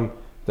that time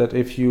that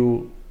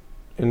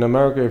in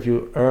America, if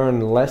you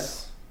earn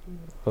less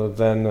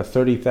than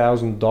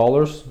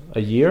 $30,000 a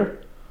year,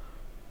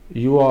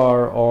 you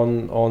are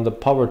on the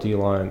poverty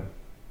line.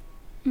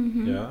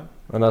 Yeah.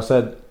 And I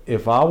said,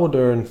 if I would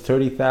earn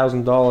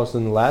 $30,000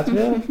 in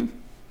Latvia,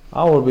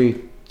 I would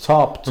be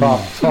top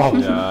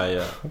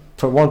Yeah,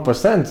 for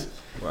 1%.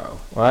 Wow.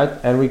 Right?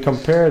 And we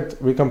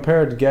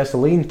compared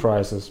gasoline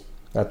prices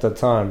at that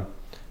time,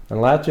 and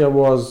Latvia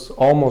was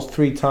almost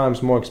 3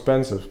 times more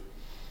expensive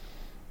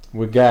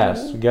with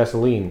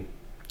gasoline,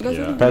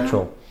 Gasolina.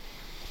 petrol.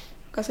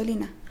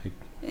 Gasolina.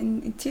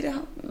 En Chile,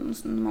 no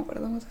me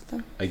acuerdo cuánto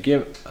está. Aquí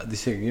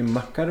dice que es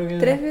más caro que...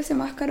 3 veces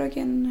más caro que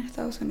en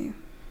Estados Unidos.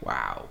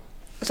 Wow.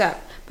 O sea,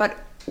 but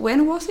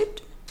when was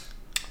it?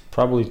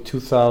 Probably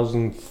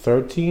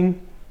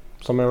 2013,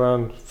 somewhere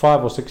around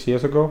 5 or 6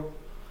 years ago.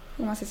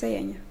 Como hace 6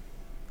 años.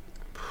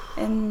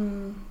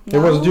 And It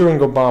was now- during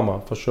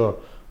Obama for sure,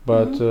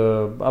 but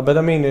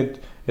I mean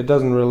it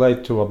doesn't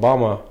relate to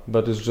Obama,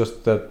 but it's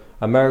just that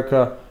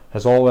America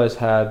has always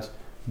had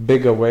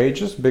bigger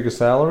wages, bigger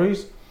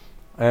salaries,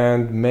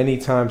 and many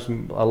times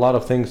a lot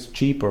of things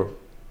cheaper,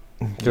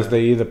 because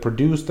they either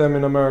produce them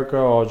in America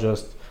or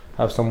just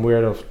have some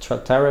weird of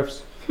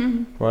tariffs,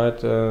 right?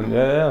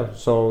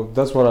 So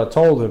that's what I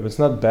told him. It's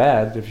not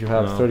bad if you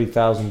have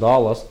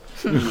 $30,000,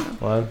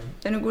 right?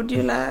 Then would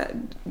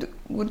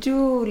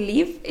you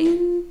live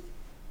in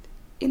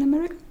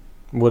America?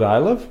 Would I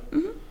live?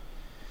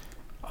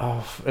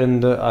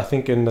 I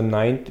think in the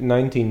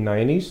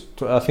 1990s,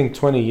 I think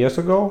 20 years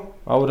ago,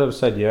 I would have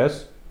said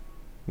yes.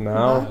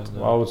 Now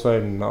But- I would say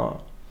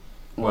no.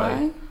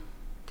 Why?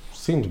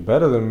 Seems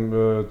better than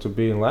to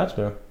be in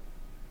Latvia.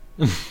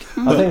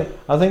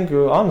 I think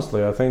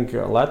honestly, I think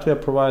Latvia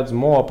provides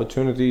more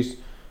opportunities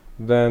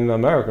than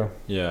America.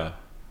 Yeah.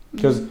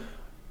 Because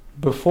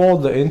before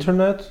the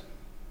internet,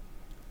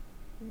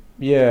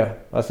 yeah,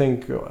 I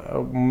think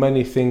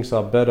many things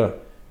are better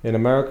in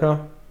America.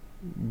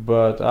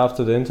 But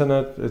after the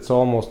internet, it's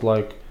almost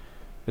like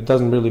it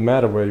doesn't really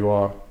matter where you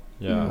are,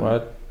 Yeah.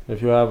 right?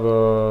 If you have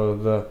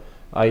the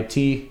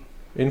IT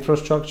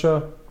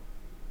infrastructure,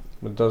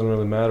 it doesn't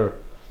really matter.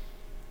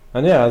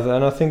 And yeah,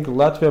 and I think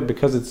Latvia,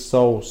 because it's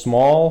so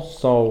small,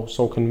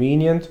 so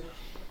convenient,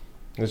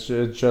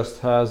 it just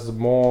has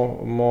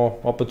more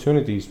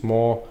opportunities,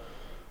 more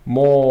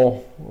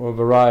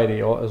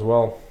variety as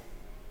well.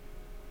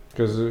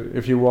 Because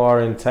if you are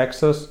in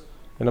Texas,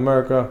 in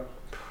America,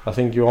 I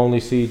think you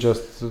only see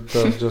just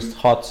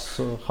hot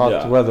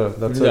Yeah. weather.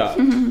 That's Yeah.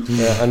 it.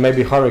 Yeah, and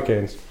maybe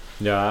hurricanes.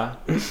 Yeah.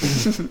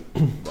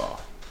 Wow.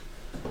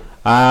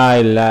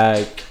 I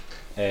like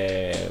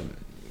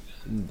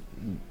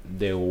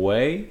the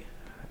way.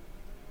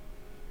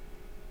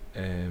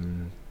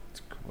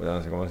 Bueno,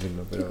 no sé cómo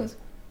decirlo, pero Chicos.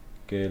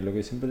 que lo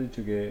que siempre he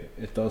dicho que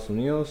Estados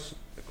Unidos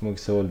como que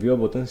se volvió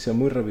potencia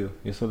muy rápido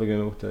y eso es lo que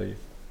me gusta de ellos.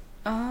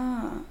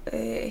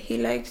 He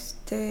likes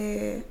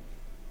the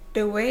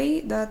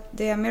way that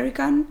the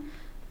American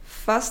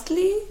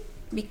fastly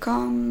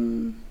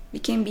became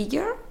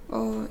bigger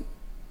or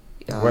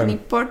an When?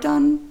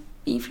 important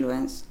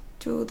influence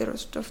to the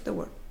rest of the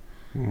world.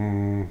 I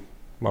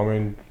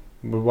mean,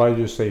 but why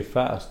do you say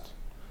fast?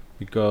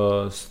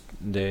 Because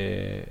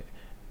the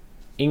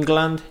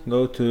England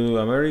go to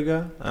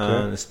America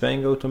and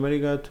Spain go to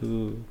America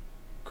to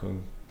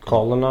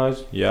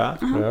Colonize? yeah,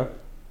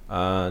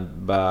 Uh-huh.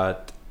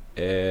 but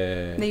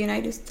The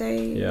United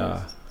States.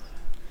 yeah,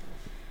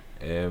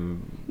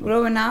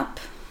 Growing up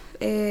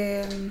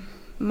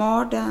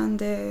more than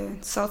the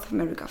South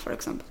America, for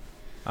example.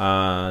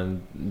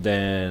 and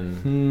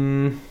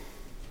then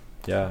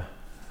yeah,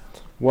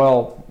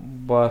 Well,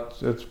 but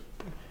it's.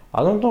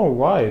 I don't know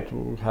why it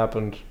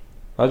happened.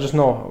 I just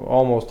know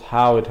almost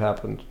how it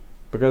happened.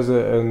 Because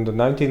in the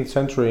 19th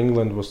century,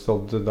 England was still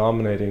the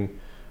dominating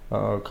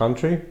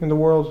country in the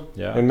world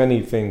yeah, in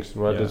many things.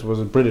 Right, Yeah. it was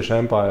a British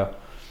Empire.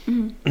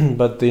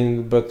 but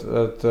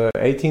at the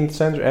 18th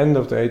century, end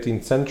of the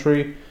 18th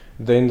century,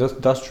 the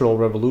Industrial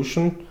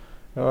Revolution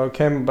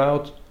came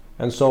about,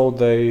 and so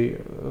they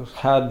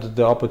had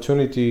the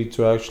opportunity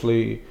to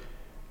actually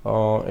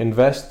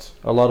invest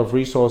a lot of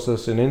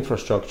resources in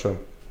infrastructure.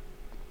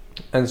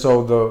 And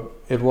so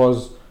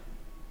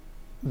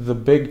the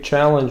big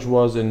challenge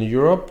was in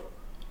Europe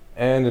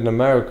and in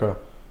America,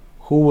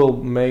 who will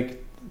make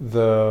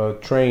the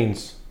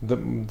trains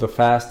the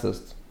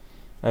fastest.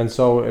 And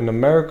so in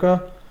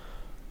America,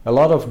 a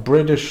lot of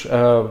British,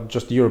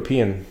 just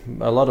European,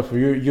 a lot of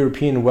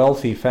European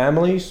wealthy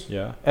families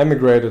yeah,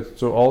 emigrated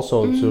to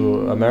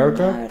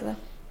America La verdad.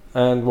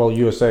 and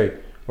USA,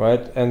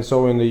 right? And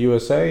so in the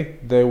USA,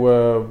 they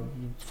were,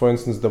 for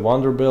instance, the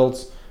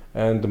Vanderbilts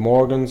and the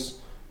Morgans.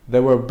 They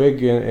were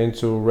big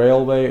into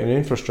railway and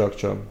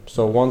infrastructure.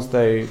 So once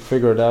they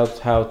figured out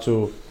how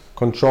to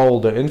control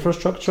the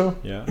infrastructure,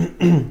 yeah,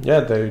 yeah,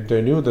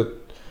 they knew that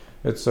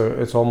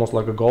it's almost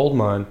like a gold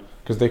mine,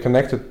 because they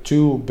connected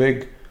two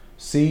big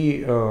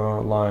sea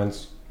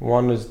lines.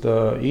 One is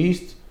the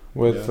east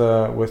with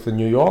the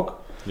New York,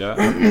 yeah,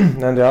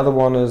 and the other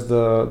one is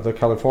the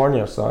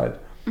California side.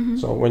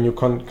 So when you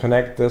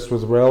connect this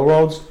with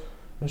railroads,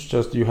 it's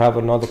just you have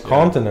another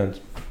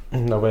continent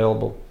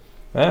available.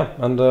 Yeah,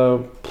 and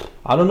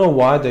I don't know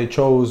why they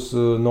chose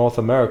North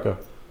America.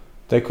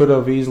 They could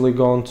have easily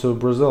gone to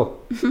Brazil,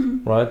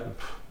 right?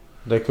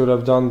 They could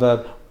have done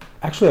that.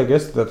 Actually, I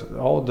guess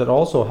that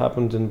also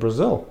happened in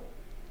Brazil,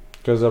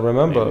 because I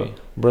remember Maybe.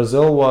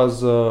 Brazil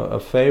was a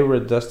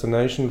favorite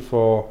destination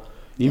for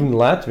even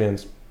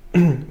Latvians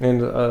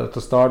at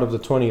the start of the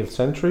 20th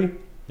century.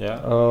 yeah.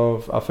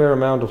 A fair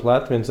amount of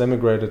Latvians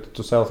emigrated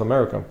to South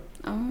America.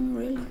 Oh,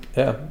 really?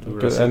 Yeah,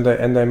 Brazil.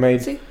 and they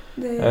made See,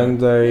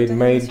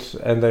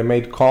 they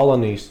made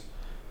colonies,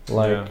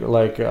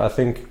 like I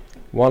think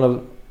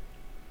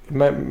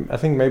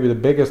maybe the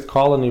biggest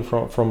colony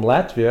from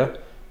Latvia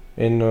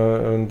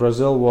in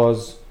Brazil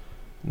was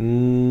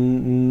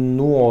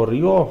Nuevo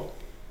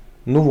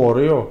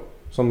Rio,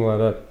 something like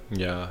that.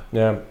 Yeah,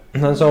 Yeah,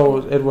 and so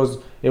it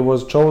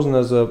was chosen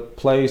as a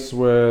place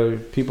where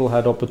people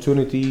had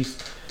opportunities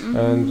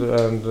and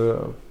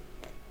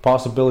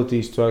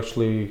possibilities to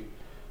actually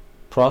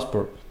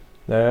prosper.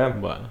 Yeah.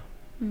 well,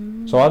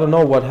 So I don't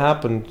know what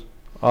happened,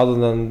 other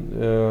than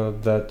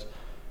that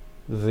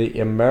the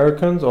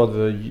Americans or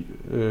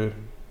the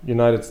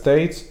United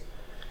States,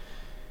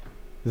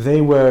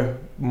 they were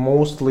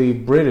mostly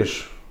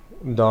British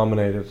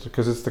dominated,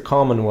 because it's the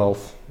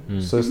Commonwealth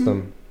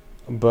system.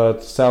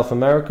 But South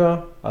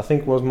America, I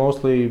think, was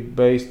mostly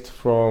based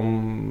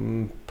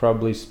from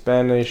probably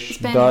Spanish.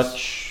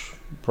 Dutch,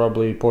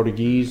 probably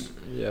Portuguese,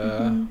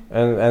 Yeah.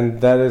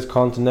 and that is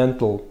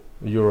continental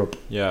Europe.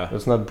 Yeah.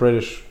 It's not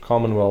British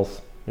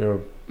Commonwealth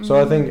Europe. So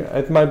I think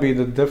it might be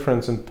the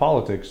difference in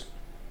politics.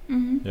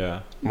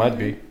 Yeah. Might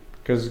be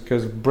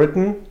because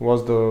Britain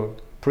was the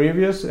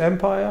previous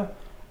empire,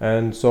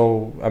 and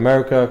so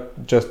America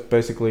just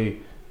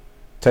basically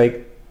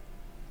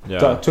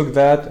Yeah. took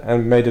that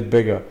and made it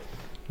bigger,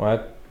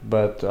 right?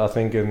 But I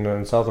think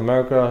in South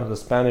America, the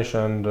Spanish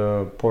and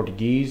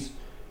Portuguese,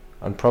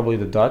 and probably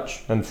the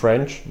Dutch and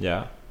French,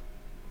 Yeah.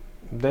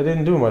 they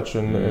didn't do much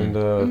in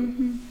the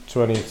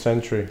 20th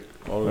century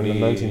or in the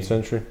 19th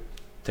century.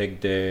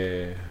 Take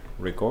the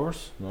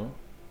recourse, no?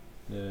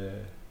 The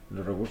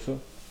recurso.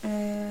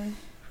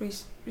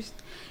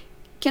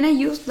 Can I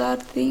use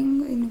that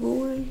thing in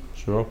Google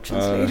Sure.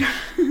 Translator?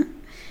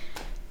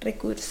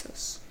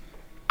 Recursos.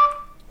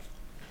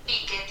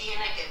 ¿Y qué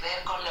tiene que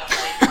ver con los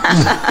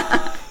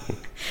recursos?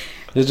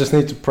 You just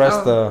need to press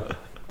the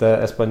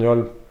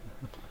español.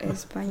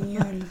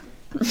 Español.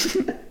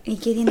 ¿Y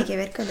qué tiene que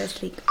ver con los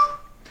ricos?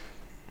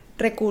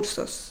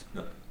 Recursos.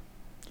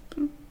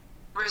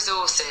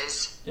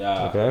 Resources.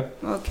 Yeah. Okay.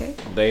 Okay.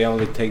 They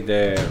only take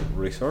the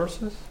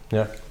resources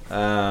Yeah.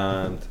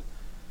 and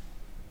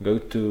go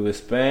to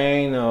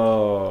Spain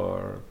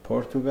or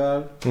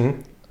Portugal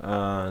Mhm.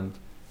 and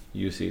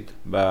use it.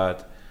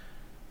 But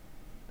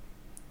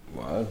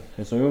well,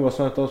 eso mismo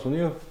pasó en Estados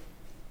Unidos.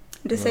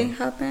 The same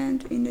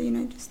happened in the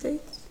United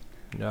States.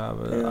 Yeah,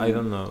 but I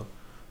don't know.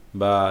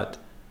 But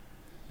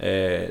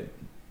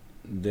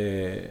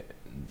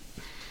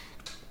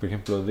por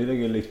ejemplo, dile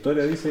que la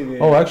historia dice que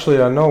Oh, actually,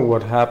 I know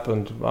what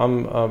happened.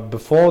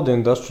 Before the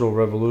Industrial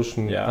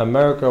Revolution, Yeah.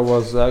 America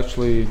was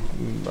actually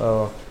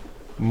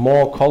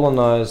more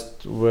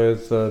colonized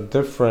with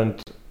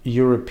different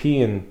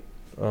European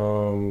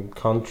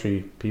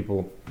country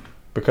people,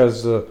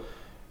 because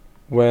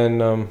when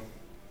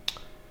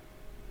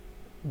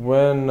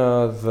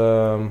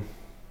the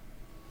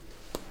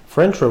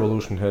French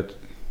Revolution hit,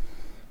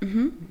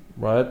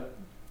 right?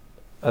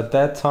 At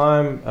that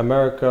time,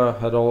 America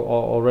had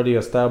already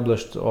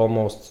established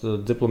almost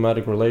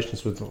diplomatic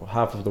relations with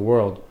half of the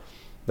world.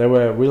 They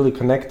were really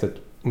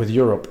connected with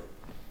Europe,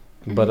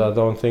 but I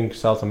don't think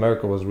South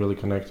America was really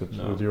connected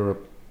No. with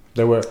Europe.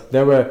 They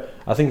were.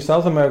 I think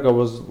South America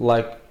was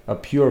like a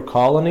pure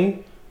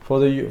colony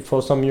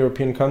for some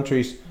European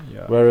countries,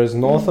 yeah. whereas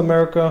North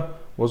America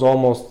was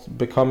almost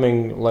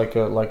becoming like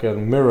a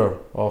mirror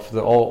of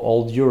the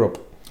old Europe.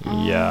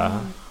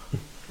 Yeah.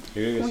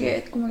 Yo creo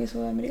que sí. Como que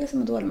Sudamérica se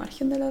mantuvo al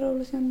margen de la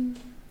revolución.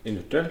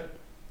 ¿Industrial?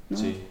 ¿No?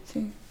 Sí.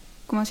 Sí.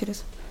 ¿Cómo decir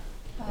eso?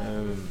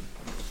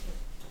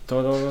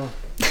 Todo.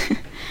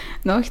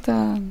 No,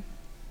 está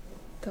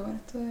bueno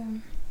esto de...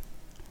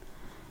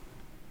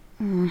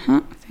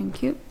 Ajá,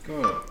 thank you.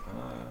 ¿Cómo?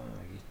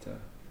 Aquí está.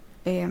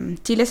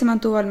 Chile se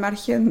mantuvo al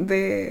margen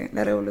de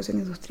la revolución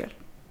industrial.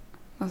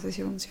 No sé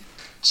si funciona.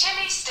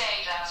 Chile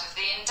stayed out of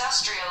the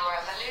Industrial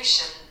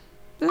Revolution.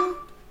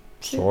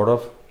 Sí. Sort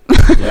of.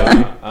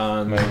 Yeah.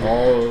 And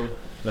all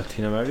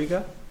Latin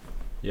America?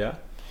 Yeah.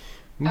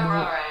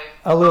 Aurora.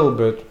 A little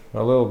bit.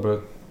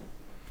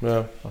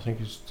 Yeah, I think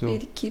it's still.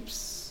 It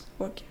keeps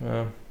working.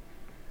 Yeah.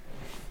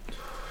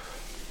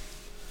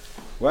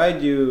 Why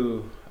do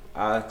you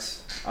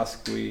ask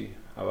me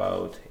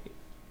about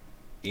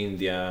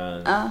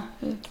Indian? Yeah.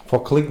 For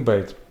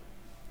clickbait,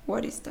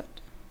 What is that?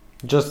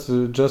 just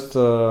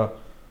to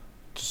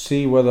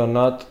see whether or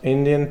not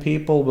Indian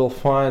people will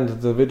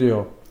find the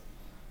video.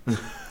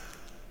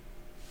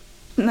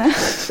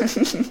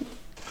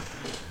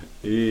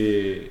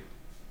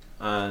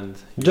 And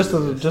Just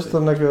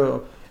like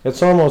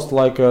it's almost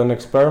like an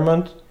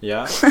experiment.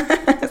 yeah.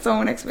 So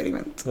an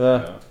experiment.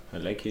 Yeah. I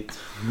like it.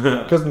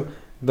 Because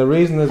the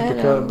reason is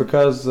Hello.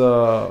 because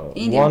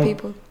Indian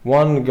people.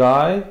 one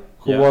guy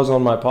who Yeah. was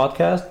on my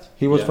podcast,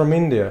 he was Yeah. from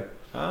India,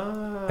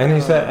 and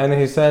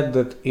he said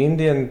that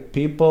Indian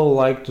people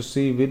like to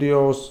see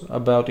videos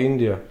about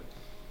India.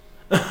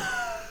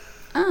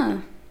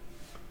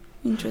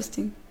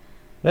 Interesting.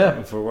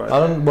 Yeah, For what? I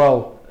don't.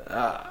 Well,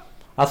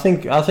 I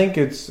think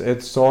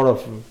it's sort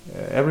of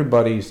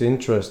everybody's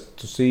interest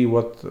to see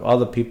what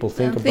other people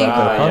think about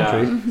their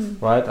country,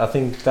 right? I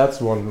think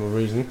that's one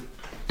reason.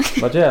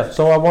 But yeah,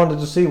 so I wanted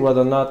to see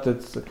whether or not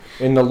it's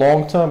in the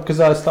long term, because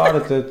I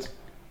started it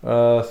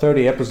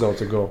 30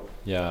 episodes ago.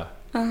 Yeah.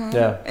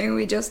 Yeah. And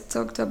we just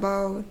talked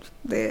about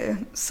the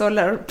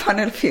solar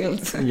panel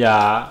fields.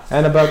 Yeah.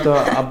 And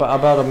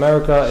about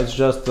America, it's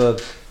just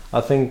that I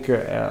think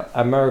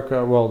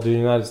America, well, the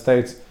United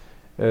States,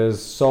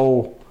 is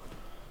so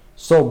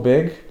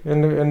big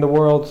in the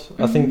world.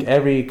 I think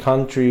every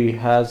country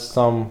has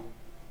some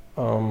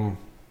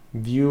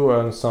view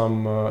and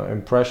some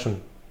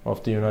impression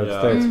of the United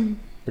States,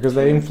 because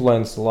they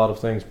influence a lot of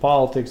things: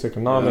 politics,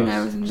 economics,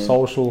 Yeah.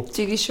 social,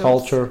 TV shows,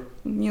 culture.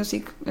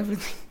 music,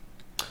 everything.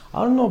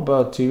 I don't know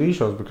about TV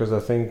shows, because I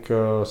think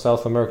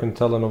South American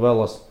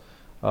telenovelas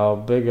are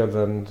bigger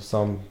than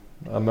some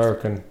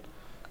American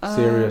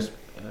series.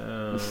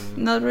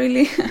 Not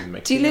really.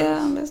 Mexican? Chile,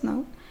 unless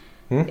no.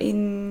 Hmm?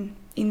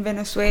 In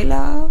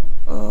Venezuela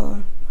or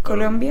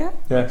Colombia,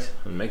 Yes.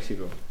 And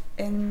Mexico.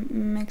 en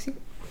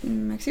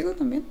México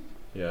también.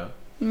 Yeah.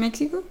 In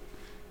Mexico,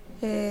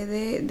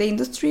 the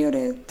industry of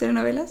the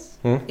telenovelas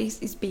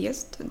is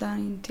biggest than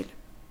in Chile.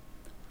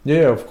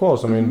 Yeah, of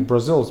course. I mean, Mhm.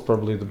 Brazil is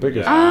probably the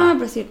biggest. Yeah.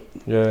 Brazil.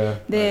 Yeah,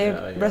 The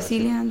yeah,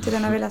 Brazilian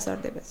telenovelas are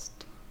the best.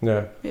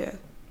 yeah. Yeah.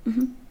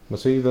 Mm-hmm. But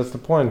see, that's the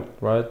point,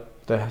 right?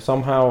 They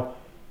somehow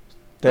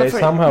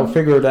Mhm.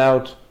 figured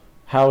out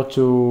how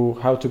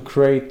to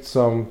create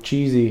some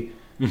cheesy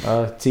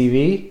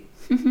TV,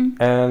 Mm-hmm.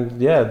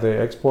 and yeah, they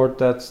export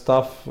that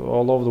stuff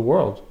all over the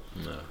world.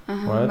 No.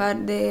 Right.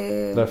 But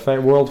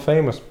They're world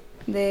famous.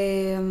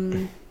 the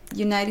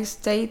United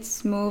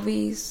States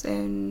movies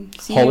and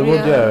series.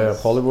 Hollywood, yeah,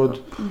 Hollywood.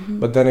 Mhm.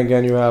 But then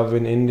again, you have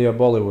in India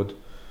Bollywood.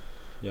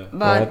 Yeah.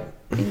 But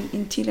right?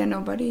 in Chile,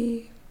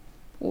 nobody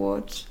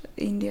watch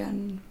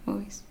Indian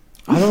movies.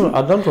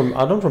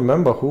 I don't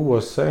remember who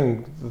was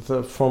saying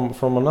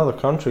from another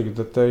country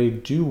that they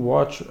do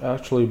watch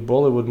actually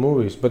Bollywood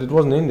movies, but it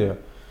wasn't India.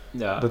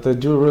 Yeah. That they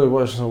do really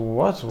watch. So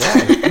what?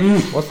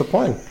 Why? What's the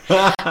point?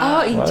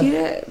 In What?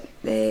 Chile,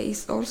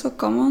 it's also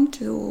common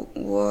to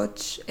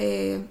watch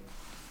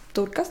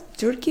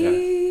Turkey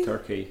Yeah.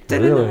 Turkey.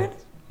 telenovelas.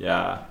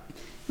 Yeah.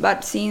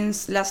 But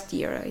since last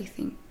year, I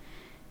think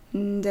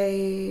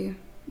they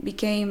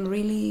became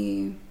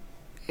really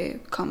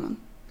common.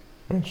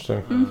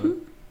 Interesting. Mhm.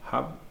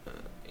 Have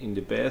in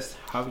the best,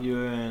 have you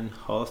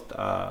host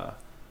a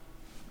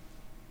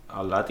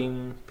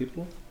Latin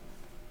people?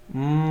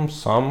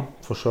 Some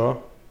for sure.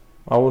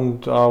 I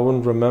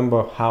wouldn't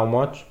remember how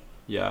much,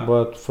 Yeah.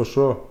 but for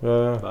sure,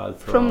 yeah. But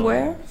From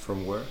where?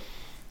 From where?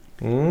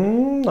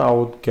 I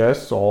would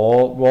guess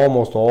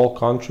almost all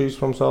countries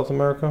from South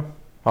America.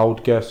 I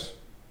would guess,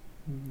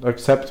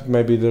 except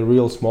maybe the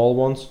real small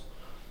ones.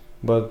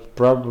 But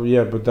probably,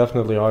 yeah, but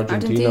definitely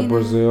Argentina.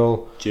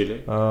 Brazil,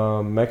 Chile.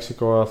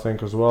 Mexico, I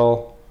think as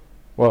well.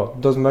 Well,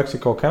 does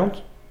Mexico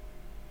count?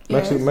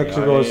 Yes.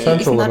 Mexico is Yeah.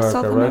 Central It's not America,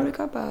 South right?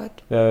 America,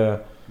 but Yeah.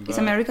 it's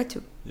America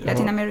too. Yeah.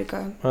 Latin America.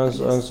 And, yes.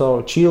 and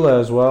so Chile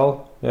as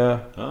well. Yeah.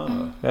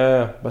 Ah,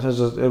 Yeah. But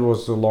it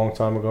was a long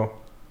time ago.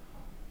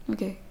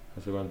 Okay.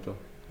 hace cuánto?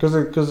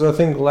 Because I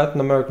think Latin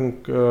American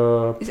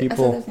Is it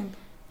people hace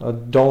tiempo?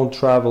 don't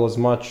travel as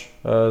much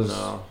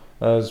No.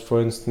 as,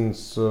 for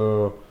instance,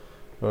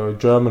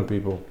 German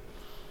people,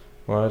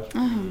 right?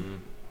 Mm,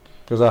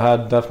 Because I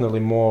had definitely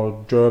more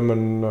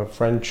German,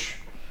 French.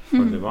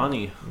 for the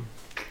money.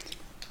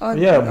 Or-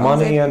 Yeah, or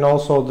money the- and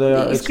also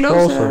it's it's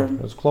closer. closer.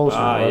 It's closer.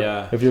 right?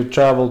 Yeah. If you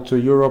travel to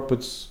Europe,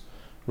 it's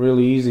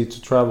really easy to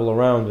travel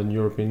around in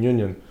European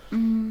Union,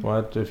 Mhm.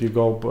 right? If you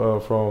go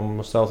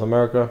from South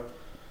America,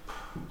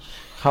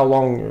 how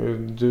long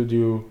do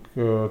you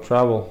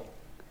travel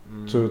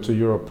to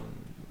Europe?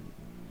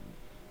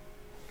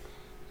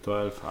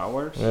 12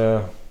 hours?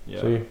 Yeah.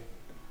 Yeah. See.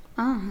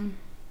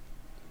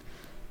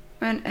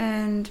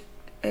 And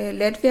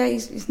Latvia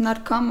is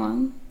not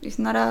common. It's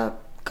not a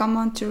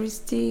common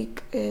touristic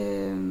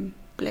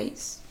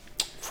place.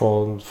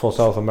 For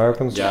South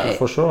Americans, Yeah.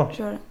 for sure.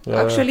 Sure.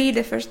 Yeah. Actually,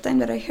 the first time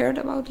that I heard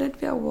about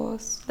Latvia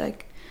was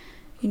like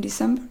in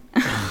December.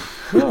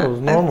 Yeah, it was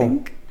I normal.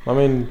 think. I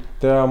mean,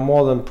 there are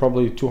more than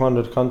probably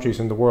 200 countries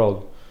in the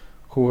world.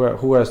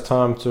 Who has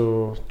time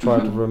to try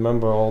to Mhm.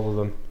 remember all of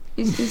them?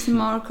 It's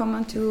more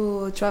common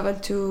to travel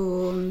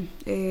to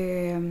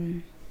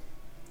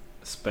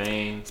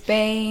Spain,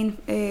 Spain,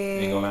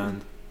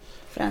 England.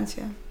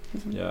 Francia,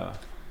 Yeah.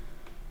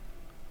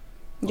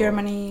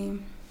 Germany.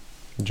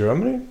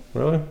 Germany,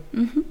 really?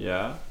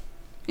 Yeah.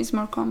 It's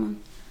more common.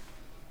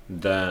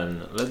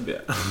 Then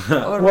Latvia.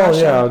 Or Well,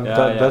 Russia.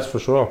 yeah, Yeah. that's for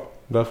sure.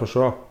 That's for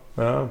sure.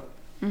 Yeah.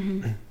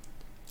 Mhm.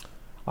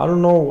 I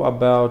don't know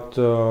about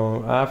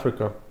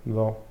Africa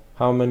though.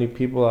 How many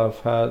people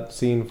I've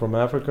seen from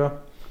Africa?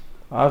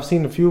 I've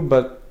seen a few,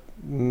 but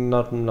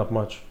not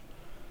much.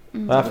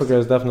 Mm. Africa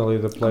is definitely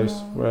the place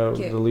Como where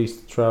que- the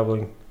least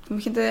traveling. Como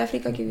gente de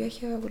África que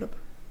viaja a Europa.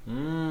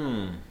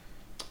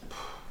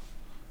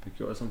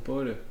 Porque ahora son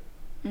pobres,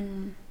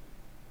 Mm.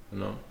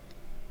 ¿no?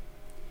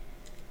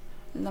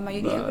 La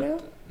mayoría, But creo.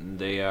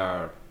 they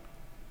are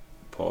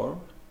poor.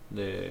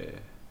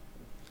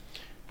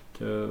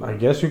 I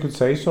guess you could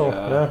say so.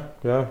 Yeah.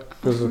 Yeah.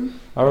 Because Mhm.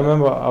 I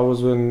remember I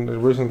was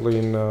recently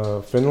in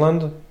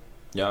Finland,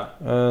 Yeah.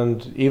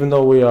 and even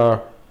though we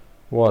are,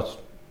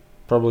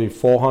 probably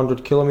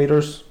 400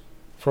 kilometers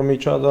from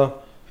each other,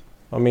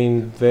 I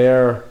mean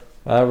their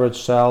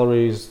average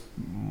salary is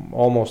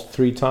almost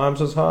 3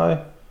 times as high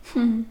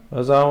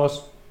as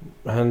ours,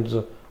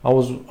 and I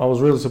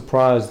was really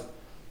surprised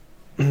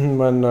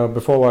when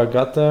before I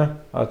got there,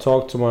 I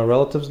talked to my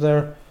relatives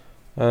there,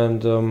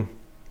 and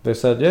they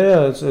said,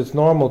 yeah, it's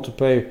normal to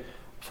pay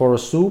for a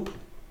soup,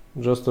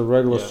 just a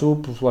regular Yeah.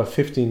 soup of like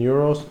 15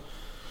 euros.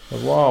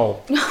 Like, wow.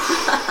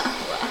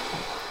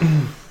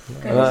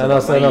 And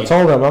I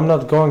told them I'm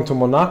not going to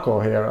Monaco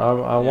here.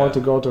 I want to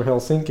Yeah. go to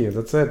Helsinki.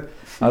 That's it.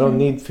 I don't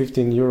need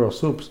 15 euro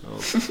soups. No.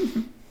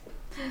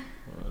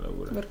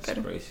 That's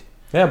Caro. crazy.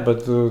 Yeah,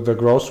 but the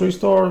grocery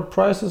store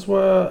prices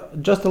were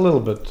just a little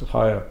bit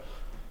higher.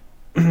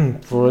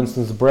 For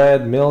instance,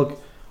 bread, milk.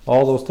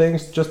 all those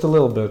things, just a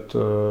little bit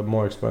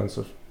more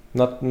expensive.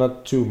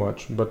 Not too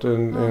much, but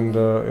in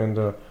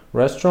the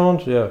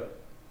restaurant, yeah,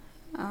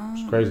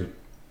 it's crazy.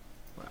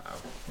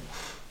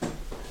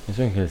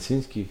 Eso en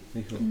Helsinki,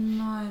 dijo.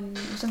 No,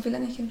 es en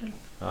Finlandia en general.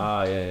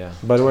 Ah, yeah.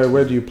 By the way,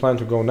 where do you plan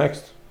to go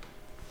next?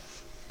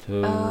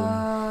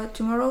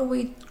 Tomorrow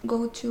we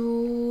go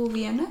to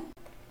Vienna.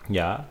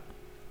 Yeah.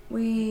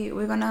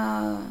 We're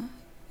gonna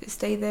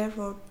stay there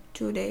for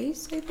 2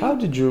 days, I think.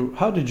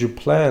 How did you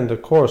plan the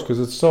course? Because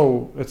it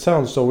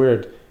sounds so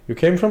weird. You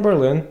came from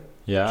Berlin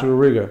Yeah. to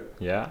Riga,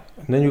 Yeah.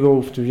 and then you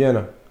go to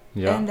Vienna.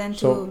 Yeah. And then to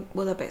So-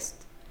 Budapest.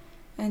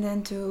 And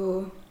then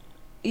to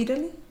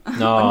Italy?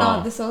 No.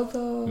 No, the south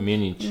of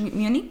Munich.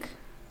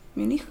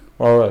 Munich?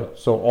 All right.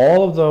 So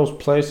all of those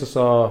places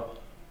are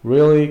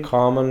really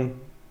common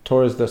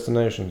tourist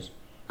destinations.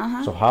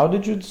 Uh-huh. So how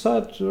did you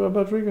decide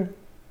about Riga?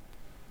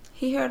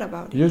 He heard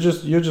about it. You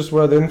just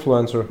were the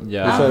influencer.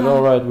 Yeah. You said, Uh-huh.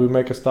 all right, we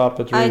make a stop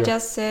at Riga. I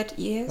just said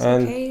yes,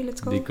 And okay,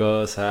 let's go.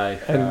 Because I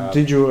And have...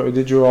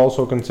 did you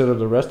also consider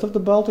the rest of the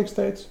Baltic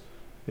states,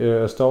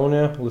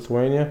 Estonia,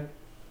 Lithuania?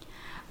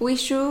 We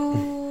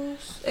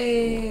choose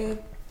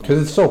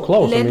Because it's so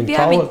close. I mean,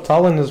 Latvia,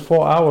 Tallinn is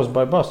 4 hours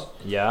by bus.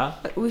 Yeah.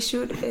 we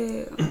should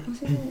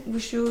we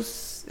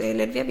choose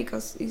Latvia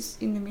because it's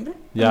in the middle.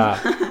 Yeah.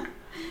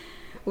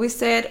 We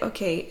said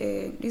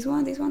okay, this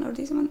one, or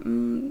this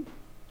one.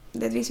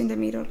 Latvia's in the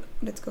middle.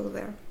 Let's go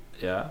there.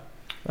 Yeah.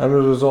 And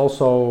it was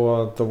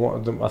also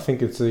I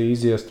think it's the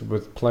easiest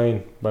with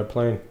by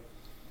plane.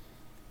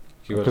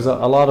 Because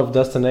a lot of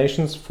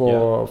destinations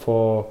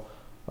for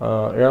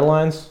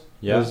airlines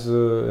Yeah. is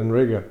in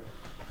Riga.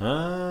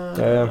 Ah.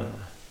 Yeah.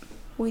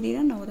 We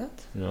didn't know that.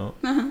 No.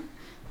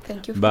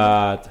 Thank you.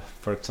 But,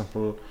 for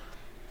example,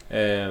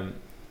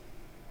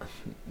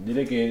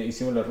 dile que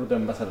hicimos la ruta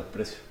en base a los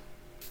precios.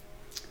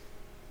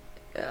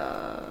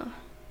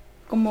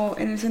 Como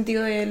en el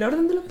sentido del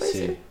orden de los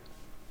países. Sí.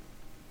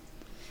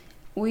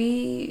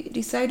 We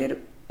decided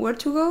where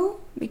to go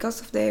because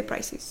of the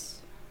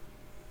prices.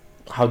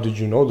 How did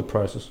you know the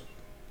prices?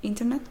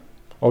 Internet?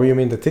 Oh, you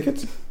mean the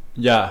tickets?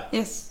 Yeah.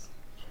 Yes.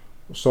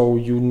 So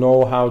you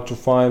know how to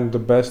find the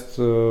best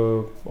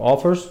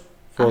offers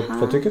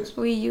for tickets?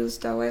 We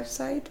used a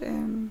website.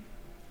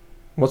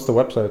 What's the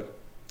website?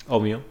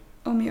 Omio.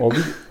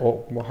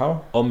 Omio.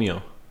 How?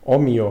 Omio.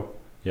 Omio.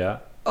 Yeah.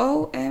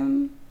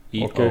 O-M.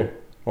 E-O. Okay.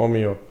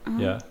 Omio.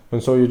 Yeah.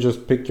 And so you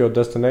just pick your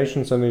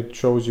destinations and it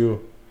shows you.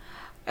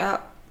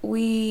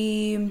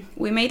 We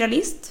made a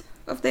list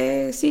of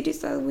the cities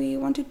that we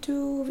wanted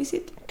to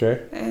visit,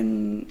 Okay.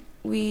 and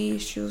we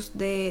choose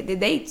the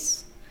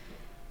dates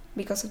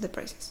because of the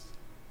prices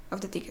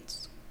of the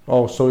tickets.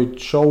 Oh, so it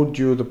showed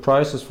you the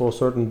prices for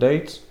certain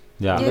dates?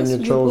 Yeah. And then Yes, you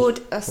you chose-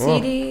 put a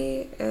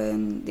city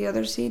and the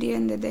other city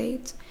and the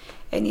date,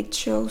 and it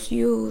shows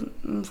you,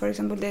 for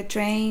example, the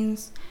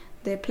trains,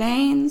 the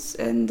planes,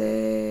 and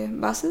the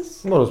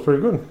buses. Well, that's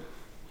pretty good.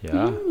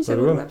 Yeah. It's a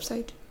very good good.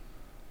 website.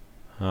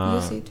 Ah,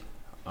 Use it.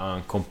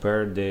 and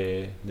compare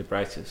the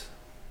prices.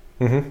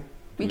 Mm-hmm.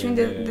 Between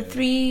mean, the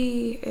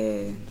three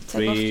type of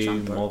Three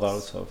transports.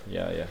 models of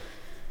yeah.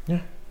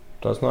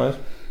 That's nice.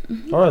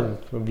 Mhm. All right.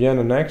 So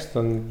Vienna next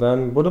and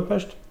then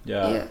Budapest.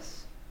 Yeah.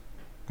 Yes.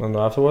 And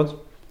afterwards?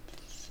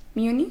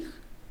 Munich,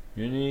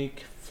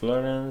 Munich,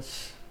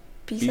 Florence,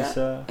 Pisa,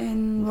 Pisa,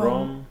 and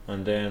Rome,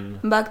 and then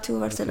back to to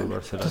Barcelona.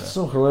 Barcelona. That's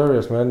so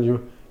hilarious, man. You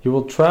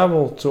will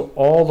travel to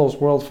all those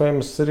world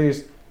famous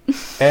cities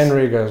and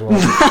Riga as well.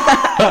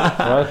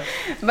 Right?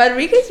 But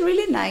Riga is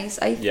really nice.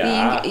 I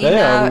Yeah. think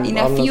Yeah, in I'm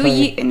a not few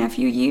saying- in a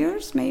few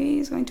years, maybe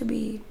it's going to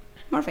be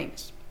more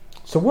famous.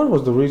 So what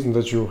was the reason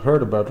that you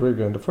heard about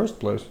Riga in the first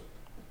place?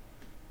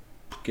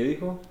 ¿Qué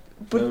dijo?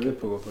 ¿Por Hablé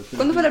poco, ¿por qué?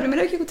 ¿Cuándo fue la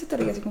primera vez que escuchaste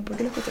Riga? Así como, ¿por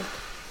qué lo escuchaste?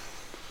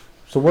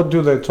 So what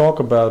do they talk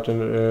about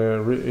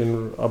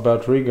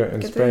about Riga in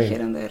 ¿Qué te Spain?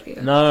 dijeron de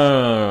Riga?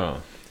 No.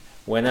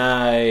 When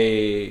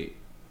I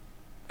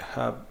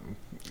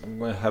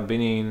have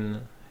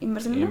been ¿En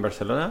Barcelona? in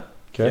Barcelona,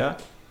 Okay. yeah.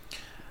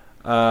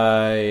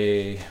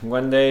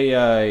 One day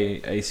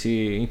I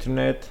see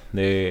internet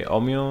the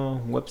Omio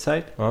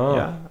website, Ah.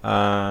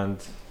 yeah,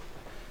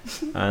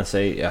 and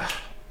say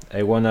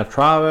I wanna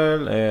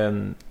travel,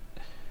 and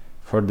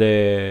for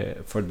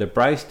the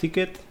price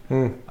ticket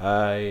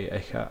I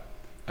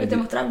 ¿Y te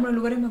mostraba como los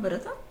lugares más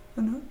baratos?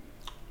 ¿O no?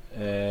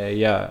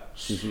 yeah.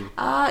 Sí, sí.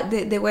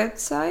 The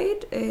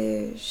website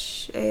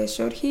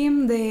showed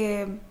him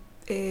the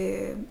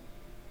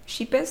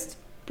cheapest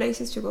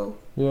places to go.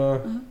 Yeah.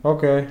 Uh-huh.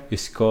 Okay.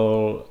 It's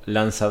called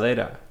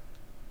Lanzadera.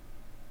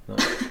 ¿no?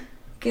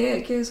 ¿Qué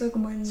es eso?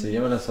 Como el... Se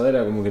llama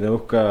Lanzadera, como que te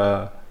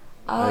busca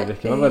el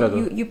esquema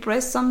barato. You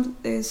press some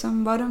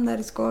button that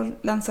is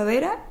called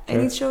Lanzadera, and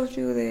Okay. it shows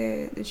you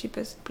the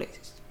cheapest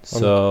places.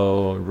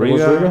 So was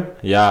Riga, Riga?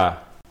 yeah.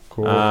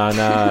 Cool. And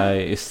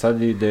I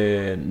studied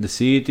the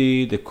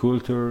city, the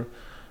culture,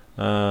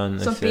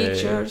 and Some I say,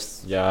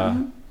 pictures. Yeah.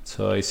 Mhm.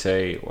 So I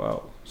say,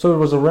 wow, So it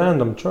was a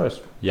random choice.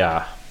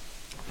 yeah,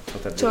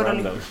 totally Totally.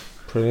 random.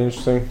 Pretty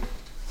interesting.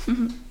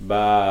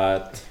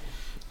 But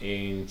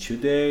in 2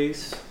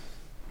 days,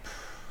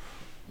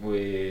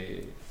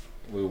 we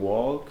we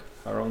walk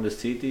around the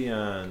city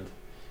and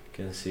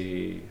can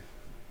see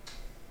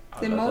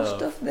a The lot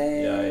most of the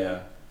yeah.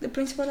 the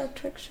principal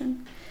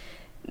attraction.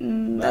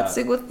 That's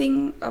a good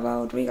thing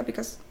about Riga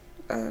because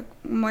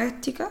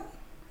Moetica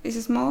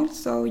is small,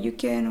 so you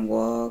can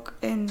walk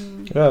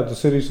and Yeah, the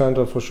city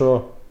center for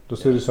sure. The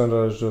city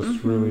center is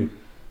just really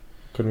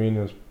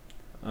convenient.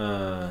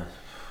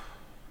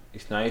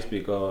 It's nice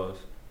because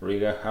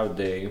Riga have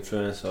the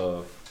influence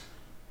of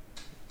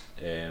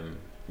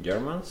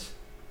Germans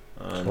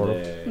and Sort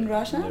of. In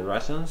Russia? the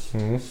Russians.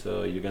 Mhm.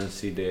 So you can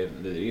see the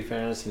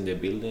difference in the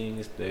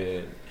buildings,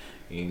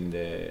 in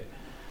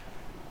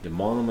the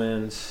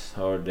monuments,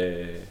 or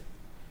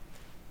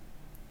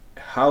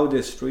how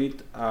the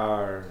street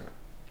are.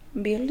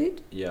 build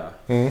it. Yeah.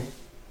 Mhm.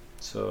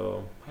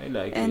 So I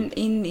like And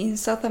it. in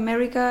South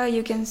America,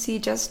 you can see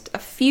just a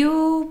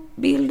few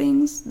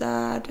buildings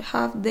that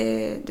have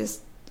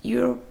this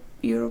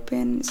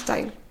European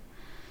style.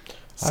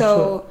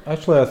 So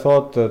Actually, I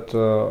thought that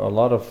a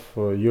lot of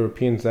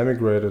Europeans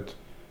emigrated,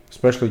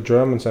 especially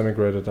Germans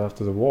emigrated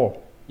after the war.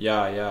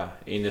 Yeah,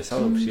 in the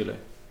south of Chile.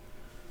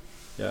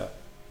 Yeah,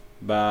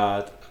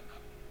 but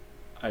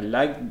I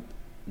like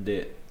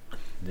the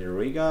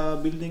Riga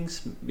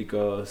buildings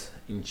because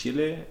in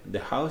Chile the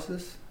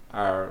houses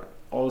are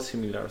all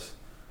similar.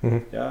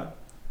 Mhm. Yeah,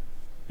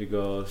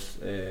 because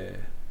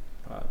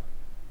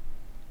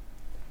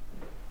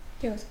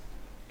 ¿Qué pasa?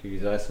 que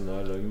quizás eso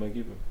no es lo mismo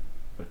aquí, pues,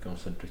 porque es un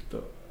centro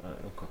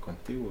un casco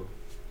antiguo.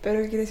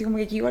 Pero quiere decir como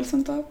que aquí igual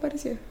son todas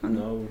parecidas. ¿o no?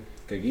 No,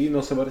 que aquí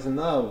no se parecen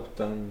nada, pues,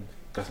 están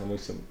casas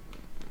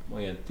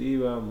muy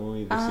antiguas,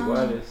 muy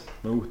desiguales.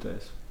 Me gusta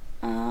eso.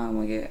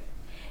 Como que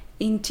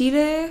in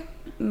Chile,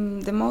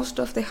 the most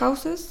of the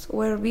houses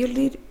were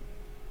built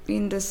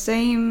in the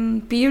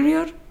same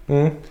period,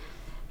 Mhm.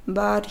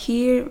 but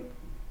here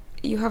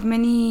you have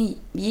many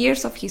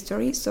years of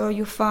history, so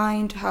you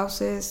find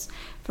houses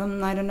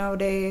from, I don't know,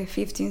 the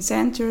 15th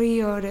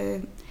century or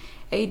the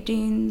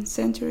 18th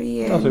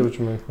century, I see and what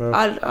you mean.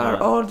 Yeah. are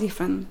all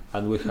different.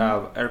 And we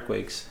have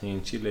earthquakes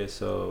in Chile,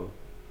 so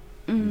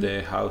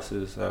the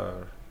houses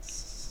are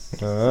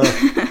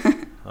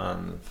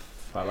and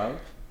fall out.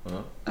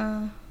 No?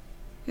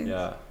 Yes.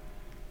 Yeah.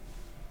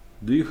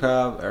 Do you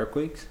have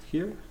earthquakes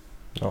here?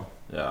 No.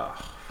 Yeah.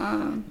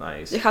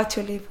 Nice. You have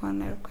to live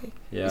one earthquake.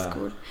 Yeah. It's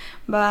cool.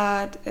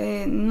 But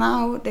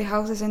now the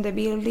houses and the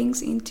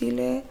buildings in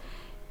Chile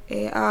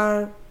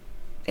are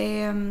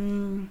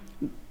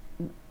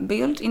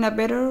built in a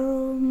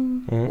better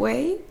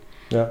way,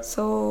 Yeah.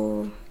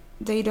 so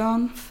they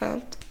don't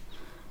felt.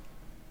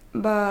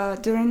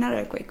 But during an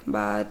earthquake,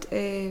 but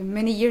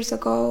many years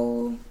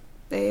ago,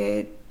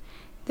 the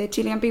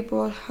Chilean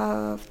people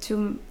have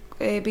to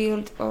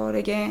build all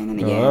again and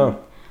again. Ah.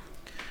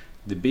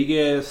 The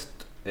biggest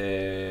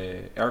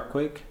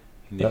earthquake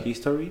in the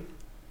history,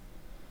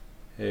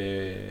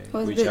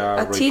 Was which are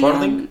a recording,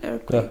 Chilean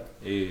earthquake.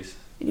 is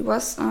It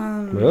was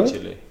Really?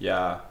 Chile.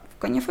 Yeah.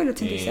 ¿Cuándo fue el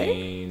 86?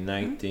 In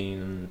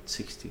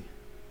 1960.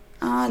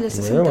 Del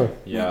 60. Really?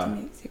 Yeah.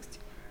 1960.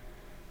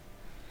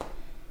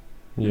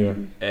 Yeah.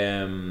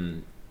 I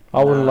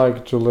I wouldn't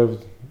like to live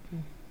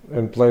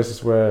in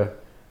places where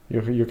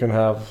you can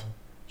have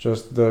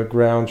just the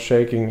ground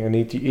shaking and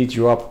eat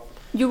you up.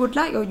 You would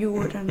like or you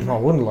wouldn't? I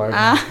wouldn't like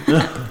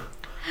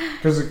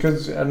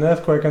because an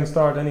earthquake can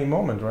start any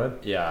moment, right?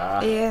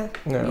 Yeah. Yeah.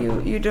 Yeah.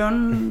 You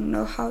don't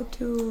know how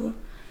to.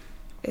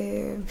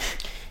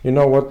 You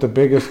know what the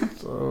biggest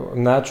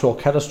natural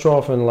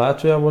catastrophe in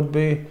Latvia would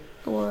be?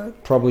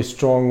 What? Probably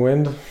strong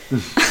wind,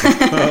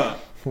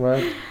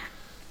 right?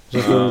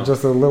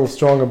 Just a little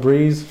stronger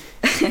breeze.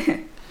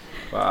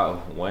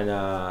 Wow. When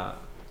a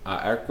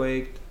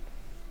earthquake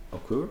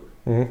occur,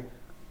 Mm-hmm.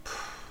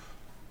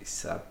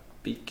 it's a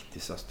big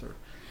disaster.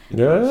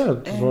 Yeah,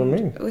 that's what I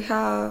mean. We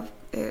have.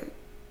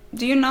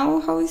 Do you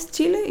know how is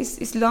Chile?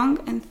 It's long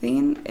and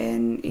thin,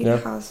 and it Yeah.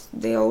 has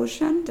the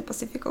ocean, the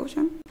Pacific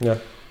Ocean. Yeah.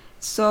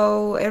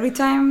 So every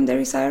time there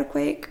is an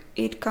earthquake,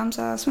 it comes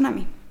a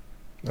tsunami.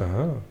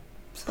 Uh-huh.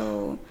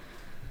 So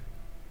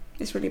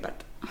it's really bad.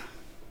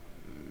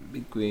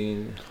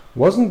 Between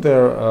Wasn't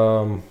there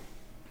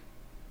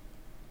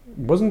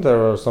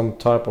some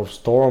type of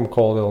storm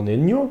called El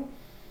Nino?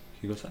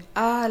 ¿Qué cosa?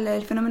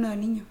 El fenómeno del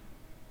niño.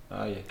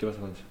 Yeah. ¿Qué pasa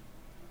con eso?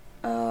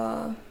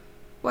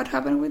 What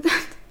happened with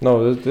that?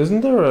 No,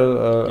 isn't there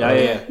a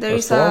Yeah. There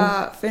is storm?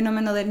 a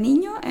fenómeno del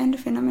niño and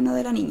fenómeno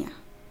de la niña.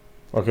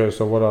 Okay,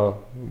 so what I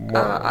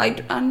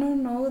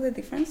don't know the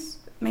difference.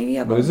 Maybe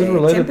about But is it the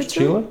related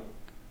temperature. to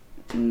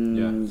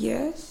Chile?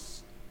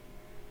 Yes.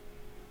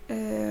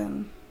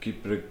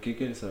 ¿Qué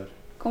quieres saber?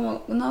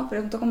 No,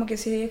 pregunto como que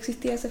si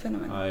existía ese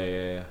fenómeno.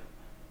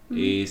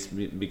 Is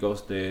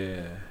because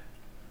the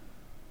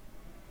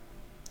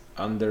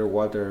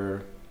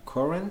underwater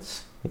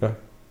currents Yeah.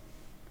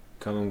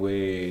 come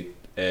with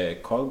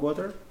cold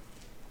water.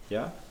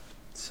 Yeah.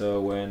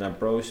 So when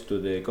approach to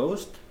the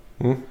coast,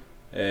 Hmm?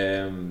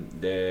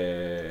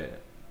 the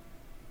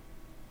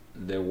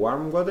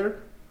warm water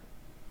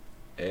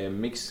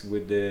mix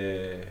with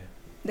the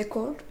The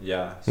cold.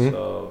 yeah. Hmm?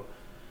 So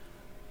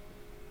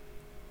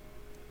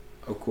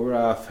occur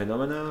a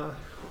phenomena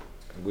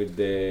with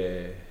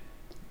the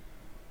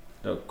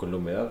no, con la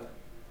humedad.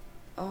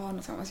 Oh,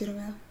 no sabemos decir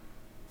humedad.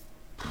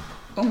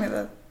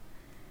 Humedad.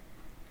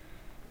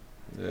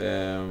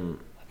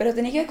 ¿Pero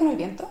tenía que ver con el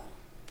viento?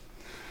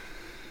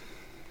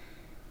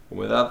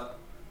 Humedad.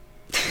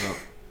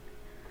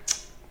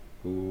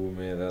 No.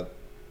 Humedad.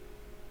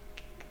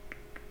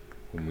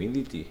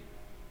 Humidity.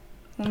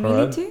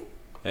 Humidity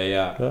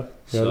Yeah. Yeah.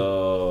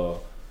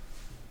 So.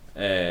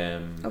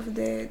 of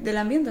del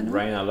ambiente, ¿no?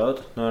 Rain a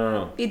lot.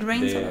 No. It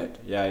rains a lot.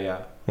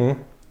 Yeah. Hmm?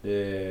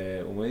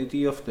 The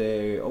humidity of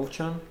the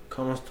ocean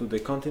comes to the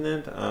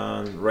continent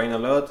and rain a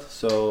lot.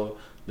 So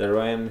the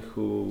rain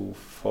who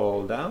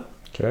fall down.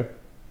 Okay.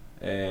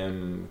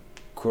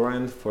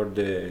 Current for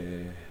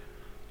the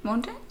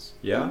Mountains?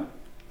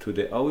 to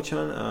the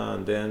ocean,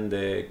 and then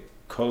the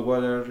cold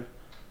water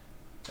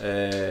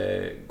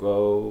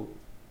go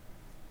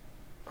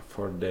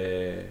for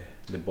the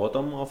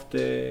bottom of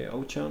the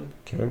ocean,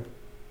 Okay.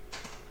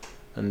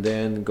 and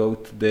then go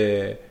to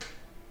the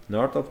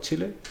north of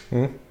Chile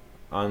Hmm?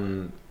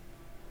 and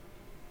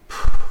Dale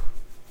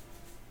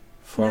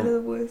form.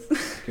 después.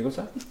 ¿Qué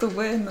cosa? Tú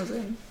puedes, no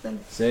sé. Dale.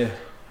 Sí,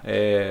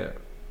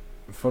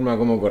 forma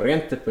como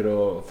corrientes,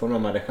 pero forma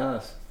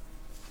marejadas.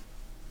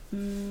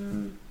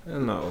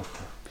 No.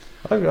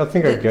 I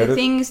think I get The it.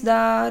 thing is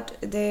that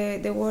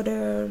the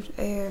water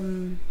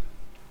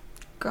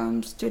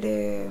comes to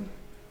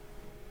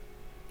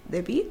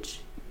the beach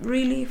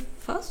really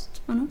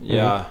fast, or no?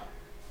 Yeah,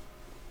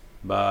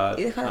 but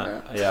Y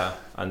deja-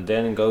 and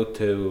then go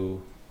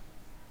to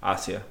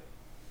Asia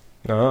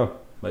Ah.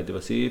 by the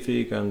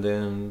Pacific, and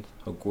then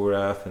occur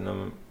a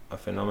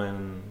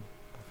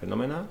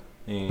phenomena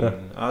in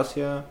Yeah.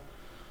 Asia.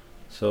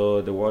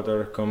 So the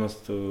water comes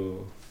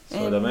to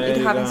South And it America,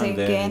 happens and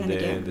again then and the,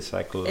 again. the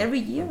cycle. Every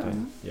year,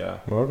 continue. Yeah,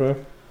 Okay.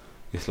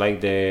 it's like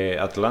the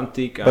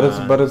Atlantic.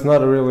 But it's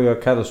not really a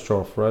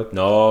catastrophe, right?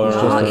 no, It's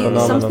No, just a it's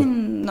phenomenon.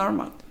 something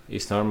normal.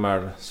 it's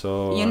normal.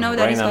 So You know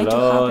that rain it's a going to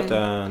lot, happen.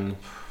 and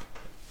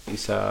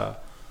it's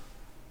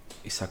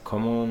a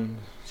common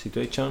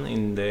situation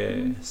in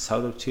the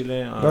south of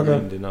Chile and Okay.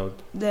 in the north.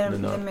 The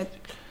No.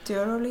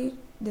 meteorology,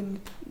 the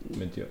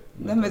Meteo-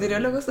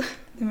 meteorologos,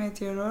 the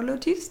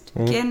meteorologist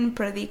Mhm. can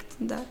predict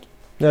that.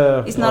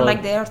 Yeah. It's not well,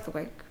 like the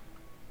earthquake.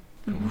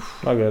 Mhm.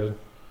 I get it.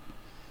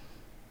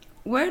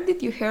 Where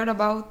did you hear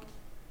about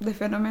the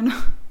phenomenon?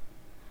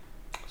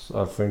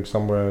 I think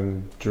somewhere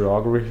in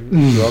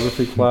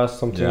geography class,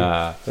 something.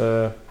 Yeah,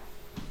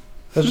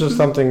 It's just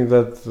something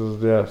that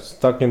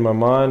stuck in my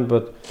mind,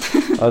 but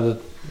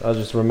I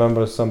just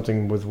remember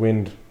something with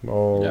wind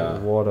or Yeah.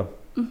 water.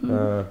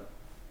 Mhm.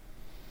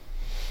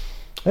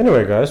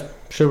 Anyway, guys,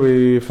 should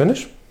we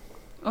finish?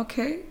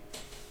 Okay.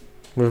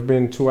 We've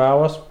been 2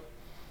 hours.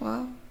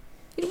 Wow.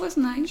 It was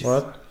nice.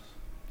 What?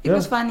 It Yeah.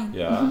 was funny.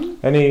 Yeah. Mhm.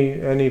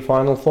 Any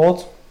final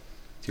thoughts?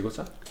 ¿Qué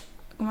cosa?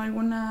 ¿Como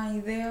alguna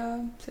idea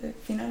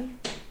final?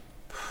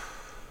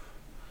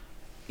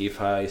 If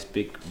I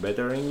speak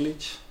better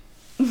English,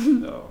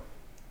 no.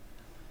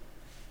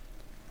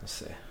 No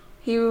sé.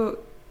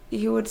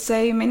 He would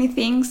say many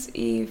things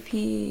if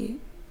he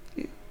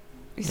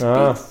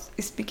Ah.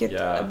 speak it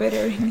Yeah.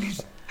 better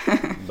English.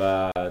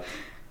 But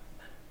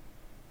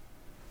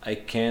I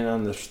can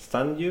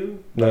understand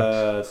you, Yeah.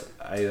 but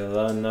I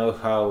don't know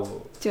how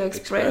To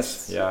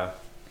express. Yeah,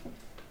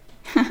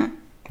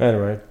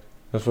 Anyway,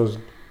 this was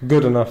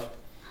good enough.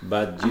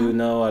 but you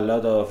know a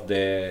lot of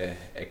the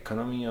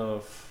economy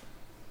of,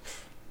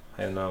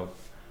 I don't know,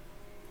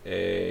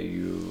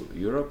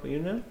 Europe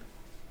Union.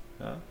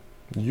 Yeah.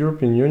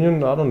 European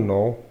Union? I don't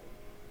know.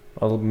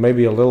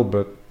 Maybe a little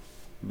bit.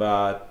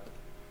 But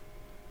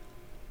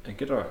 ¿en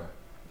qué trabaja?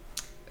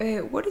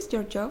 What is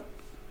your job?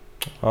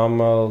 I'm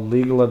a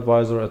legal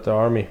advisor at the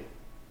army.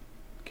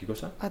 ¿Qué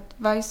cosa?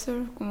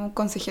 Advisor, como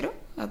consejero?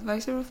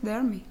 Advisor of the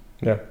army.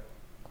 Yeah.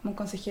 Como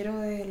consejero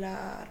de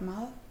la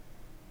armada.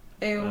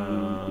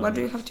 Ah. What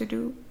do you have to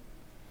do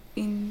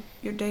in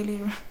your daily?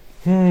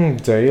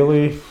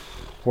 Daily,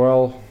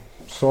 well,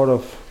 sort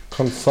of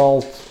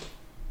consult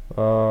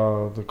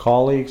the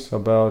colleagues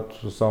about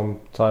some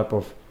type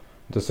of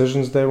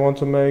decisions they want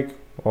to make,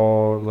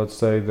 or let's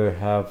say they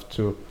have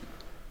to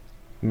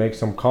make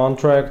some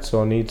contracts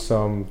or need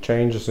some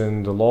changes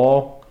in the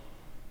law.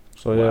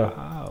 So yeah,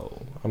 Wow.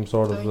 I'm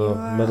sort So of you the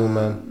are,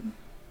 middleman.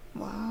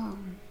 Wow.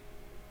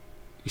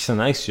 It's a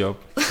nice job.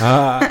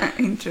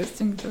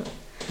 Interesting job.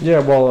 Yeah,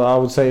 well, I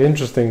would say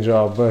interesting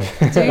job, but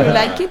Do you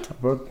like it?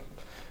 but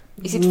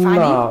Is it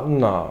funny?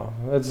 No.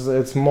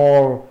 It's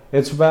more.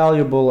 It's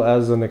valuable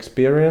as an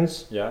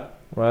experience, Yeah.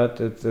 right?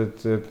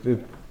 It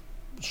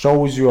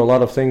shows you a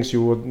lot of things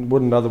you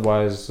wouldn't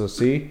otherwise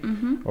see,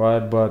 Mm-hmm.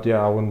 right? But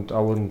yeah, I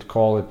wouldn't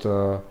call it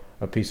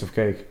a piece of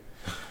cake.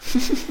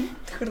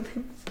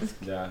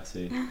 Yeah,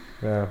 sí.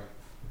 Yeah.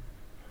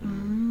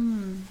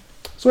 Mm.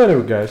 So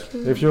anyway, guys,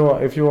 if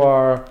you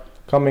are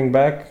coming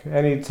back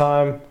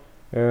anytime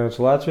to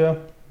Latvia,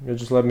 you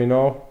just let me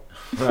know.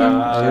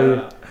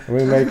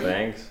 We make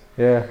Thanks.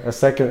 a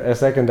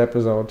second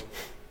episode.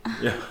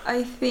 Yeah.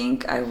 I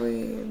think I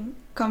will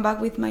come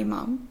back with my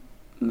mom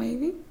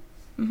maybe.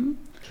 Hmm.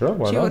 Sure,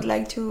 why She not? would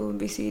like to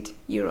visit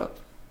Europe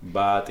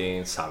But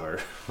in summer.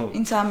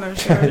 in summer,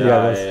 sure.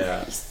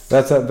 Yeah,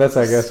 that's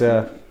I guess,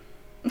 yeah.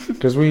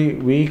 Because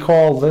we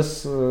call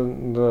this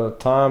the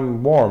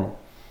time warm,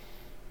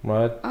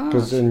 right? Ah.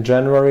 Because in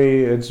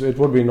January it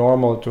would be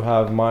normal to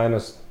have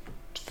minus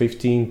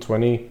 15,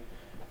 20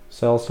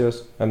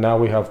 Celsius, and now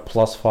we have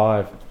plus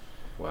 5,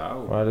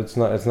 Wow. right? It's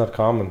not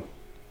common.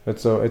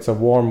 It's a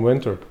warm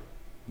winter.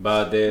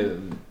 But the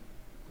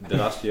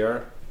last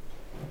year,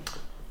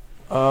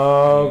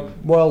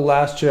 Well,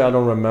 last year I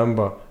don't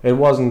remember. It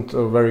wasn't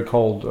very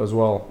cold as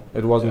well.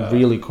 It wasn't Yeah.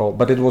 really cold,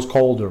 but it was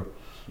colder.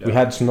 We yeah.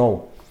 had snow,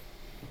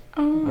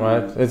 Oh.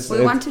 right?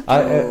 We wanted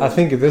I to-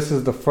 think this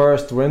is the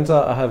first winter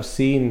I have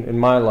seen in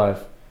my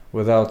life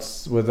without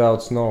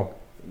snow.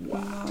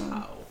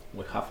 Wow.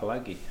 We have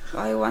lucky.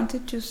 I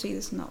wanted to see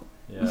the snow.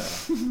 Yeah.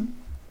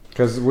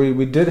 Because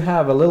we did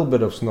have a little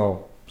bit of snow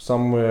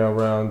somewhere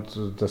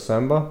around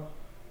December,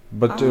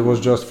 but it was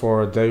Ah. just for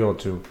a day or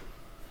two.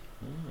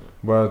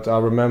 But I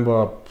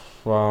remember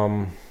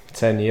from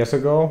 10 years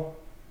ago,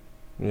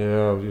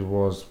 yeah, it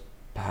was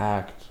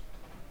packed.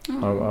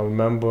 I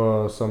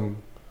remember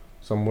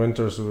some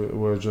winters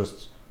were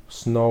just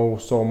snow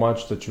so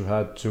much that you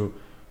had to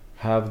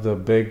have the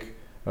big,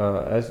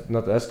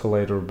 not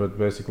escalator, but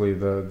basically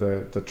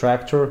the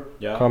tractor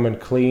Yeah. come and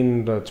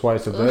clean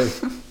twice a day.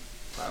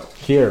 Wow.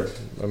 Here,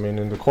 I mean,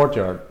 in the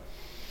courtyard.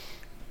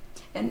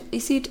 And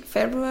is it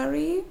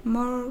February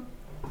more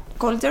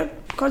colder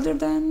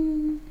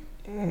than?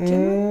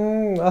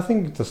 I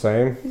think it's the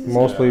same, Is it?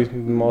 mostly,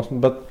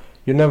 but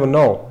you never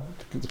know,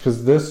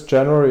 because this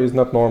January is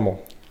not normal.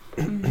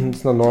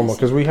 It's not normal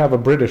because we have a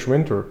British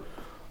winter,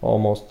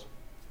 almost.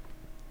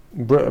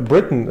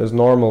 Britain is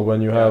normal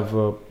when you Yeah. have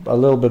a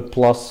little bit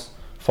plus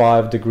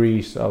 5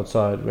 degrees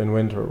outside in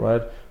winter,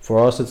 right? For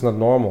us, it's not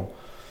normal.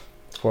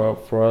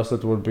 For us,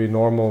 it would be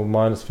normal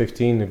minus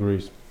 15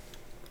 degrees.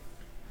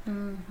 I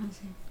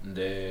see.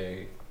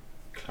 The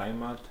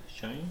climate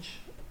change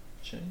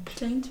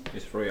Change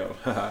is real.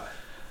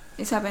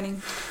 is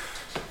happening.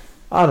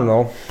 I don't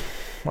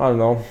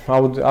know.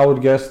 I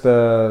would guess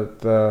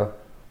the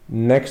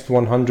next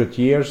 100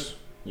 years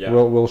Yeah.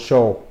 will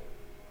show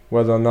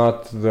whether or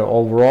not the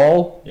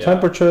overall Yeah.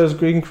 temperature is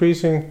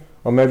increasing,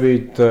 or maybe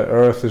the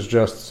Earth is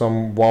just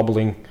some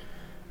wobbling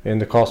in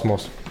the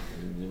cosmos.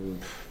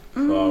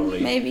 Probably.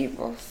 Maybe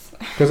both.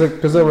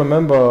 Because I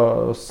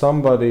remember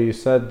somebody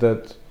said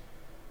that,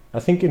 I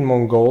think in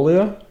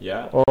Mongolia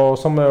Yeah. or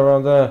somewhere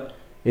around there,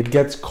 it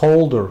gets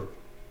colder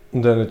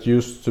than it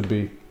used to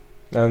be,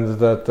 and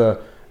that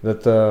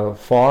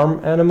farm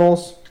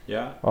animals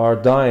Yeah. are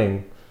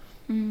dying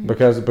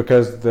because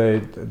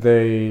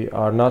they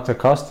are not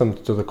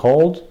accustomed to the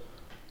cold,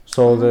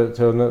 so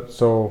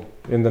so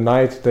in the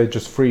night they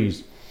just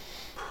freeze,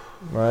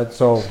 right?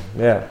 So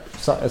yeah,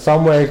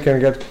 somewhere it can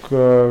get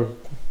colder,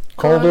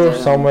 Colder.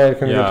 somewhere it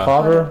can Yeah. get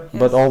hotter, Hotter,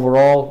 but yes.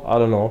 overall I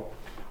don't know,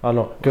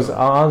 because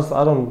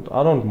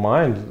I don't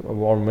mind a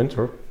warm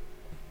winter,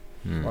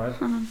 Hmm. right?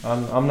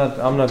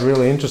 I'm not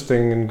really interested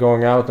in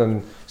going out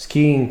and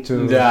skiing to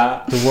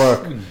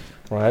work,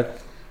 right?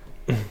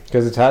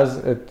 Because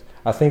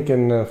I think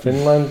in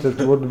Finland it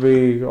would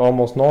be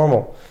almost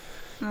normal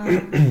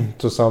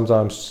to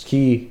sometimes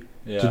ski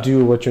Yeah. to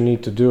do what you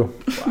need to do.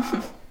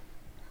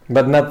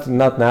 But not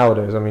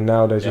nowadays. I mean,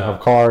 nowadays you Yeah. have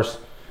cars,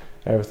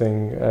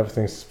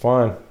 everything's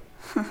fine.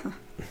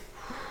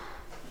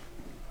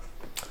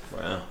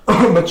 Wow.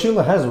 But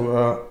Chile has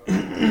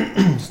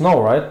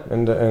snow, right?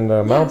 In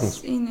the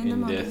mountains. Yes, in the In the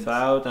mountains.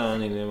 south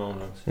and in the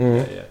mountains.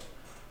 Mhm. Yeah.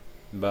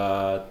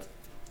 But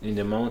in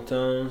the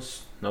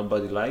mountains,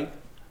 nobody like,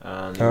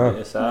 and Ah. in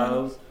the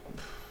south,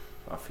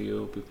 a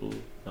few people.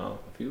 No,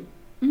 a few.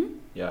 Mhm.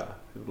 Yeah,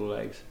 people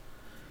likes.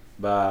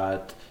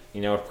 But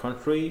in our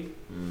country,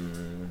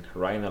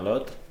 rain a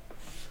lot,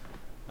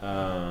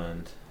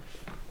 and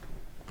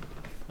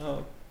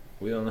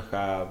we don't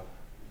have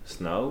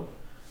snow,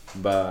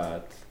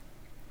 but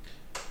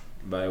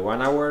by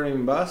 1 hour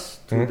in bus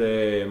to Mhm.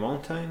 the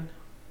mountain,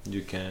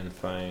 you can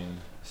find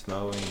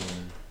snow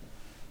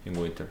in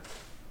winter.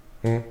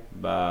 Mm.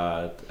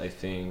 But I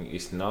think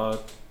it's not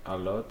a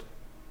lot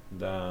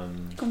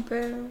than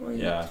Compare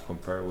with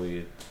compared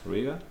with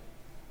Riga,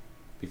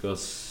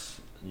 because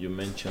you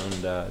mentioned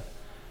that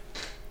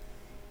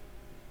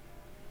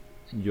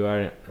you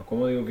are.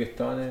 ¿Cómo digo que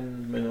están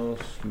en menos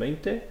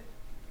 20?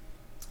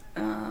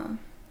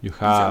 You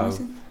have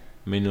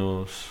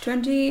minus.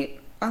 20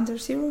 under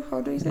zero.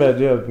 How do you say? But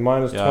yeah,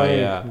 minus Yeah, 20.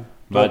 yeah.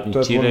 But in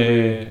that Chile,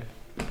 wouldn't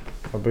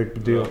be a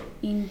big deal.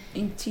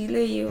 In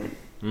Chile, you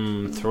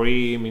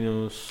 3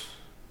 minus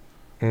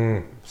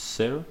Mm.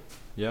 0.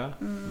 Yeah,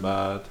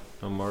 but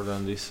no more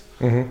than this.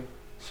 Hmm.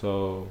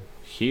 So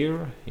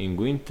here in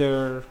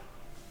winter,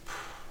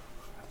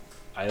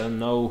 I don't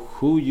know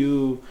who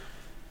you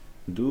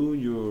do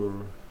your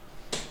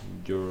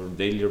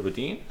daily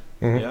routine.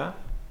 Mhm. Yeah,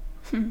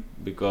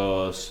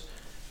 because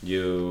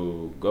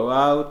you go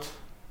out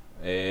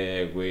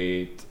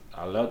with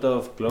a lot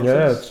of clothes.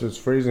 Yeah, it's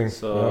freezing.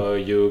 So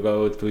you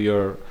go to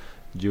your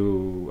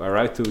You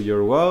arrive to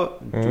your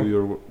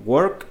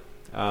work,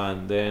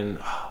 and then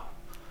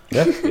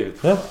Yeah,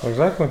 yeah,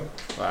 exactly.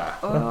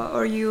 wow.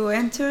 Or you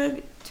enter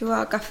to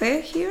a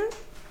cafe here,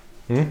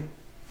 Mm?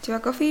 to a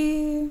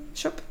coffee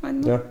shop, I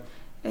don't know,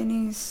 Yeah,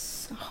 and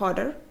it's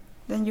hotter.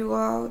 Then you go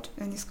out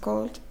and it's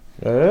cold.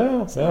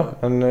 yeah, So-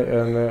 yeah.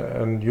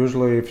 And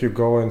usually, if you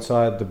go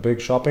inside the big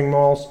shopping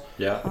malls,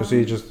 Yeah. you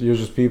see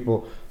just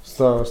people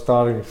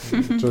starting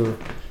to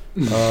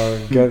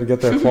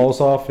get their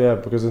clothes off. Yeah,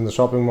 because in the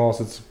shopping malls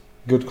it's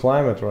good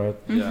climate, right?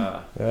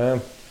 Yeah. Yeah.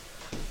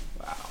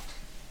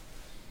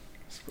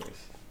 It's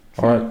crazy.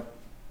 All right,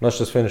 let's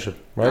just finish it,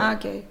 right?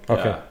 Okay.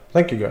 Okay. Yeah.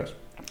 Thank you, guys.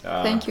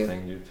 Thank you.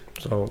 Thank you.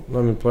 So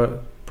let me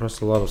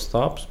press a lot of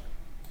stops.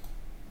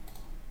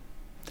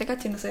 Te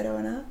caché, no se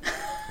graba nada.